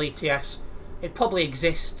regional ETS. It probably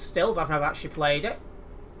exists still, but I've never actually played it.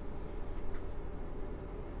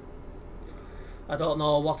 I don't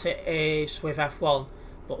know what it is with F1,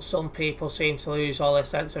 but some people seem to lose all their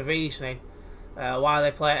sense of reasoning. Why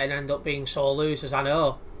they play it and end up being sore losers, I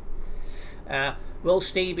know. Will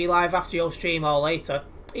Steve be live after your stream or later?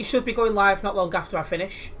 He should be going live not long after I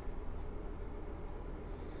finish.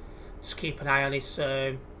 Just keep an eye on his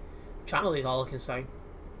channel is all I can say.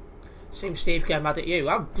 Seems Steve getting mad at you.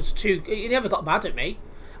 He never got mad at me.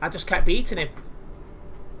 I just kept beating him.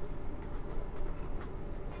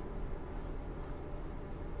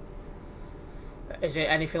 Is it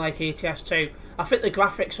anything like ETS2? I think the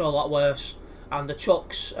graphics are a lot worse. And the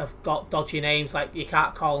trucks have got dodgy names, like you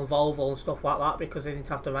can't call them Volvo and stuff like that because they didn't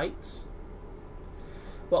have the rights.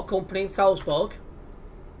 What company in Salzburg?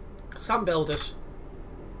 Sand Builders.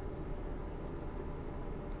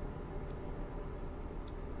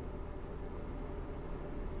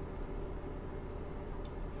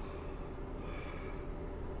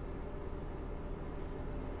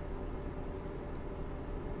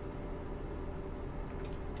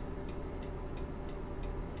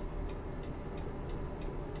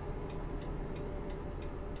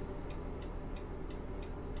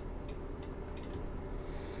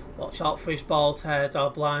 Watch out for his bald head,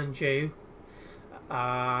 I'll blind you.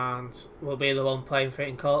 And we'll be the one playing for it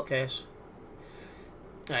in court case.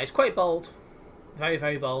 Yeah, it's quite bold. Very,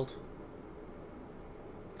 very bold.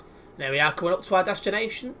 There we are, coming up to our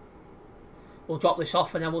destination. We'll drop this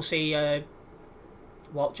off and then we'll see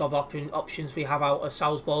what job options we have out of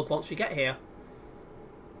Salzburg once we get here.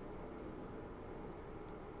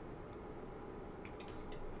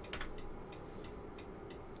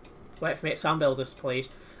 Wait for me at Sand Builders, please.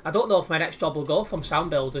 I don't know if my next job will go from Sand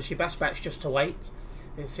Builders. Your best bet's just to wait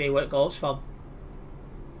and see where it goes from.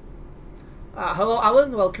 Hello,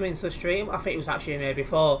 Alan. Welcome into the stream. I think it was actually in here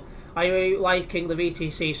before. Are you liking the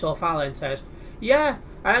VTC so far, Lentes? Yeah,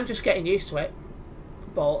 I am just getting used to it.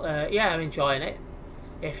 But, yeah, I'm enjoying it.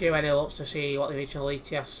 If you're any looks to see what the original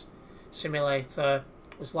ETS simulator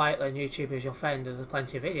was like, then YouTube is your friend. There's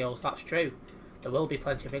plenty of videos. That's true. There will be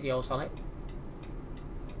plenty of videos on it.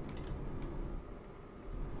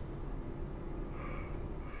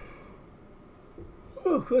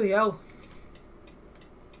 Oh, bloody hell.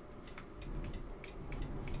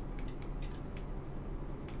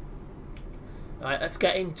 Right, let's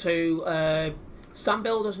get into Sand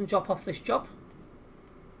Builders and drop off this job.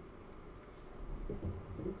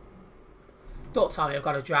 Don't tell me I've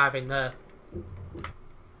got to drive in there.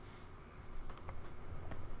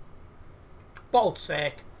 Bold's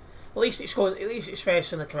sake. At least it's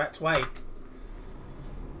facing the correct way.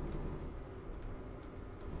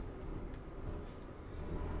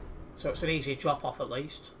 So it's an easy drop off at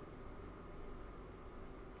least.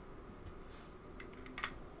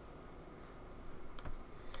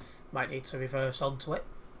 Might need to reverse onto it.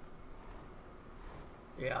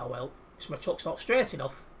 Yeah, I will. Because my truck's not straight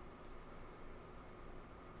enough.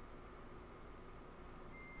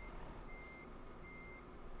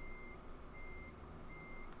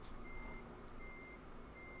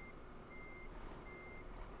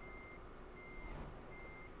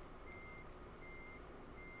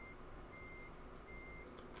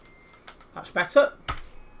 That's better.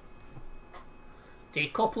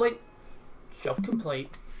 Decoupling. Job complete.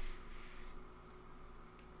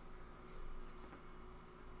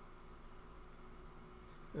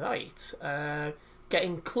 Right.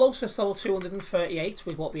 Getting closer to level 238.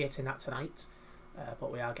 We won't be hitting that tonight.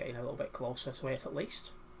 But we are getting a little bit closer to it at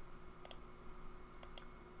least.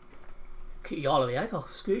 Keep your head. Oh,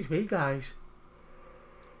 excuse me, guys.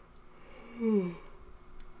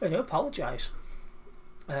 I do apologise.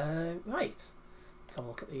 Right, let's have a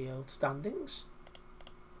look at the old standings.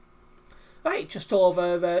 Right, just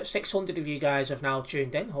over 600 of you guys have now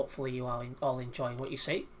tuned in. Hopefully you are all enjoying what you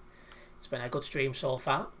see. It's been a good stream so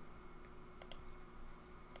far.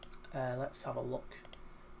 Let's have a look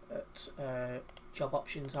at job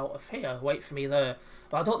options out of here. Wait for me there.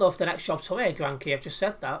 Well, I don't know if the next job's for me, Granky. I've just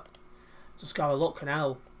said that. Just got a look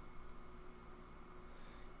now.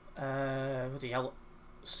 What the hell?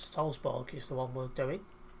 Salzburg is the one we're doing.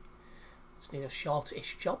 Just need a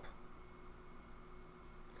shortish job.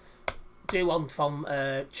 do one from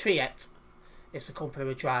Triet, is the company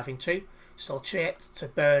we're driving to. So Triet to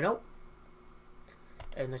Brno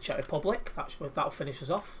in the Czech Republic. That'll finish us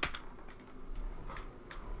off.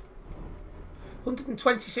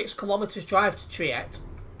 126 kilometres drive to Triet.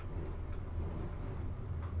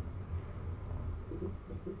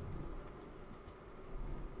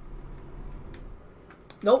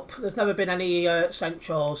 Nope, there's never been any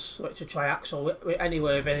Centros which are triaxle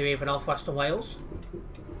anywhere in either North Western Wales.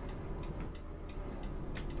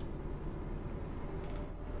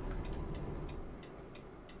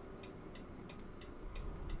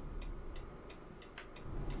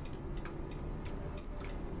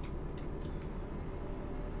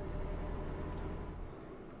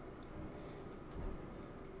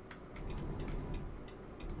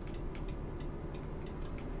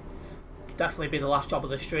 Definitely be the last job of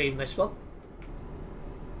the stream, this one.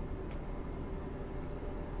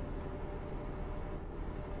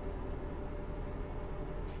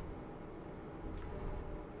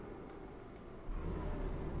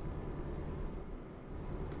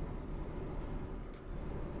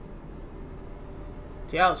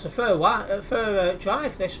 Yeah, it's a fair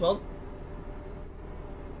drive, this one.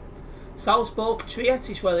 Salzburg, Triet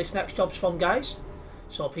is where this next job's from, guys.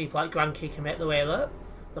 So people like Granky can make their way there.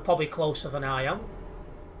 They're probably closer than I am.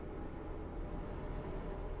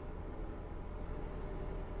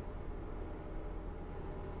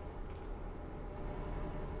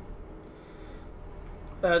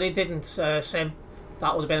 They didn't, Sim.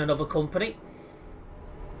 That would have been another company.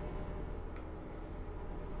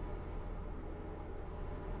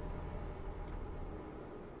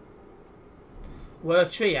 Where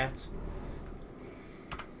Triet?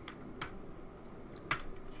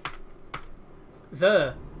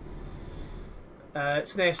 There.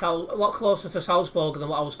 It's near a lot closer to Salzburg than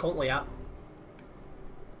what I was currently at.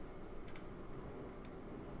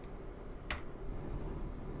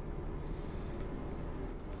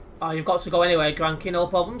 Oh, you've got to go anyway, Granky, no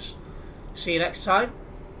problems. See you next time.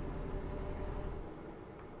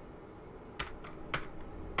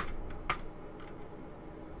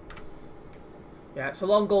 Yeah, it's a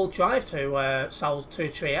long old drive to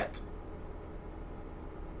Triet.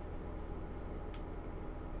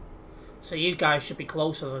 So you guys should be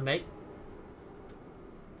closer than me.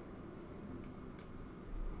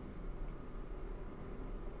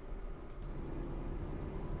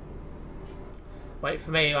 Wait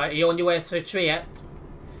for me, right? Are you on your way to Triet?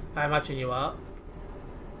 I imagine you are.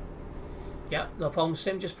 Yep, no problem,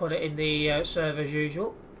 Sim. Just put it in the server as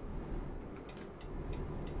usual.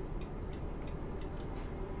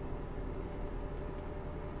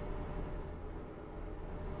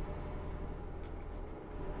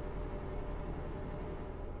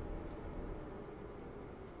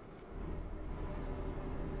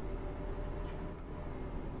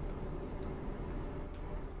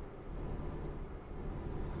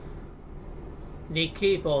 Need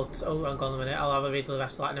keyboard. Oh, hang on a minute. I'll have a read of the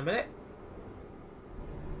rest of that in a minute.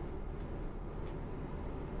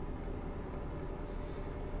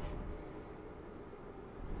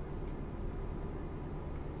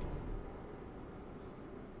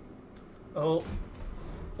 Oh,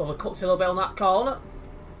 overcooked a little bit on that corner.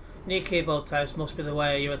 Knee keyboard test must be the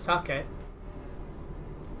way you attack it.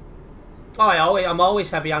 Oh, I'm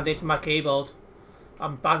always heavy-handed with my keyboard.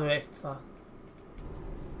 I'm bad at it.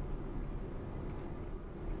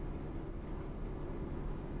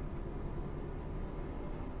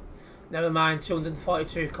 Never mind,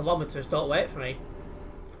 242 kilometres, don't wait for me.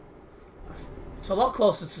 It's a lot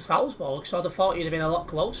closer to Salzburg, so I'd have thought you'd have been a lot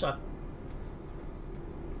closer.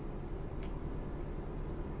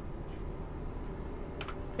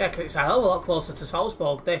 Yeah, because it's a hell of a lot closer to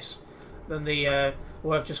Salzburg, this, than the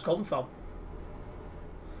where I've just come from.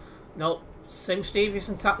 Nope, Sim Steve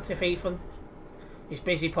isn't active, Ethan. He's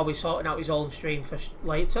busy probably sorting out his own stream for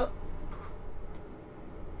later.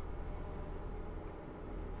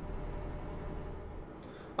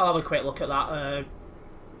 I'll have a quick look at that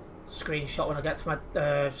screenshot when I get to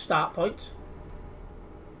my start point.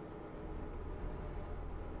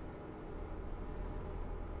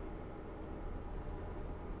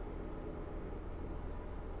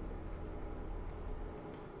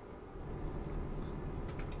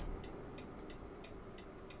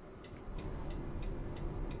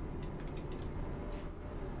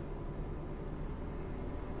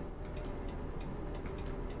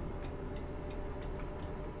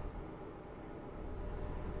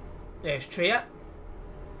 There's Triet.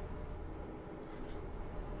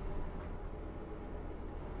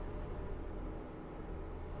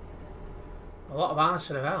 A lot of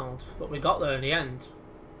arsing around, but we got there in the end.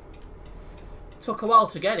 Took a while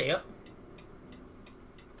to get here.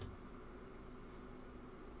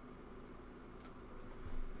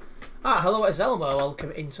 Hello, it's Elmo.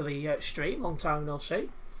 Welcome into the stream. Long time no see.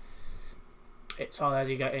 It's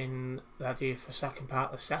already getting ready for the second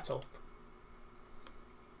part of the setup.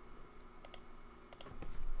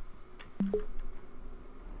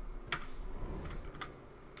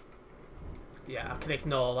 Yeah, I can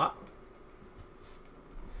ignore that.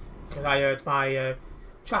 Because I heard my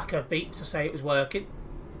tracker beep to say it was working.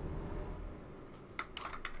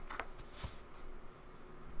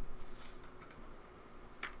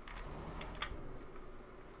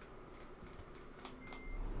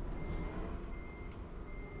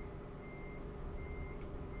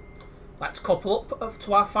 Let's couple up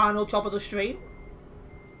to our final job of the stream.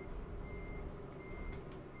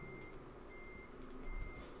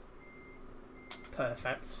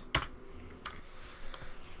 Perfect.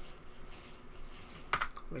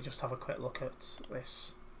 Let me just have a quick look at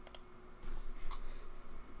this.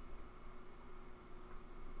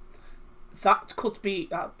 That could be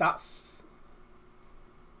that's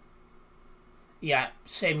yeah,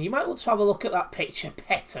 Sim, you might want to have a look at that picture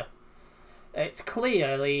better. It's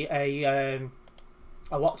clearly a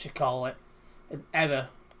what you call it, an error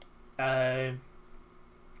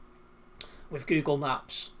with Google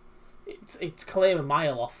Maps. It's clear a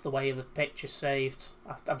mile off the way the picture's saved.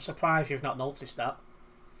 I'm surprised you've not noticed that.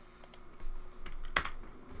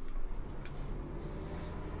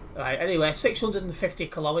 Right, anyway, 650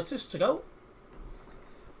 kilometres to go.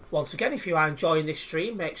 Once again, if you are enjoying this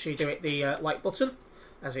stream, make sure you do hit the like button,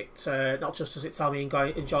 as it not just does it tell me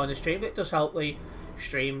enjoying the stream, it does help the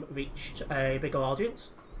stream reach a bigger audience.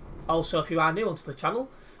 Also, if you are new onto the channel,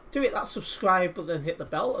 do hit that subscribe button and hit the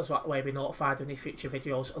bell, as that way you'll be notified of any future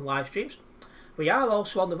videos and live streams. We are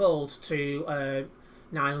also on the road to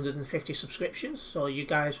 950 subscriptions, so you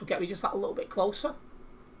guys will get me just that a little bit closer.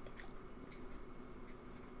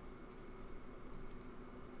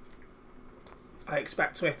 I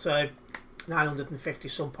expect to hit 950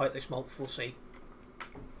 some point this month, we'll see.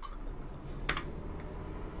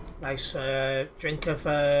 Nice drink of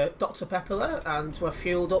Dr Pepper there, and we're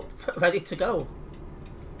fueled up, ready to go.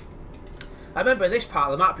 I remember this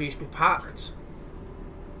part of the map used to be packed.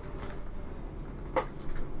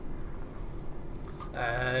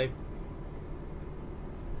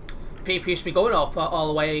 People used to be going up all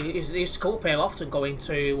the way. They used to come up here often, going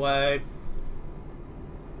to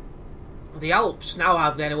the Alps. Now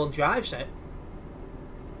hardly anyone drives it.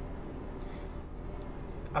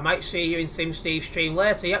 I might see you in Sim Steve's stream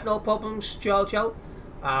later. Yep, no problems, Giorgio.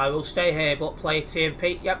 I will stay here but play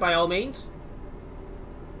TMP. Yep, by all means.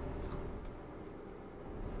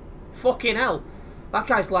 Fucking hell. That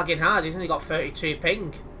guy's lagging hard. He's only got 32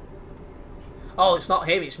 ping. Oh, it's not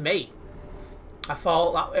him, it's me. I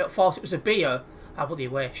thought it was a beer. I bloody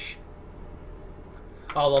wish.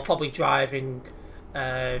 Oh, well, probably driving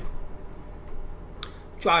a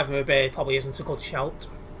beer probably isn't a good shout.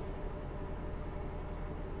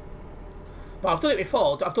 But I've done it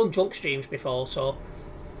before. I've done junk streams before, so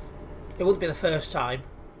it wouldn't be the first time.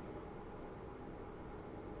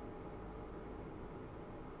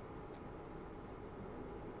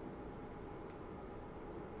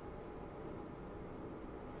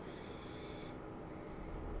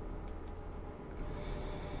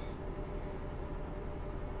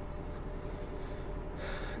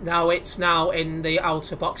 Now it's in the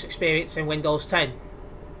outer box experience in Windows 10.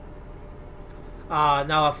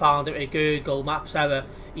 Now I found it with Google Maps error.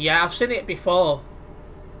 Yeah, I've seen it before.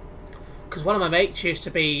 Because one of my mates used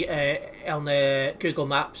to be on the Google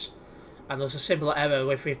Maps, and there's a similar error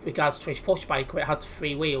with regards to his push bike where it had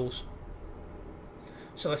 3 wheels.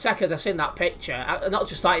 So the second I seen that picture, not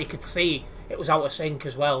just that, you could see it was out of sync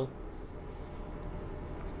as well.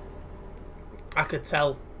 I could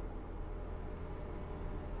tell.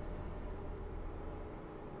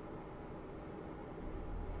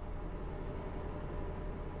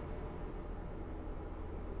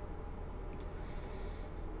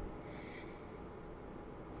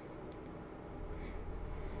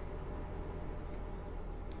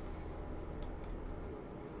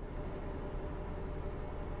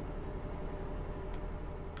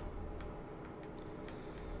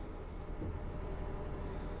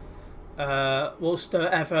 Was there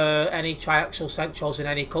ever any triaxial centrals in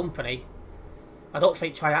any company? I don't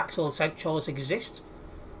think triaxial centrals exist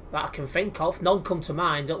that I can think of. None come to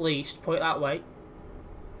mind, at least, put it that way.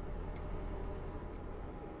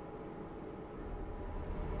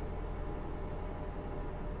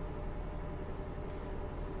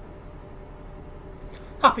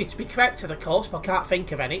 Happy to be corrected, of course, but I can't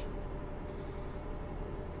think of any.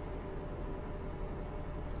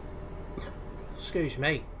 Excuse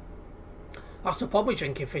me. That's the problem with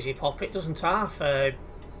drinking fizzy pop. It doesn't half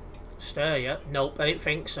Stir you? Nope, I didn't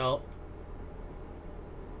think so.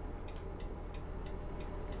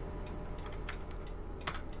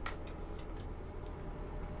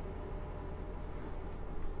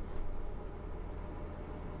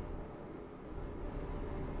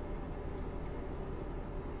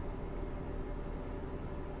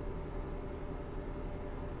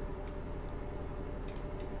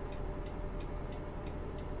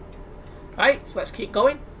 Right, so let's keep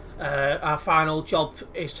going. Our final job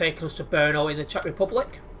is taking us to Brno in the Czech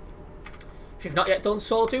Republic. If you've not yet done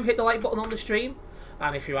so, do hit the like button on the stream.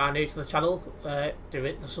 And if you are new to the channel, do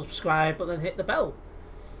hit the subscribe button and hit the bell.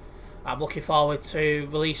 I'm looking forward to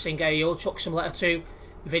releasing a Euro Truck Simulator 2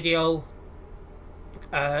 video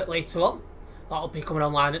later on. That'll be coming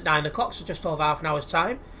online at 9 o'clock, so just over half an hour's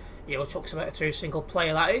time. Euro Truck Simulator 2 single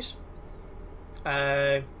player, that is.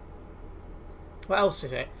 What else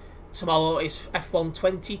is it? Tomorrow is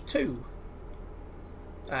F122.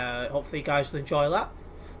 Hopefully you guys will enjoy that.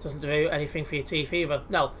 Doesn't do anything for your teeth either.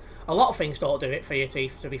 No, a lot of things don't do it for your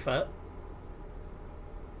teeth, to be fair.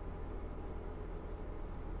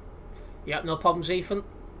 Yep, no problems, Ethan.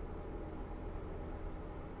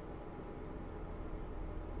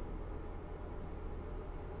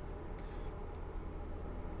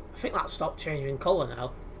 I think that stopped changing colour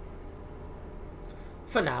now.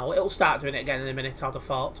 For now, it'll start doing it again in a minute, I'd have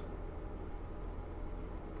thought.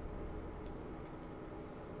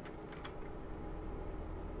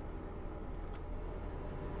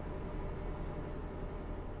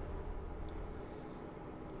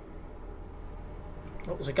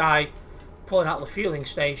 Oh, there's a guy pulling out the fueling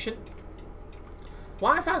station.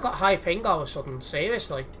 Why have I got high ping all of a sudden?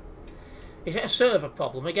 Seriously? Is it a server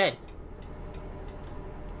problem again?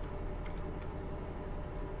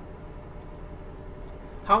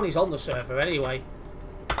 How many's on the server anyway?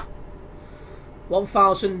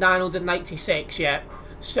 1,996, yeah.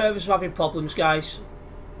 Servers are having problems, guys.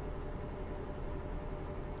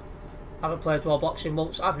 I haven't played Roblox in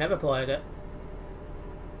months. I've never played it.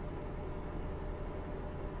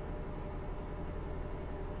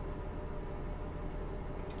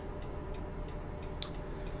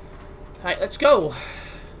 Right, let's go.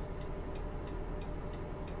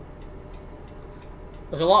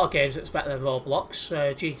 There's a lot of games that's better than Roblox.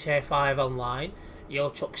 GTA 5 Online,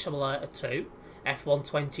 Euro Truck Simulator 2,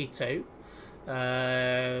 F122.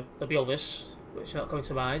 There'll be others, which are not coming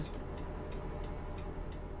to mind.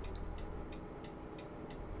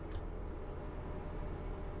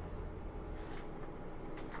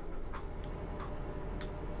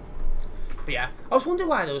 But yeah, I was wondering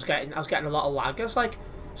why I was getting a lot of lag. I was like,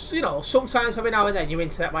 you know, sometimes every now and then your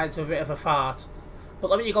internet might have a bit of a fart. But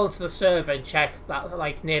when you go into the server and check that,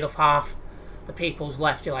 like, near enough half the people's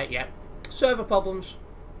left, you're like, yeah, server problems.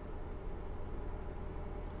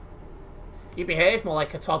 You behave more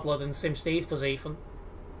like a toddler than Sim Steve does, Ethan.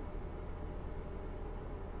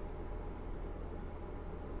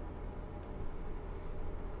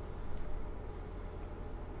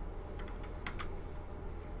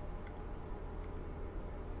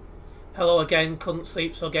 Hello again, couldn't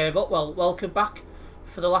sleep so gave up. Well, welcome back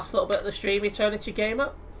for the last little bit of the stream, Eternity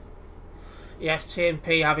Gamer. Yes,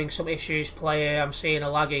 TMP having some issues playing, I'm seeing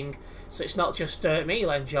a lagging. So it's not just me,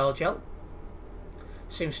 Len Giorgio.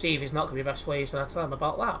 Sim Steve is not going to be best pleased when I tell him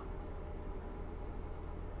about that.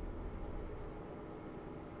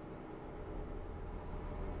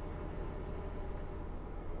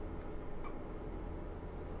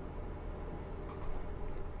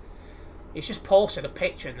 He's just posted a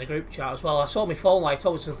picture in the group chat as well. I saw my phone light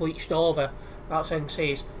always has leached over. That's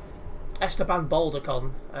MC's. Esteban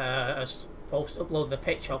Bouldercon has uploaded a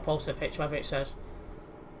picture, or posted a picture, whatever it says.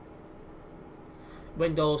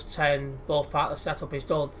 Windows 10, both part of the setup is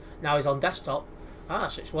done. Now he's on desktop. Ah,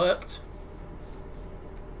 so it's worked.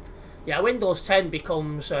 Yeah, Windows 10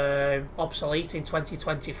 becomes obsolete in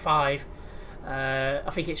 2025. I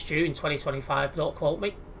think it's June 2025, but don't quote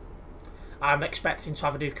me. I'm expecting to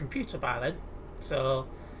have a new computer by then. So,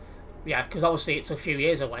 yeah, because obviously it's a few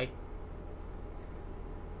years away.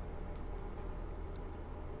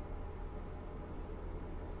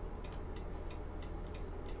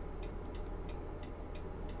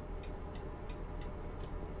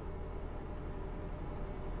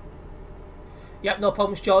 Yep, no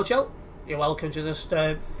problems, Giorgio. You're welcome to just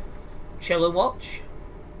chill and watch.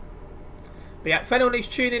 But yeah, if anyone is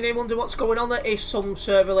tuning in wondering what's going on, there is some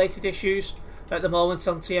server-related issues at the moment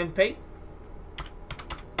on TMP.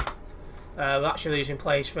 We're actually losing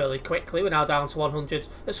players fairly quickly. We're now down to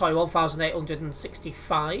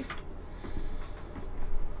 1,865.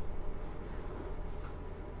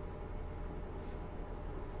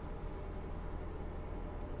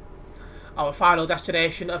 Our final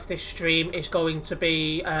destination of this stream is going to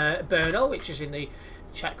be Brno, which is in the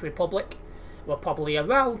Czech Republic. We're probably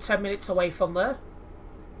around 10 minutes away from there.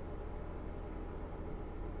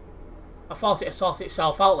 I thought it had sorted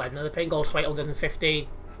itself out then, and the ping goes to 815.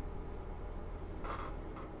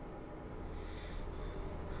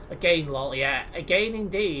 Again, lol, yeah. Again,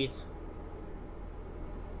 indeed.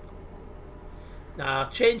 Nah,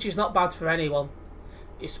 change is not bad for anyone.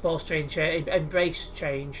 You're supposed to embrace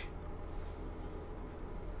change.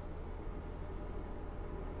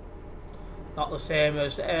 Not the same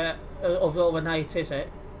as overnight, is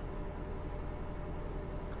it?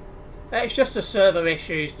 It's just the server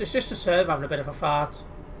issues. It's just the server having a bit of a fart.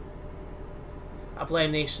 I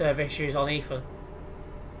blame these server issues on Ethan.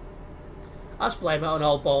 Let's blame it on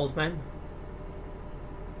old bald men.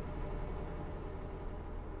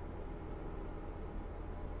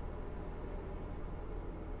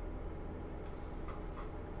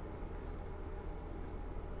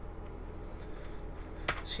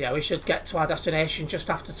 So yeah, we should get to our destination just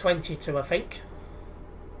after 22, I think.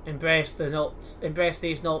 Embrace the nuts. Embrace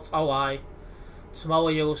these nuts. Oh, aye. Tomorrow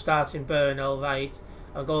you'll start in Brno, right?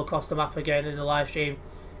 I'll go across the map again in the live stream.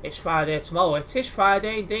 It's Friday tomorrow. It is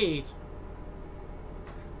Friday indeed.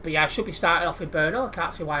 But yeah, I should be starting off in Brno. I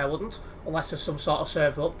can't see why I wouldn't, unless there's some sort of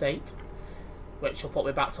server update, which will put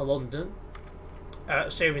me back to London.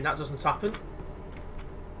 Assuming that doesn't happen.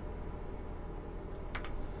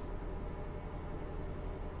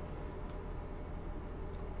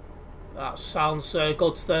 That sounds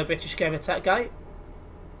good to the British Gamer Tech guy.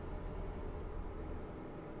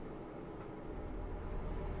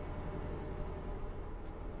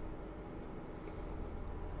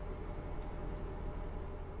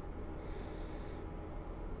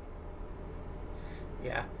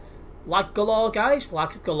 Yeah. Lag galore, guys.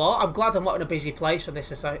 Lag galore. I'm glad I'm not in a busy place when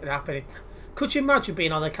this is happening. Could you imagine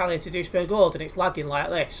being on the Calais to Dewsbury Road and it's lagging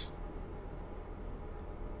like this?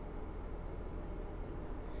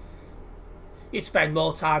 You'd spend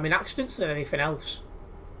more time in accidents than anything else.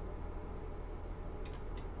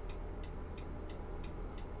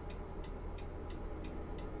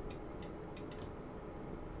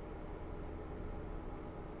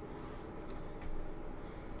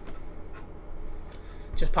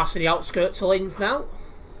 Just passing the outskirts of Linz now.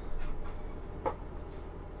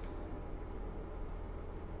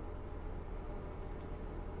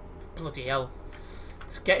 Bloody hell.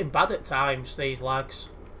 It's getting bad at times, these lags.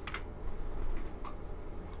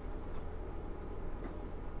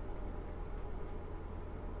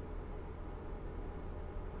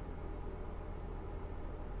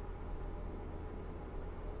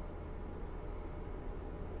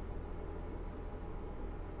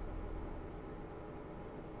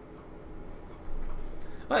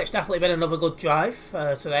 Well, it's definitely been another good drive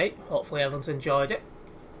today. Hopefully everyone's enjoyed it.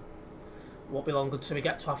 Won't be long until we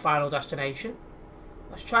get to our final destination.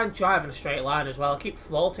 Let's try and drive in a straight line as well. I keep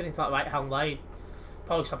floating into that right hand lane.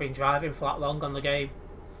 Probably because I've been driving for that long on the game.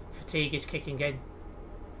 Fatigue is kicking in.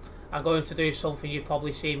 I'm going to do something you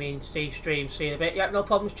probably see me in Steve's stream. See you in a bit. Yeah, no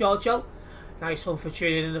problems, Giorgio. Nice one for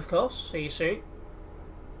tuning in, of course. See you soon.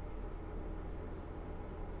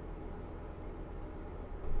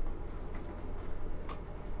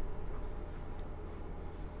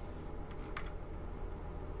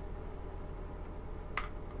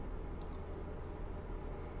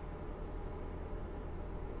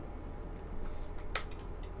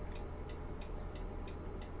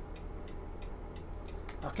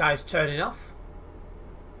 That guy's turning off.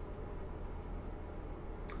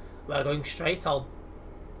 We're going straight on.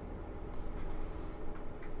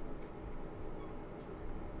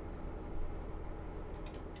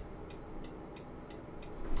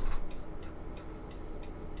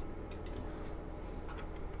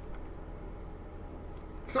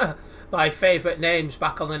 My favourite name's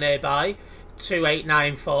back on the nearby.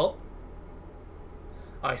 2894.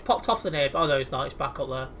 Oh, he's popped off the name. Oh no, he's not. It's back up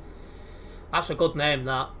there. That's a good name,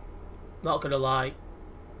 that. Not gonna lie.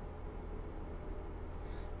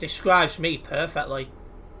 Describes me perfectly.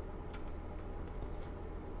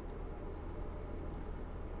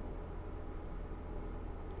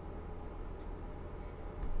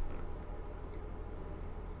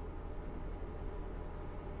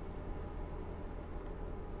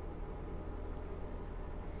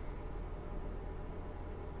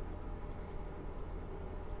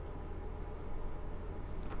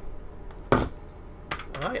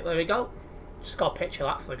 Alright, there we go. Just got a picture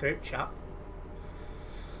of that for the group chat.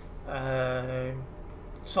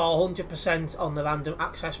 So 100% on the random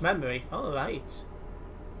access memory. Alright.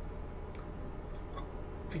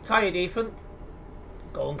 If you're tired, Ethan,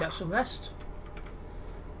 go and get some rest.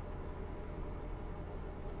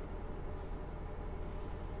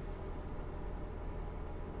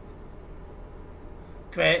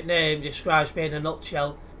 Great name, describes me in a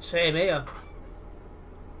nutshell. Same here.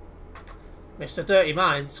 Mr. Dirty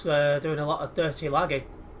Minds doing a lot of dirty lagging.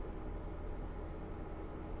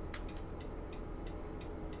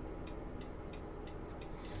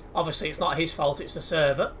 Obviously it's not his fault, it's the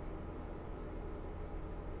server.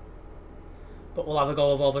 But we'll have a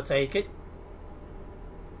go of overtaking.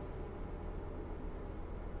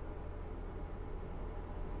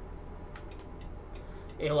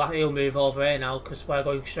 He'll move over here now because we're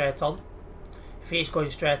going straight on. If he's going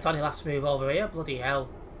straight on, he'll have to move over here. Bloody hell.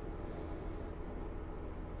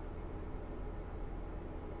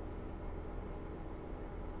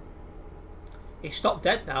 He's stopped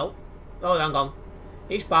dead now. Oh, hang on.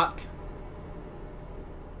 He's back.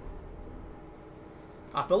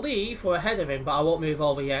 I believe we're ahead of him, but I won't move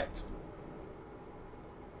over yet.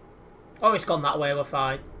 Oh, it's gone that way. We're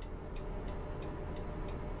fine.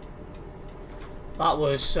 That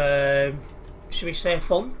was, should we say,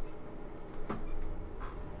 fun?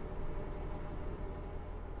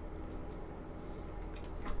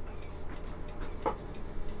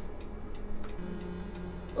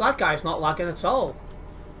 That guy's not lagging at all.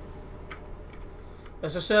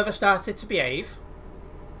 Has the server started to behave?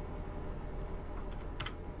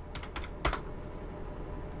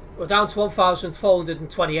 We're down to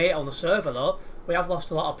 1,428 on the server though. We have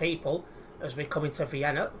lost a lot of people as we come into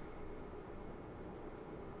Vienna.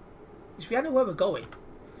 Is Vienna where we're going?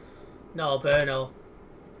 No, Brno.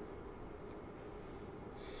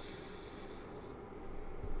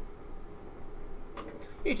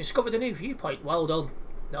 You discovered a new viewpoint. Well done.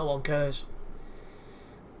 No one cares.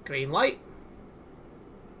 Green light.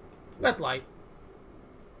 Red light.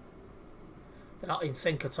 They're not in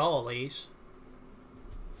sync at all, these.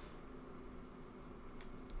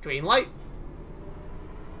 Green light.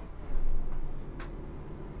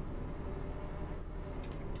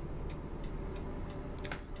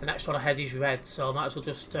 The next one ahead is red, so I might as well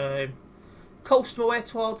just coast my way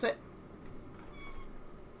towards it.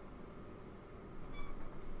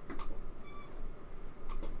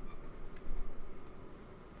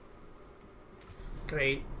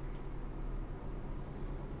 Green.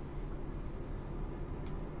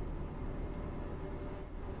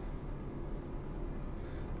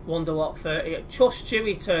 Wonder what 30. Trust you,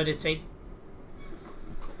 eternity.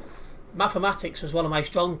 Mathematics was one of my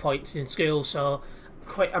strong points in school, so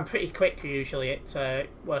I'm pretty quick usually at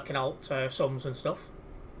working out sums and stuff.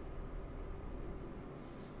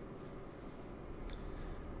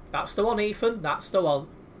 That's the one, Ethan. That's the one.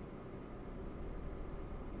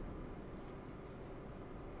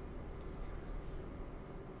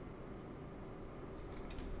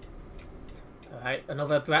 Alright,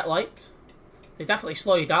 another red light. They definitely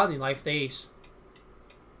slow you down in life, these.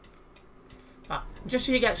 Just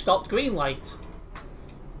so you get stopped, green light.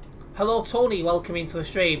 Hello Tony, welcome into the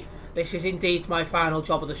stream. This is indeed my final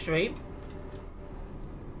job of the stream.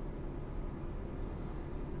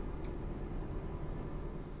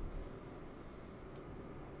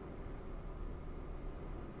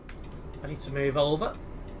 I need to move over.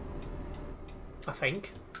 I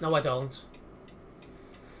think. No, I don't.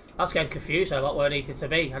 I was getting confused about where I needed to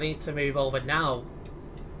be. I need to move over now.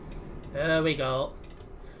 There we go.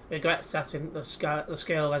 Regret setting the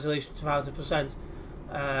scale resolution to 100%.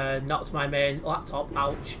 Knocked my main laptop.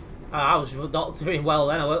 Ouch. I was not doing well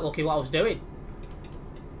then. I weren't looking what I was doing.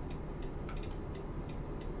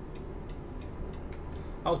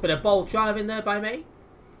 That was a bit of bold driving there by me.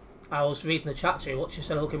 I was reading the chat too much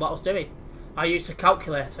instead of looking what I was doing. I used a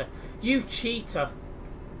calculator. You cheater.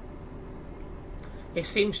 It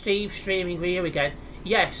seems Steve's streaming for you again.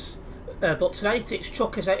 Yes, but tonight it's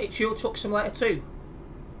your Truck Simulator 2.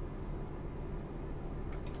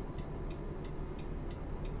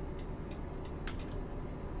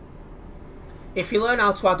 If you learn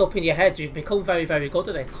how to add up in your head, you've become very, very good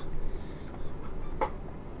at it.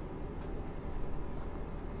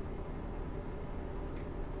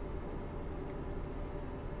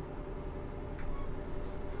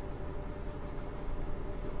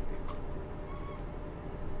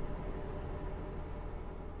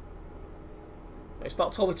 It's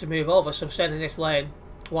not told me to move over, so I'm staying in this lane.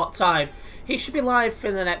 What time? He should be live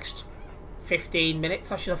in the next 15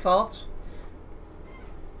 minutes, I should have thought.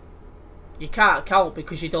 You can't count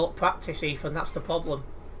because you don't practice, Ethan, that's the problem.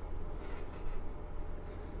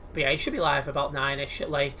 But yeah, he should be live about 9ish at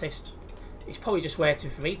latest. He's probably just waiting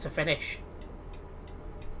for me to finish.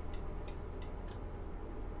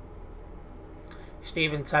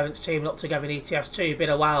 Steve and Terence teaming up together in ETS2. Been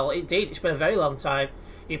a while. Indeed, it's been a very long time.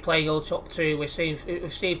 You're playing Old Truck 2 with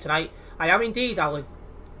Steve tonight. I am indeed, Alan.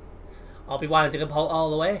 I'll be winding him all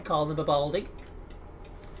the way, calling him a baldy.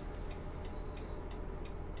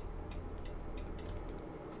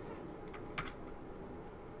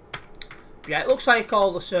 Yeah, it looks like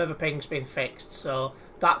all the server ping's been fixed, so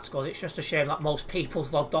that's good. It's just a shame that most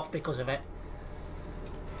people's logged off because of it.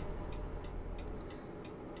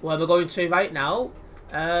 Where we're going to right now?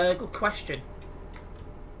 Good question.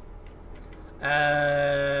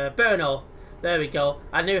 Burno. There we go.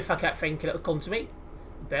 I knew if I kept thinking it would come to me.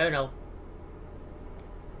 Burno.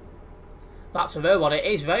 That's a rare one. It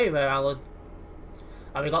is very rare, Alan.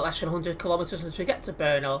 And we got less than 100 kilometres until we get to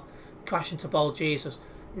Burno. Crash into Bald Jesus.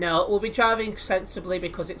 No, we'll be driving sensibly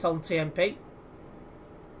because it's on TMP.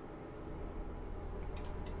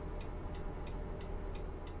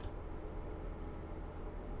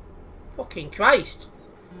 Fucking Christ.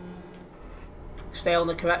 Stay on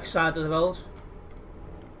the correct side of the road.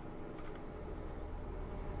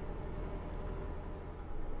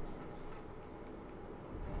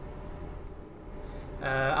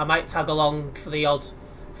 I might tag along for the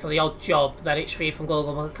odd job. Then it's free from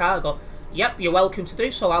Global Cargo. Yep, you're welcome to do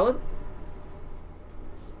so, Alan.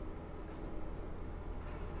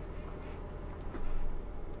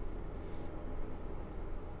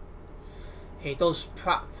 He does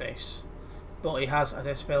practice, but he has a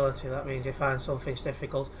disability. That means he finds some things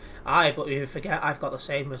difficult. But you forget I've got the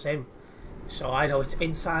same as him, so I know it's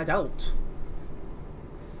inside out.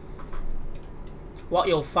 What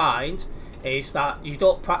you'll find is that you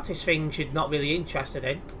don't practice things you're not really interested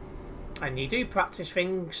in, and you do practice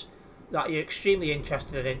things that you're extremely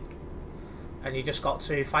interested in, and you just got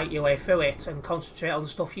to fight your way through it and concentrate on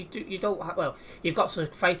stuff you don't have. Well, you've got to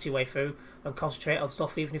fight your way through and concentrate on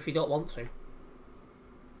stuff even if you don't want to.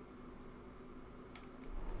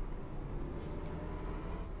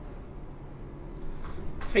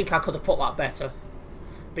 I think I could have put that better,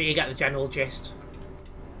 but you get the general gist.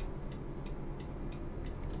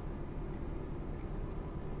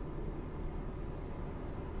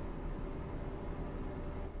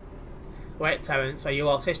 Wait, Terence, are you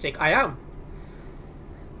autistic? I am.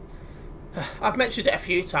 I've mentioned it a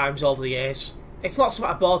few times over the years. It's not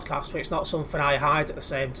something I broadcast, but it's not something I hide at the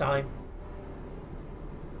same time.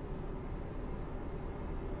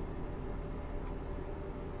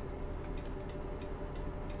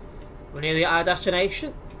 We're nearly at our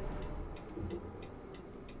destination.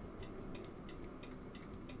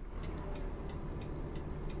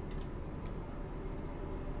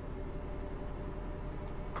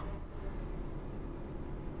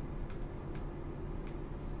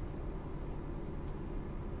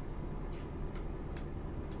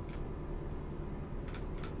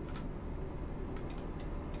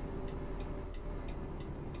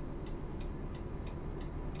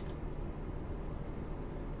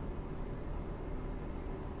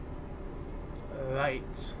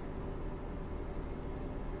 Right.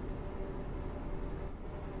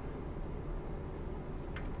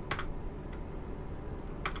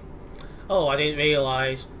 Oh, I didn't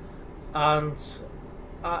realise. And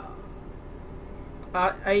I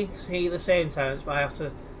ain't he the same, Terence, but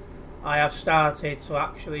I have started to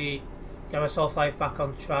actually get myself life back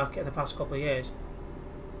on track in the past couple of years.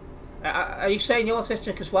 Are you saying you're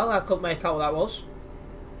autistic as well? I couldn't make out what that was.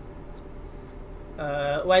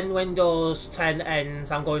 When Windows 10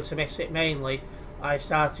 ends, I'm going to miss it mainly. I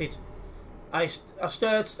started at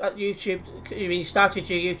YouTube. You started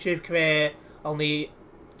your YouTube career on the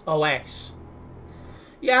OS.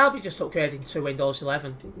 Yeah, I'll be just upgrading to Windows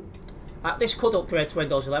 11. This could upgrade to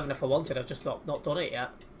Windows 11 if I wanted. I've just not done it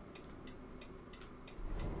yet.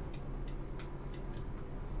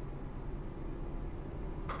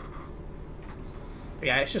 But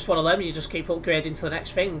yeah, it's just one of them. You just keep upgrading to the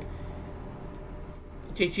next thing.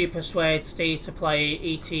 Did you persuade Steve to play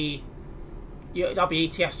ET? That'll be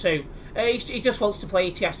ETS2. He just wants to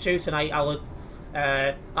play ETS2 tonight, Alan.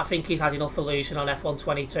 I think he's had enough of losing on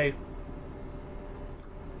F122.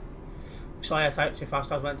 Sorry, I typed too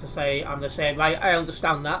fast. I was meant to say I'm the same. Right, I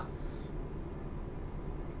understand that.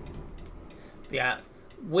 But yeah,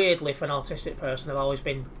 weirdly, for an autistic person, I've always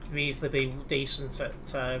been reasonably decent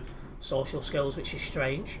at social skills, which is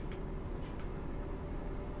strange.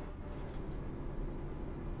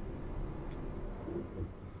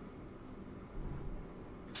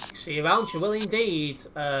 See you around, you will indeed,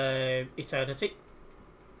 Eternity.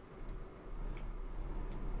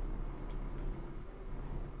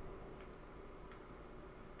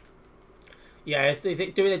 Yeah, is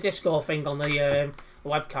it doing a disco thing on the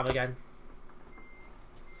webcam again?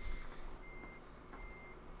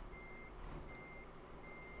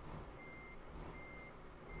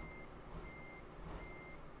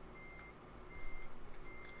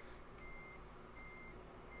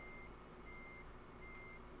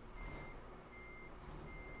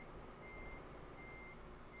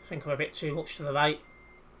 I think I'm a bit too much to the right.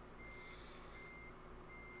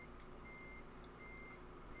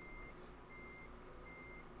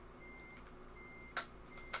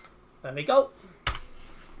 There we go.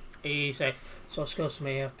 Easy. So excuse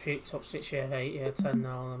me, I've picked up 6 year, 8 year, 10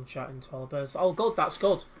 now, and I'm chatting to all the birds. Oh, good, that's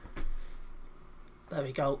good. There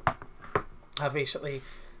we go. I've recently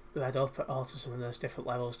read up at autism and there's different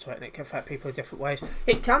levels to it, and it can affect people in different ways.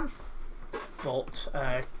 It can, but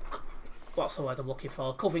what's the word I'm looking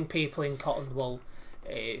for? Covering people in cotton wool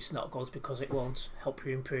is not good because it won't help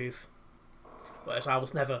you improve. Whereas I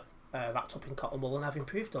was never wrapped up in cotton wool, and I've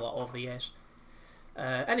improved a lot over the years.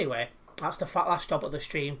 Anyway, that's the last job of the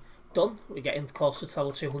stream done. We're getting closer to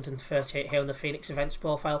level 238 here on the Phoenix events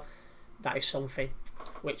profile. That is something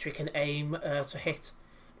which we can aim to hit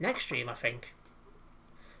next stream, I think.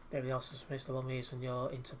 Maybe also is the one reason you're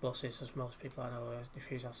into buses, as most people I know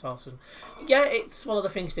diffuse our sources. Yeah, it's one of the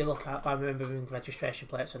things they look at by remembering registration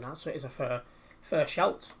plates and that, so it is a fair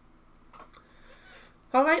shout.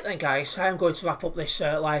 Alright then guys, I'm going to wrap up this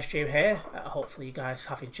live stream here. Hopefully you guys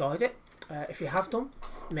have enjoyed it. If you have done,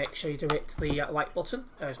 make sure you do hit the like button.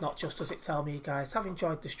 It's not just does it tell me you guys have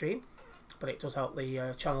enjoyed the stream, but it does help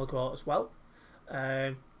the channel grow as well.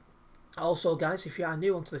 Also guys, if you are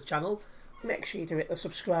new onto the channel, make sure you do hit the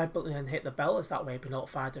subscribe button and hit the bell, as that way you'll be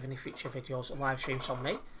notified of any future videos and live streams from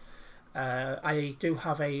me. I do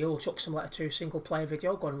have a Euro Truck Simulator 2 single player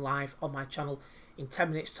video going live on my channel in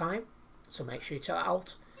 10 minutes time, so make sure you check that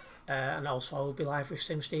out. And also I will be live with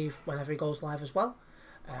SimSteve whenever he goes live as well.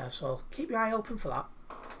 So keep your eye open for that.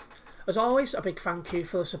 As always, a big thank you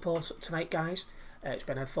for the support tonight guys. It's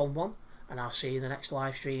been a fun one, and I'll see you in the next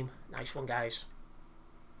live stream. Nice one guys.